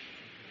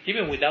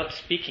even without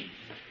speaking.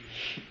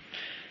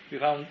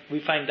 We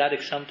find that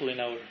example in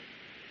our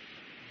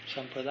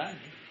Sampradaya.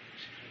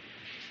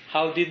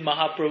 How did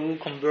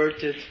Mahaprabhu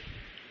converted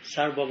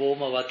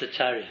Sarvabhauma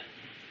Bhattacharya,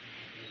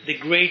 the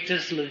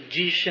greatest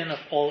logician of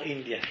all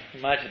India?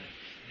 Imagine.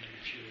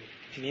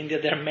 In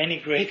India there are many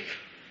great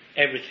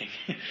everything.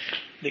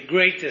 The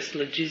greatest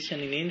logician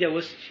in India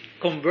was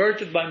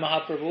converted by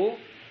Mahaprabhu.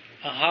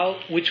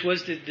 Which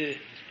was the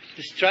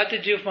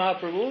strategy of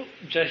Mahaprabhu?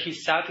 Just he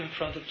sat in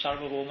front of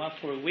Sarvabhauma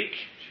for a week.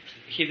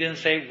 He didn't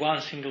say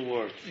one single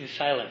word, in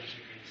silence.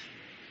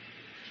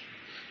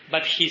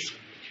 But his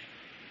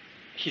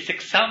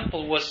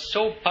example was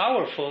so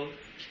powerful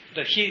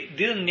that he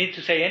didn't need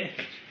to say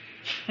anything.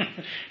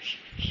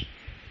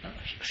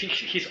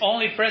 His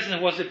only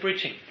presence was the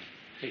preaching,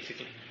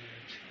 basically.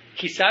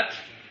 He sat,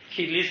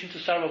 he listened to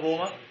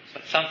Sarvabhauma,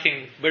 but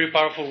something very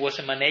powerful was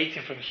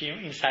emanating from him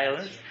in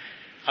silence.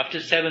 After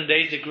 7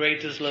 days, the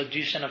greatest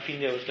logician of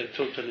India was like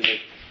totally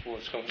like,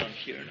 what's going on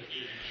here?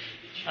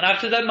 And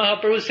after that,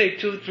 Mahaprabhu said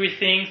 2-3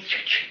 things,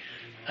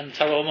 and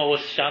Sarvabhauma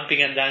was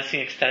jumping and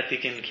dancing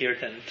ecstatic in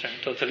kirtan,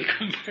 totally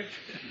converted.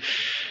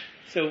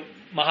 So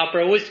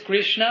Mahaprabhu is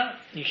Krishna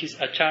in his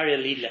Acharya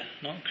Leela.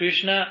 No?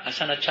 Krishna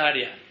as an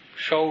Acharya,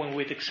 showing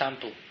with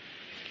example.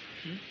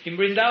 In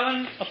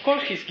Vrindavan, of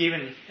course he's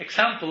given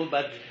example,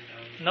 but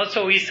not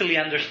so easily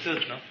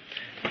understood. No?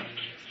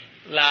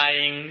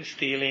 Lying,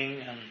 stealing,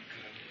 and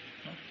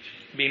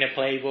being a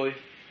playboy.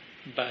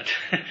 But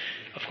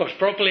of course,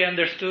 properly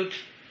understood,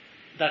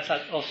 that's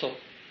also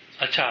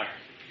Achar.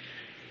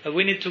 But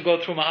we need to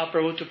go through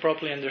Mahaprabhu to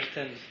properly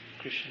understand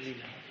Krishna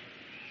Leela.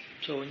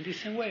 So in the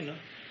same way,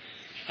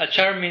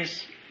 Achar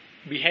means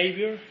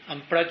behavior,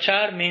 and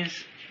Prachar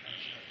means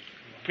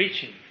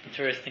preaching,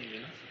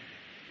 interestingly.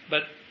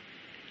 But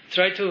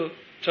try to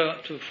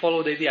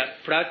follow the idea.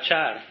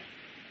 Prachar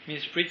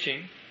means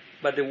preaching,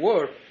 but the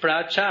word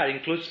Prachar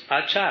includes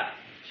Achar.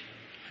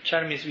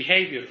 Achar means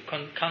behavior,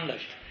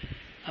 conduct.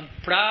 And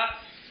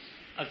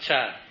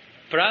Pra-Achar.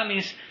 Pra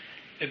means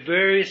a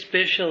very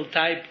special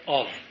type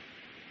of.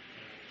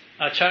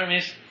 Achar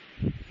means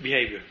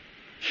behavior.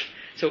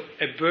 So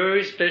a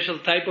very special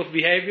type of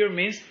behavior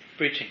means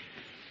preaching.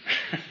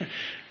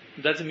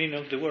 That's the meaning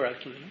of the word,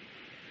 actually.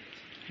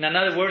 In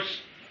other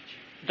words,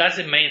 that's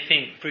the main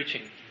thing,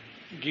 preaching.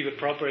 give a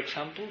proper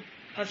example.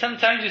 And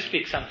sometimes you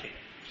speak something.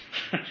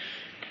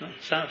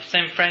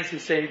 Saint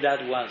Francis said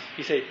that once.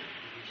 He said,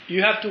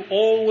 you have to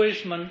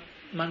always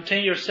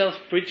maintain yourself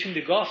preaching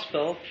the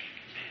gospel,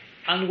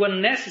 and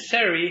when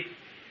necessary,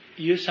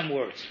 use some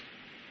words.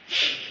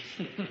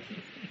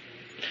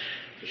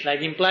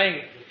 Like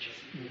implying,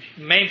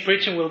 main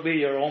preaching will be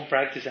your own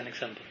practice and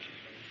example.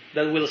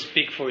 That will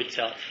speak for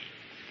itself.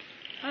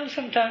 And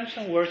sometimes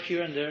some words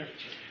here and there.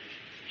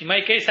 In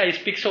my case, I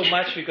speak so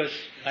much because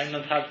I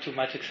don't have too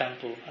much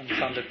example and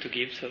conduct to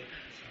give,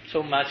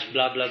 so much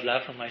blah blah blah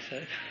from my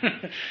side.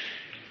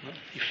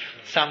 If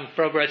some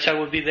proper achar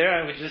would be there,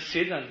 I would just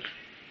sit and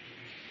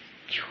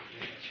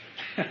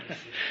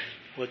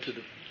what to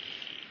do.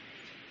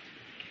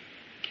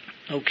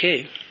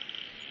 Okay.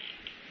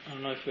 I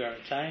don't know if we are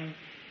at time.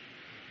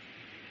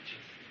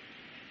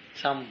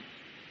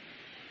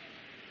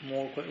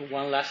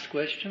 One last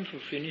question for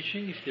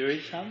finishing, if there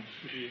is some.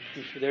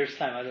 If there's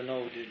time, I don't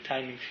know the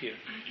timings here.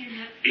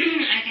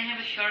 I can have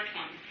a short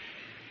one.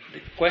 The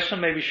question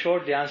may be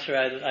short, the answer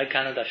I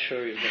cannot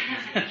assure you. A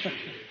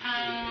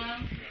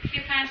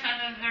few times I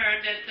have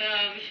heard that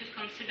we should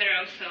consider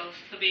ourselves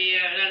to be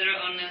rather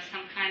on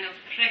some kind of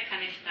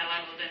pre-Kanishta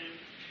level than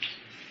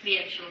the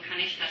actual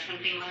Kanishta,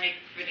 something like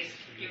with this,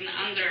 even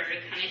under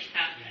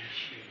Kanishta.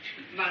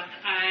 But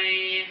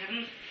I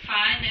haven't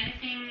found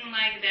anything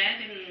like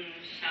that in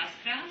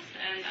Shastras,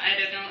 and I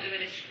don't know if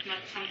it is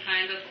not some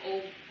kind of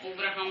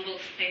over-humble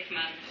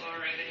statement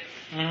or if it is...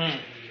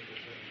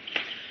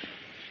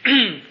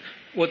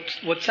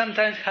 What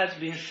sometimes has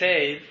been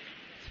said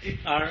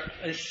I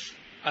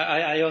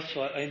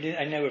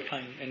never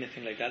find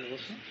anything like that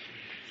also,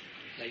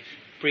 like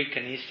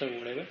pre-Kanishta or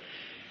whatever.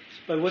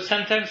 But what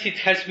sometimes it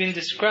has been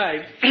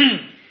described,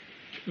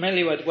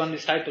 mainly what one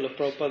disciple of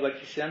Prabhupada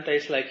Bhaktisiddhanta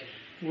is like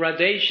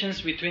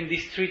gradations between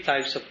these three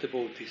types of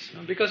devotees.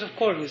 Because of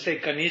course we say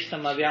Kanishta,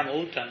 Madhyam,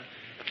 Uttam,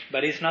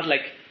 but it's not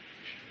like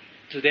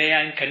today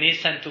I'm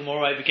Kanishta and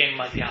tomorrow I became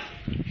Madhyam.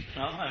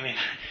 No, I mean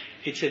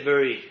it's a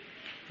very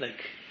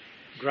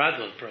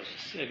gradual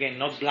process. Again,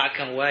 not black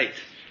and white.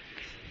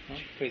 No?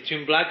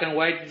 Between black and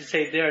white, you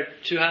say there are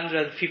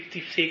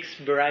 256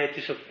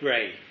 varieties of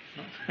grey.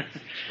 No?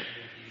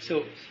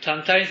 So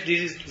sometimes this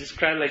is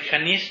described like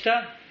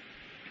Kanishta,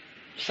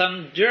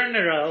 some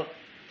general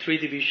three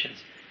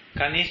divisions.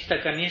 Kanishta,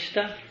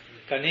 Kanishta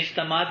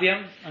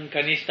Madhyam, and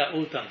Kanishta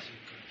Uttam.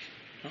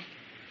 No?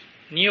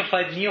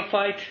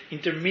 Neophyte,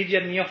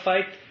 intermediate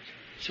neophyte,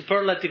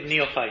 superlative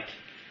neophyte.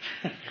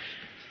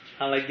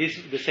 And like this,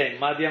 the same.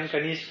 Madhyam,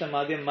 Kanishta,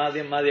 Madhyam,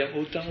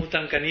 Uttam,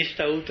 Uttam,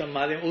 Kanishta, Uttam,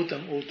 Madhyam,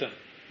 Uttam.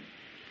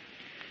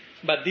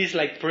 But this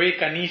like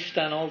pre-Kanishta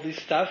and all this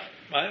stuff,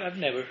 I've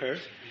never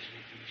heard.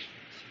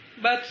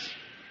 But,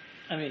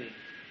 I mean,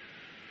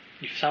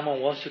 if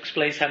someone wants to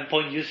explain some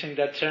point using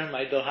that term,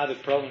 I don't have a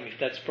problem if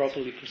that's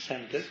properly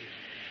presented.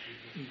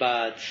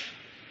 But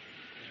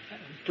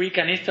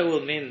pre-Kanishta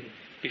will mean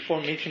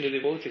before meeting the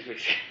devotees,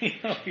 basically.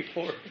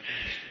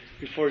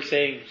 Before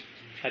saying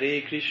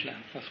Hare Krishna,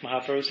 as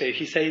Mahaprabhu said,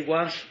 he said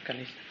once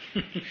Kanishta.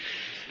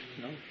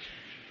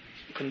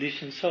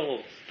 Conditioned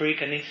soul,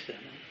 pre-Kanishta.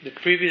 The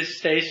previous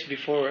stage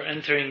before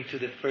entering to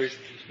the first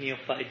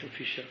neophyte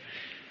official.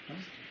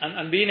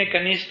 And being a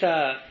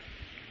Kanishta,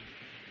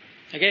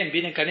 again,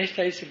 being a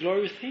Kanishta is a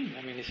glorious thing.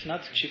 I mean, it's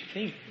not a cheap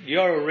thing. You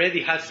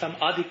already have some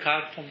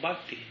adhikar from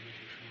Bhakti.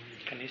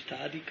 Kanishta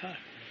adhikar.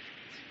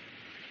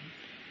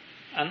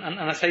 And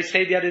as I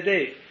said the other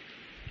day,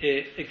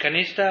 a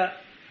Kanishta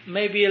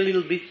may be a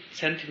little bit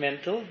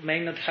sentimental, may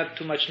not have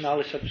too much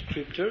knowledge of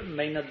scripture,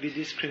 may not be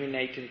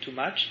discriminating too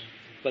much,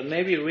 but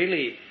may be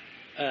really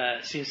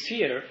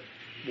sincere,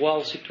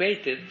 well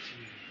situated,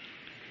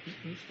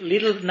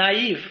 little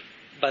naive,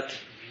 but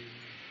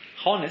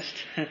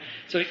honest.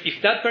 So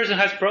if that person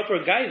has proper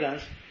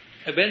guidance,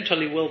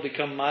 eventually will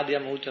become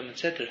Madhyam, Uttam,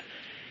 etc.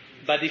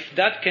 But if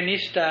that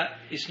Kanishta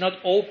is not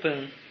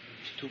open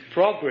to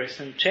progress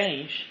and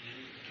change,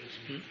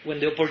 when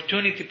the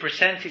opportunity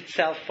presents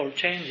itself for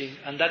changing,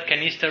 and that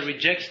Kanishta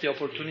rejects the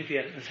opportunity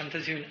and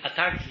sometimes even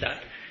attacks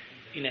that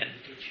in a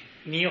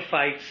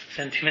neophyte,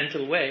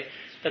 sentimental way,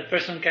 that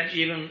person can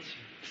even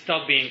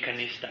stop being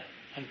Kanishta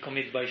and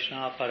commit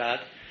Vaishnava Aparad.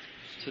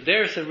 So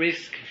there is a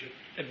risk,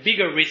 a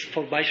bigger risk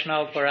for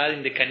Vaishnava Aparad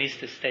in the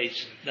Kanishta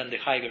stage than the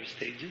higher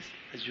stages,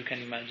 as you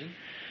can imagine.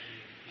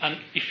 And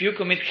if you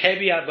commit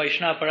heavy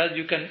Vaishnava Aparad,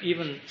 you can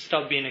even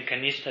stop being a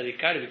Kanishta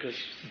Adhikari, because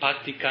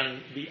Bhakti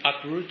can be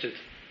uprooted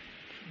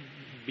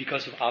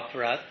because of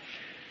Aparad.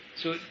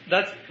 So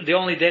that's the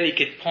only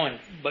delicate point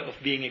of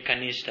being a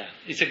Kanishta.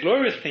 It's a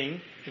glorious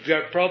thing if you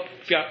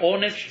are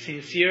honest,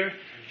 sincere,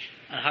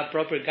 and have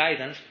proper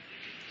guidance.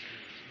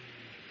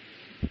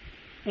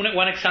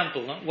 One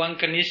example, no? One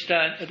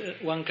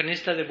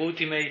Kanishta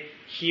devotee may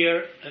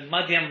hear a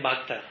Madhyam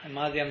Bhakta, a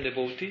Madhyam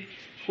devotee,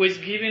 who is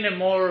giving a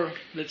more,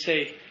 let's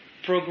say,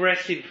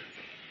 progressive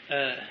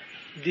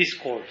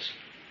discourse.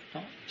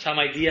 No? Some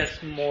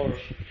ideas more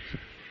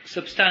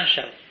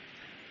substantial,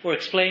 or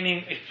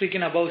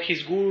speaking about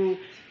his guru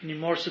in a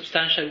more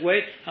substantial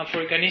way. And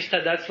for a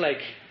Kanishta, that's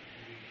like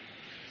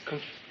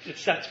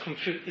it's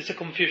a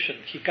confusion.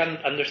 He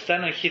can't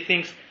understand and he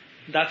thinks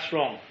that's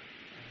wrong.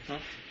 No?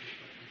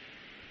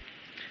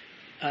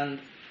 And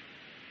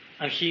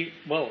he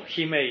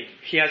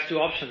has two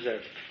options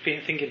there.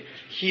 Thinking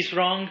he's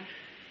wrong,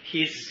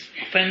 he's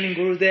offending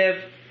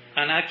Gurudev,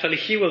 and actually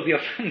he will be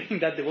offending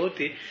that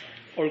devotee,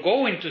 or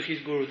going to his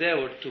Gurudev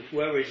or to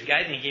whoever is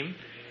guiding him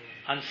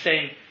and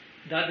saying,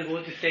 that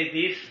devotee said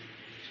this,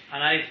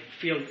 and I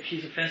feel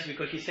he's offensive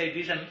because he said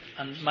this,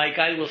 and my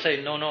guide will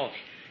say, no,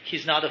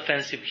 he's not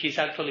offensive, he's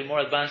actually more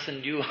advanced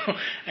than you,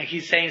 and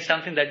he's saying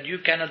something that you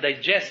cannot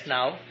digest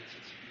now.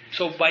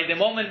 So by the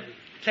moment,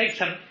 take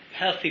some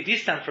healthy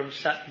distance from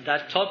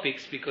that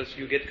topics because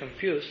you get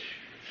confused,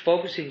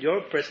 focus in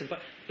your present,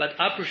 but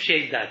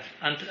appreciate that,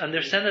 and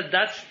understand that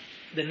that's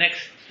the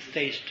next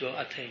stage to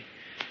attain.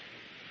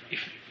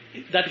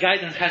 If that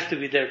guidance has to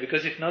be there,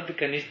 because if not, the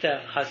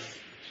Kanishta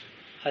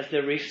has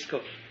the risk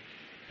of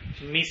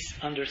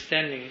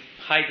misunderstanding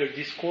higher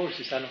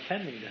discourses and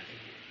offending them.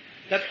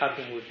 That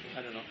happened with,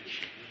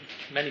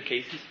 many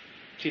cases.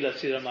 Srila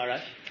Sridhar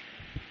Maharaj.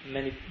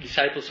 Many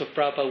disciples of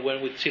Prabhupada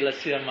went with Srila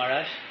Sridhar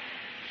Maharaj,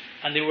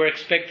 and they were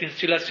expecting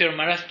Srila Sridhar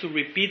Maharaj to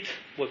repeat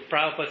what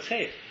Prabhupada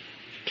said.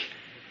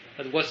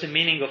 But what's the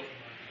meaning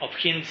of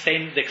him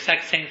saying the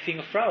exact same thing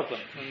of Prabhupada?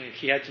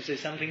 He had to say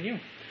something new.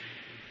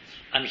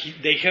 And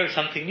they heard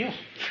something new.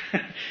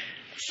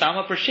 Some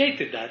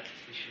appreciated that,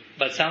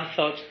 but some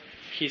thought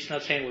he's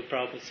not saying what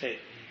Prabhupada said.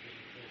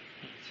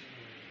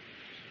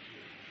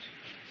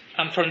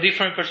 And from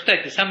different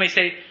perspectives, some may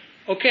say,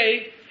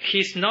 okay,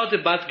 he's not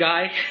a bad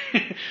guy,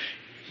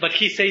 but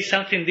he says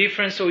something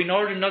different, so in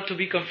order not to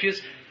be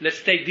confused,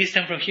 let's take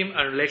distance from him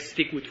and let's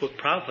stick with what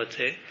Prabhupada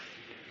said.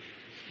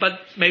 But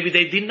maybe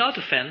they did not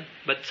offend,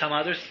 but some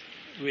others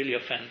really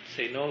offend.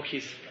 Say, no,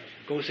 he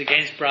goes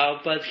against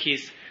Prabhupada,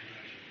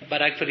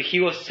 but actually he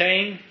was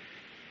saying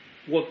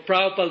what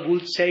Prabhupada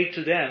would say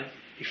to them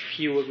if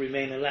he would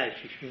remain alive,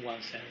 in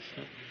one sense.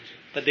 No?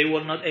 But they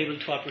were not able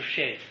to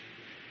appreciate.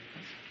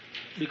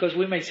 Because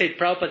we may say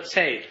Prabhupada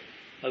said,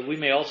 but we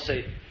may also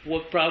say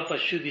what Prabhupada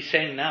should be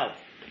saying now.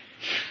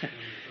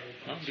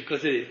 No?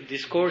 Because the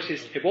discourse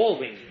is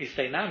evolving, it's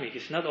dynamic,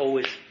 it's not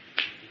always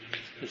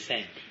the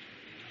same.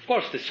 Of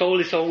course, the soul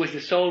is always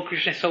the soul,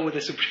 Krishna is always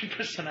the Supreme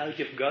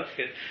Personality of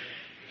Godhead.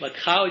 But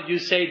how you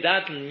say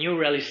that new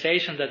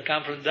realization that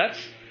comes from that's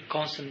a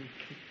constant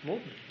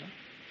movement. No?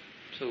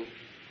 So,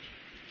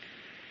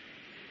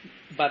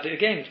 but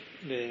again,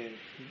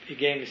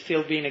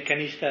 still being a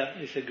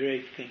Kanishta is a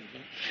great thing.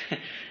 No?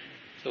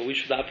 So we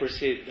should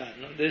appreciate that.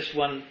 No? There's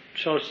one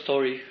short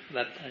story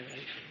that,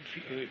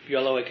 if you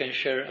allow, I can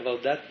share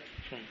about that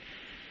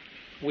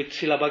with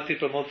Srila Bhakti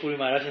Pramod Puri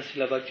Maharaj and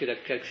Srila Bhakti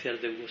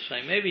Rakshakshar Dev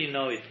Goswami. Maybe you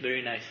know it,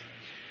 very nice.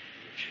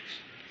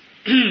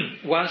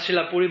 Once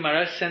Srila Puri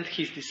Maharaj sent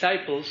his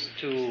disciples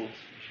to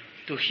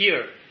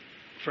hear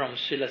from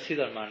Srila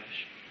Sridhar Maharaj.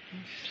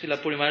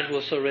 Srila Puri Maharaj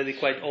was already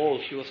quite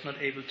old, he was not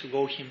able to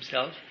go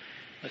himself,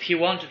 but he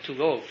wanted to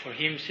go. For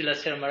him, Srila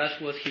Sridhar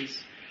Maharaj was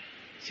his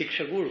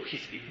Siksha Guru,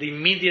 the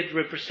immediate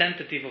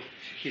representative of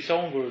his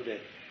own Gurudev,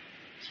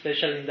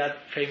 especially in that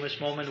famous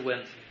moment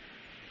when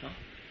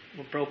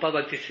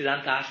Prabhupada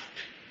Bhaktisiddhanta asked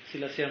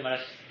Srila Sridhar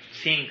Maharaj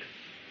sing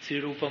Sri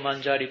Rupa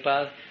Manjari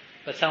Pad,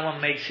 but someone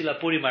made Srila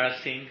Puri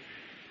Maharaj sing.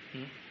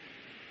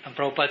 And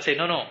Prabhupada said,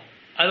 no,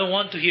 I don't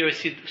want to hear a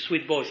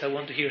sweet voice, I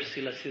want to hear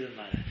Srila Sridhar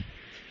Maharaj.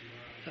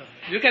 So,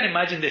 you can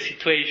imagine the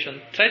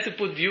situation. Try to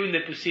put you in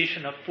the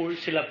position of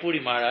Srila Puri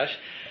Maharaj.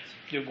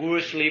 Your Guru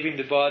is leaving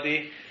the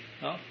body.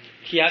 No?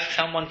 He asks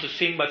someone to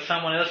sing, but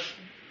someone else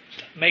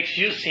makes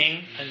you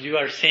sing, and you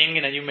are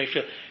singing, and you may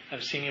feel,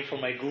 I'm singing for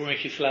my Guru in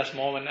his last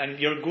moment, and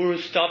your Guru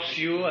stops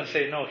you and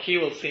says, no, he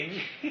will sing.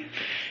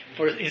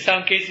 In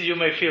some cases you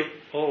may feel,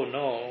 oh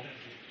no.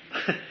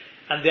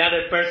 And the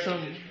other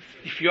person,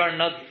 if you are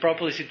not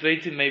properly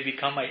situated, may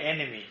become my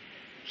enemy.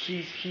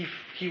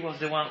 He was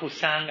the one who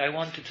sang, I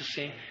wanted to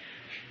sing.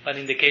 But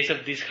in the case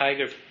of these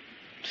higher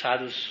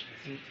sadhus,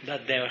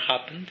 that never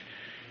happened.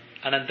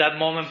 And at that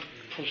moment,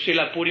 for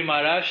Srila Puri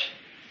Maharaj,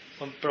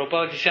 when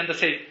Prabhupada Kisanta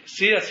said,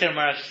 Srila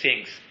Maharaj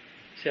sings,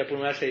 Srila Puri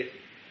Maharaj said,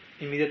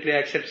 immediately I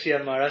accept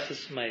Srila Maharaj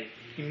as my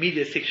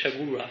immediate Siksha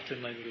Guru after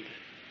my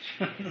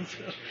Guru.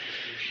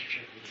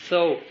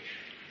 So,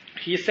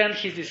 he sent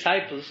his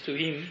disciples to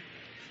him,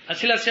 and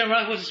Srila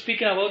Maharaj was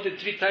speaking about the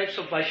three types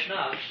of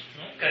Vaishnavas,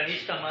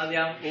 Kanishta,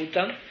 Madhyam,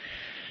 Uttam,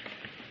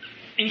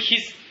 in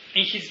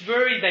his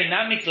very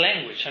dynamic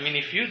language. I mean,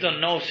 if you don't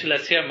know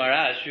Srila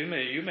Maharaj, you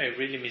may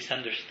really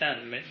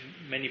misunderstand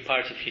many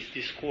parts of his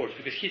discourse,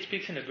 because he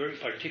speaks in a very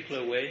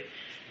particular way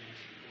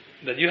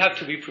that you have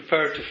to be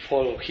prepared to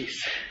follow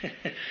his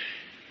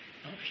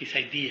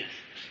ideas.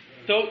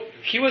 So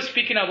he was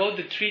speaking about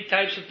the three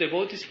types of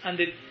devotees and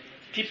the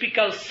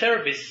typical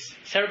services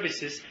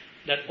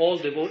that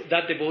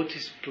that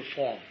devotees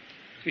perform.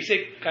 We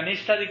say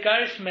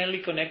Kanishtadikar is mainly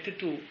connected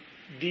to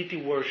deity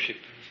worship.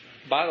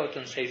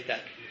 Bhagavatam says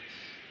that.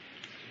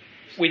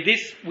 With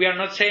this, we are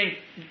not saying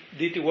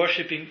deity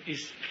worshipping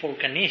is for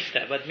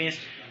Kanishta, but means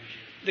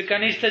the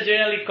Kanishta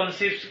generally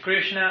conceives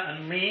Krishna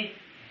and me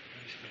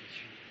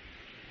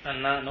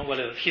and no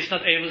whatever. He's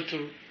not able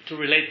to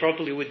relate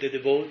properly with the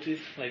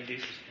devotees like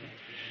this.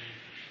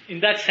 In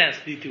that sense,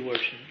 deity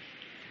worship.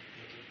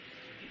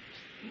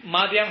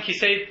 Madhyam, he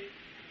said,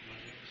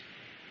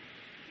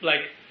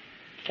 like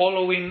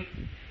following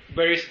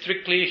very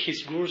strictly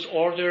his guru's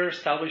order,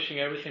 establishing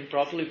everything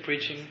properly,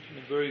 preaching in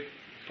a very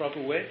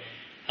proper way.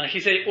 And he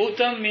said,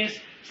 Uttam means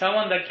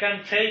someone that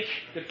can take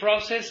the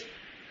process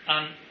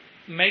and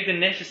make the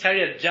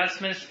necessary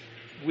adjustments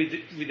with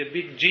a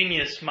big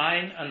genius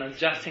mind and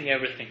adjusting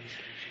everything.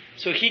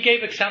 So he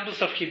gave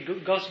examples of his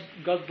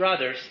God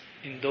brothers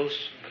in those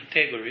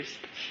categories.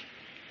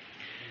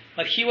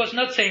 But he was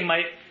not saying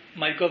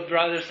my God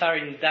brothers are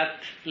in that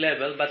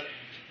level, but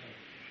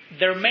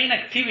their main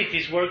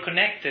activities were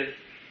connected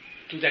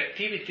to the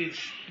activities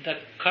that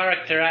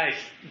characterize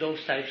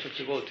those types of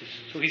devotees.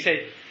 So he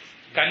said,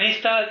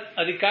 Kanishta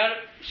Adhikar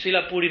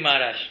Srila Puri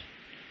Maharaj,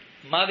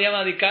 Madhyam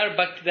Adhikar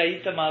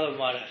Bhaktidaita Madhav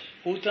Maharaj,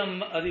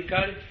 Uttam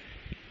Adhikar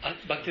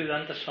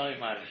Bhaktivedanta Swami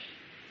Maharaj.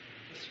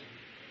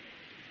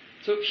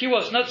 So he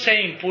was not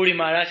saying Puri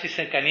Maharaj is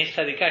a Kanishta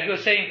Adhikar. He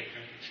was saying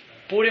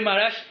Puri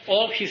Maharaj,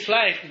 all his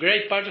life,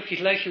 great part of his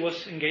life, he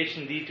was engaged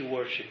in deity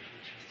worship.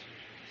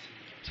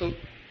 So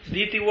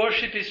deity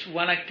worship is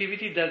one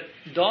activity that,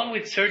 done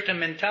with certain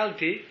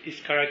mentality, is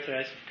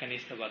characterized as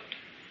Kanishta Bhakti.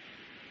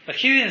 But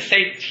he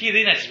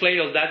didn't explain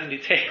all that in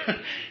detail.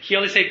 He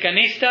only said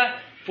Kanishta,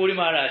 Puri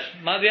Maharaj,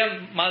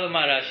 Madhyam, Madhav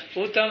Maharaj,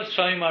 Uttam,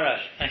 Swami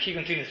Maharaj, and he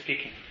continued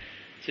speaking.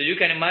 So you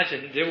can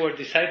imagine there were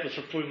disciples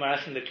of Puri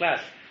Maharaj in the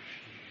class,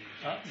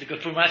 because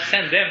Puri Maharaj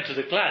sent them to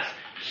the class.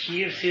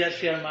 Hear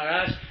Srila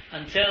Maharaj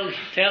and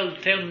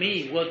tell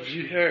me what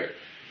you heard.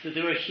 So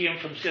they were hearing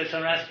from Srila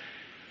Maharaj.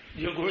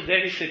 Your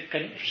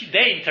Gurudev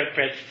they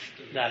interpret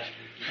that.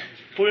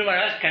 Puri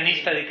Maharaj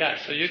Kanishta Adhikar.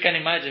 So you can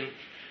imagine,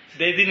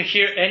 they didn't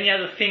hear any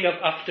other thing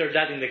after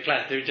that in the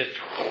class. They were just.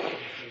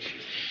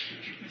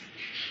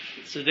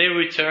 So they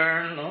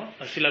returned,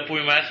 and Srila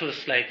Puri Maharaj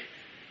was like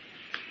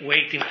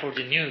waiting for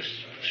the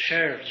news.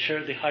 Share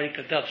the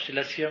Harikatha,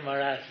 Srila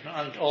Maharaj.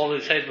 And all the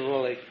disciples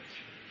were like.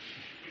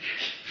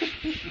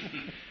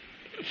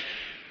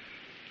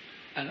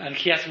 and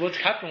he asked, what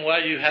happened? Why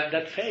you have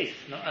that face?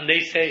 And they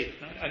say,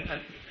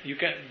 and you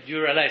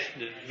realize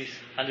the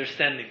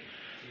misunderstanding.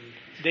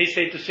 They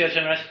say to Srila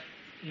Maharaj,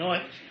 no,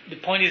 the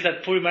point is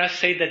that Puri Maharaj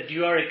said that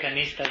you are a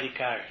Kanishta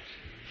Adhikar.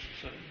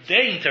 So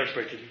they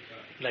interpreted it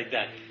like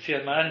that.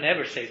 Srila Maharaj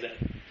never said that.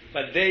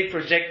 But they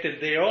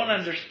projected their own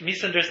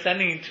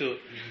misunderstanding into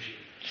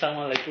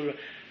someone like Puri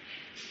Maharaj.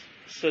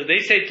 So they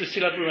say to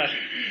Srila Puri Maharaj,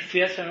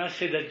 Srila Maharaj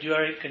said that you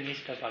are a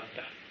Kanishta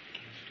Bhakta.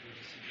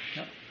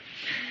 No?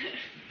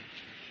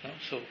 No?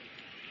 So,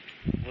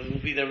 what will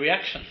be the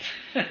reaction?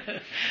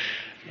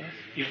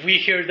 If we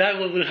hear that,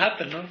 what will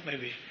happen? No?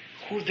 Maybe.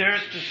 Who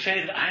dares to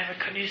say that I am a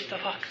Kanishta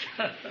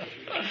Bhakta?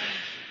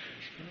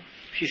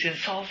 He's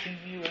insulting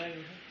me. Right?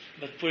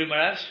 But Puri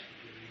Maharaj,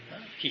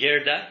 he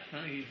heard that.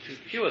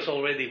 He was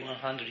already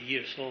 100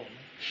 years old.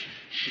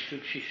 He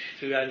took his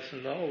two eyes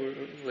and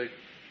like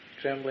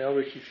trembling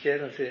over his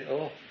head and said,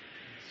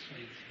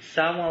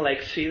 someone like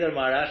Sridhar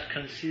Maharaj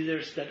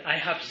considers that I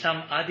have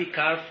some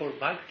adhikar for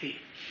bhakti.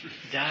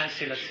 Jai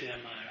Srila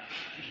Sridhar Maharaj.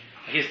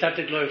 He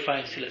started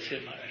glorifying Srila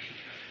Sridhar Maharaj.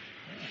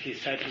 His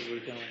disciples were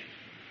going,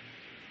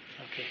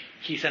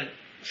 okay.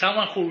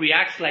 Someone who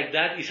reacts like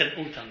that is an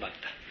Uttam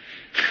Bhakta.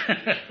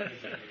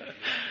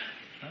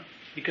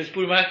 Because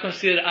Puri Maharaj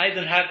considered I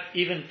don't have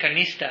even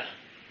Kanishta,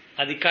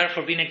 adhikar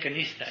for being a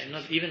Kanishta. I'm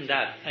not even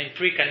that. I'm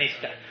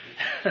pre-Kanishta.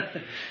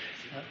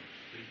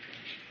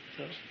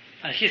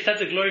 And he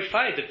started to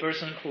glorify the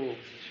person who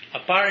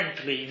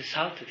apparently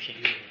insulted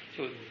him.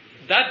 So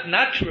that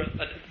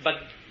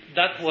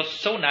was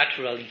so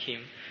natural in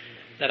him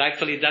that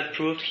actually that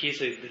proved he's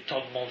the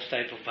topmost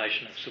type of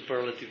Vaishnava,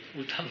 superlative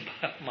Uttam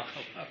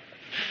Mahabhakta.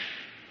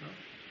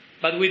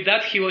 But with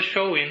that he was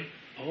showing,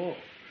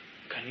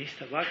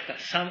 Kanishta Bhakta,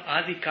 some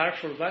adhikar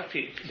for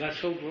bhakti, that's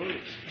so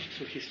glorious.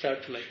 So he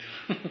started like.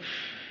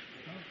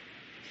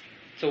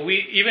 So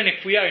even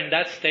if we are in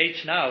that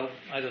stage now,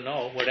 I don't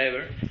know,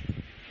 whatever,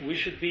 we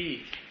should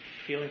be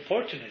feeling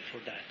fortunate for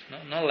that.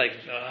 No? Not like,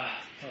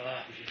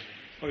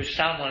 or if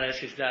someone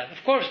else is that.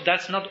 Of course,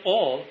 that's not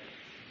all,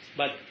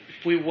 but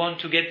if we want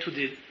to get to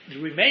the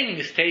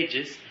remaining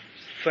stages,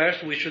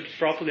 first we should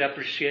properly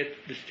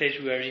appreciate the stage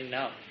we are in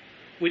now.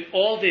 With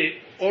all the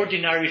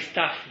ordinary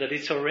stuff that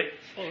is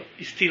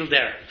still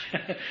there.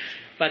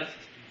 But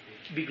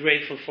be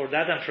grateful for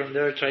that, and from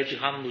there try to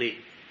humbly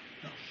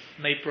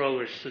make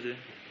progress to the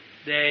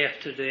day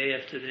after day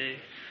after day.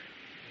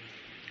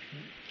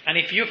 And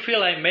if you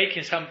feel I'm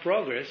making some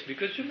progress,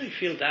 because you may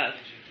feel that,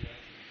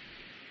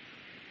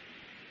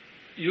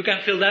 you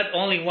can feel that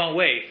only one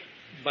way,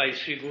 by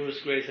Sri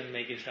Guru's grace and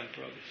making some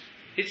progress.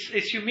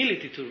 It's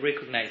humility to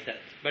recognize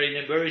that, but in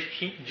a very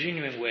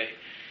genuine way.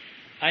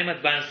 I'm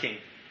advancing,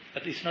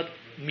 but it's not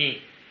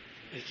me.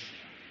 It's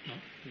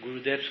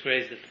Gurudev's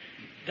grace.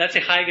 That's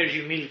a higher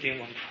humility in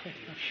one point.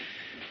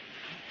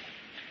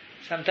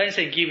 Sometimes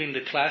I give in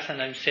the class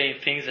and I'm saying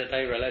things that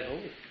I realize,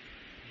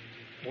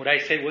 what I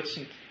say, what's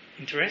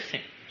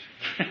interesting.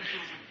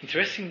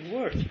 Interesting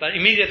words. But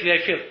immediately I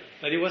feel,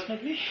 but it was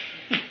not me.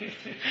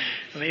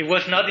 I mean, it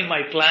was not in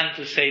my plan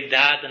to say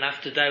that, and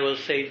after that I will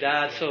say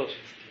that. So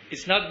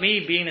it's not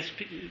me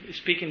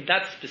speaking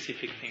that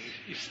specific thing.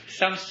 If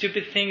some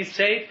stupid thing is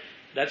said,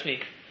 that's me.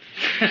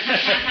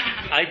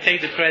 I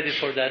take the credit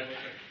for that.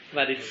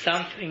 But if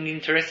something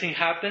interesting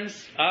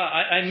happens,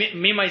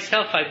 me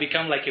myself, I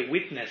become like a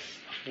witness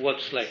of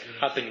what's like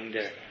happening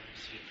there.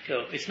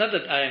 So it's not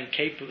that I am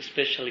capable,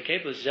 especially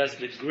capable. It's just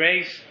the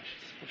grace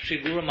of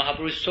Sri Guru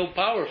Mahaprabhu is so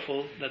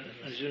powerful that,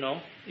 as you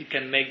know, it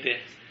can make the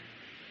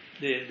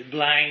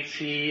blind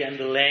see and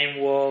the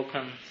lame walk,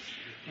 and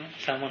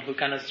someone who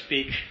cannot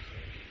speak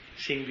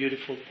sing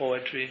beautiful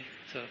poetry.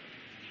 So,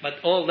 but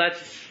all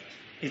that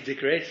is the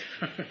grace.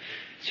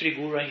 Sri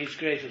Guru and His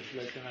grace is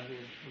like another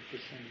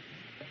represent.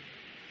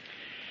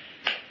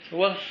 So,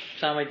 well,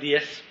 some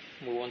ideas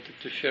we wanted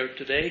to share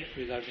today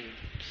regarding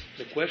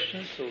the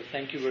questions. So,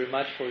 thank you very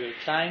much for your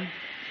time,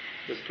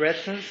 your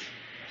presence.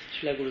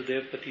 Shri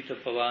Gurudev Patita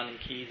Pavan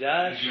ki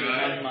jai, Shri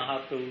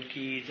Mahaprabhu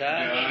ki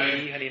jai,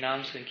 Shri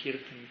Harinam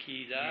Sankirtan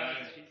ki jai.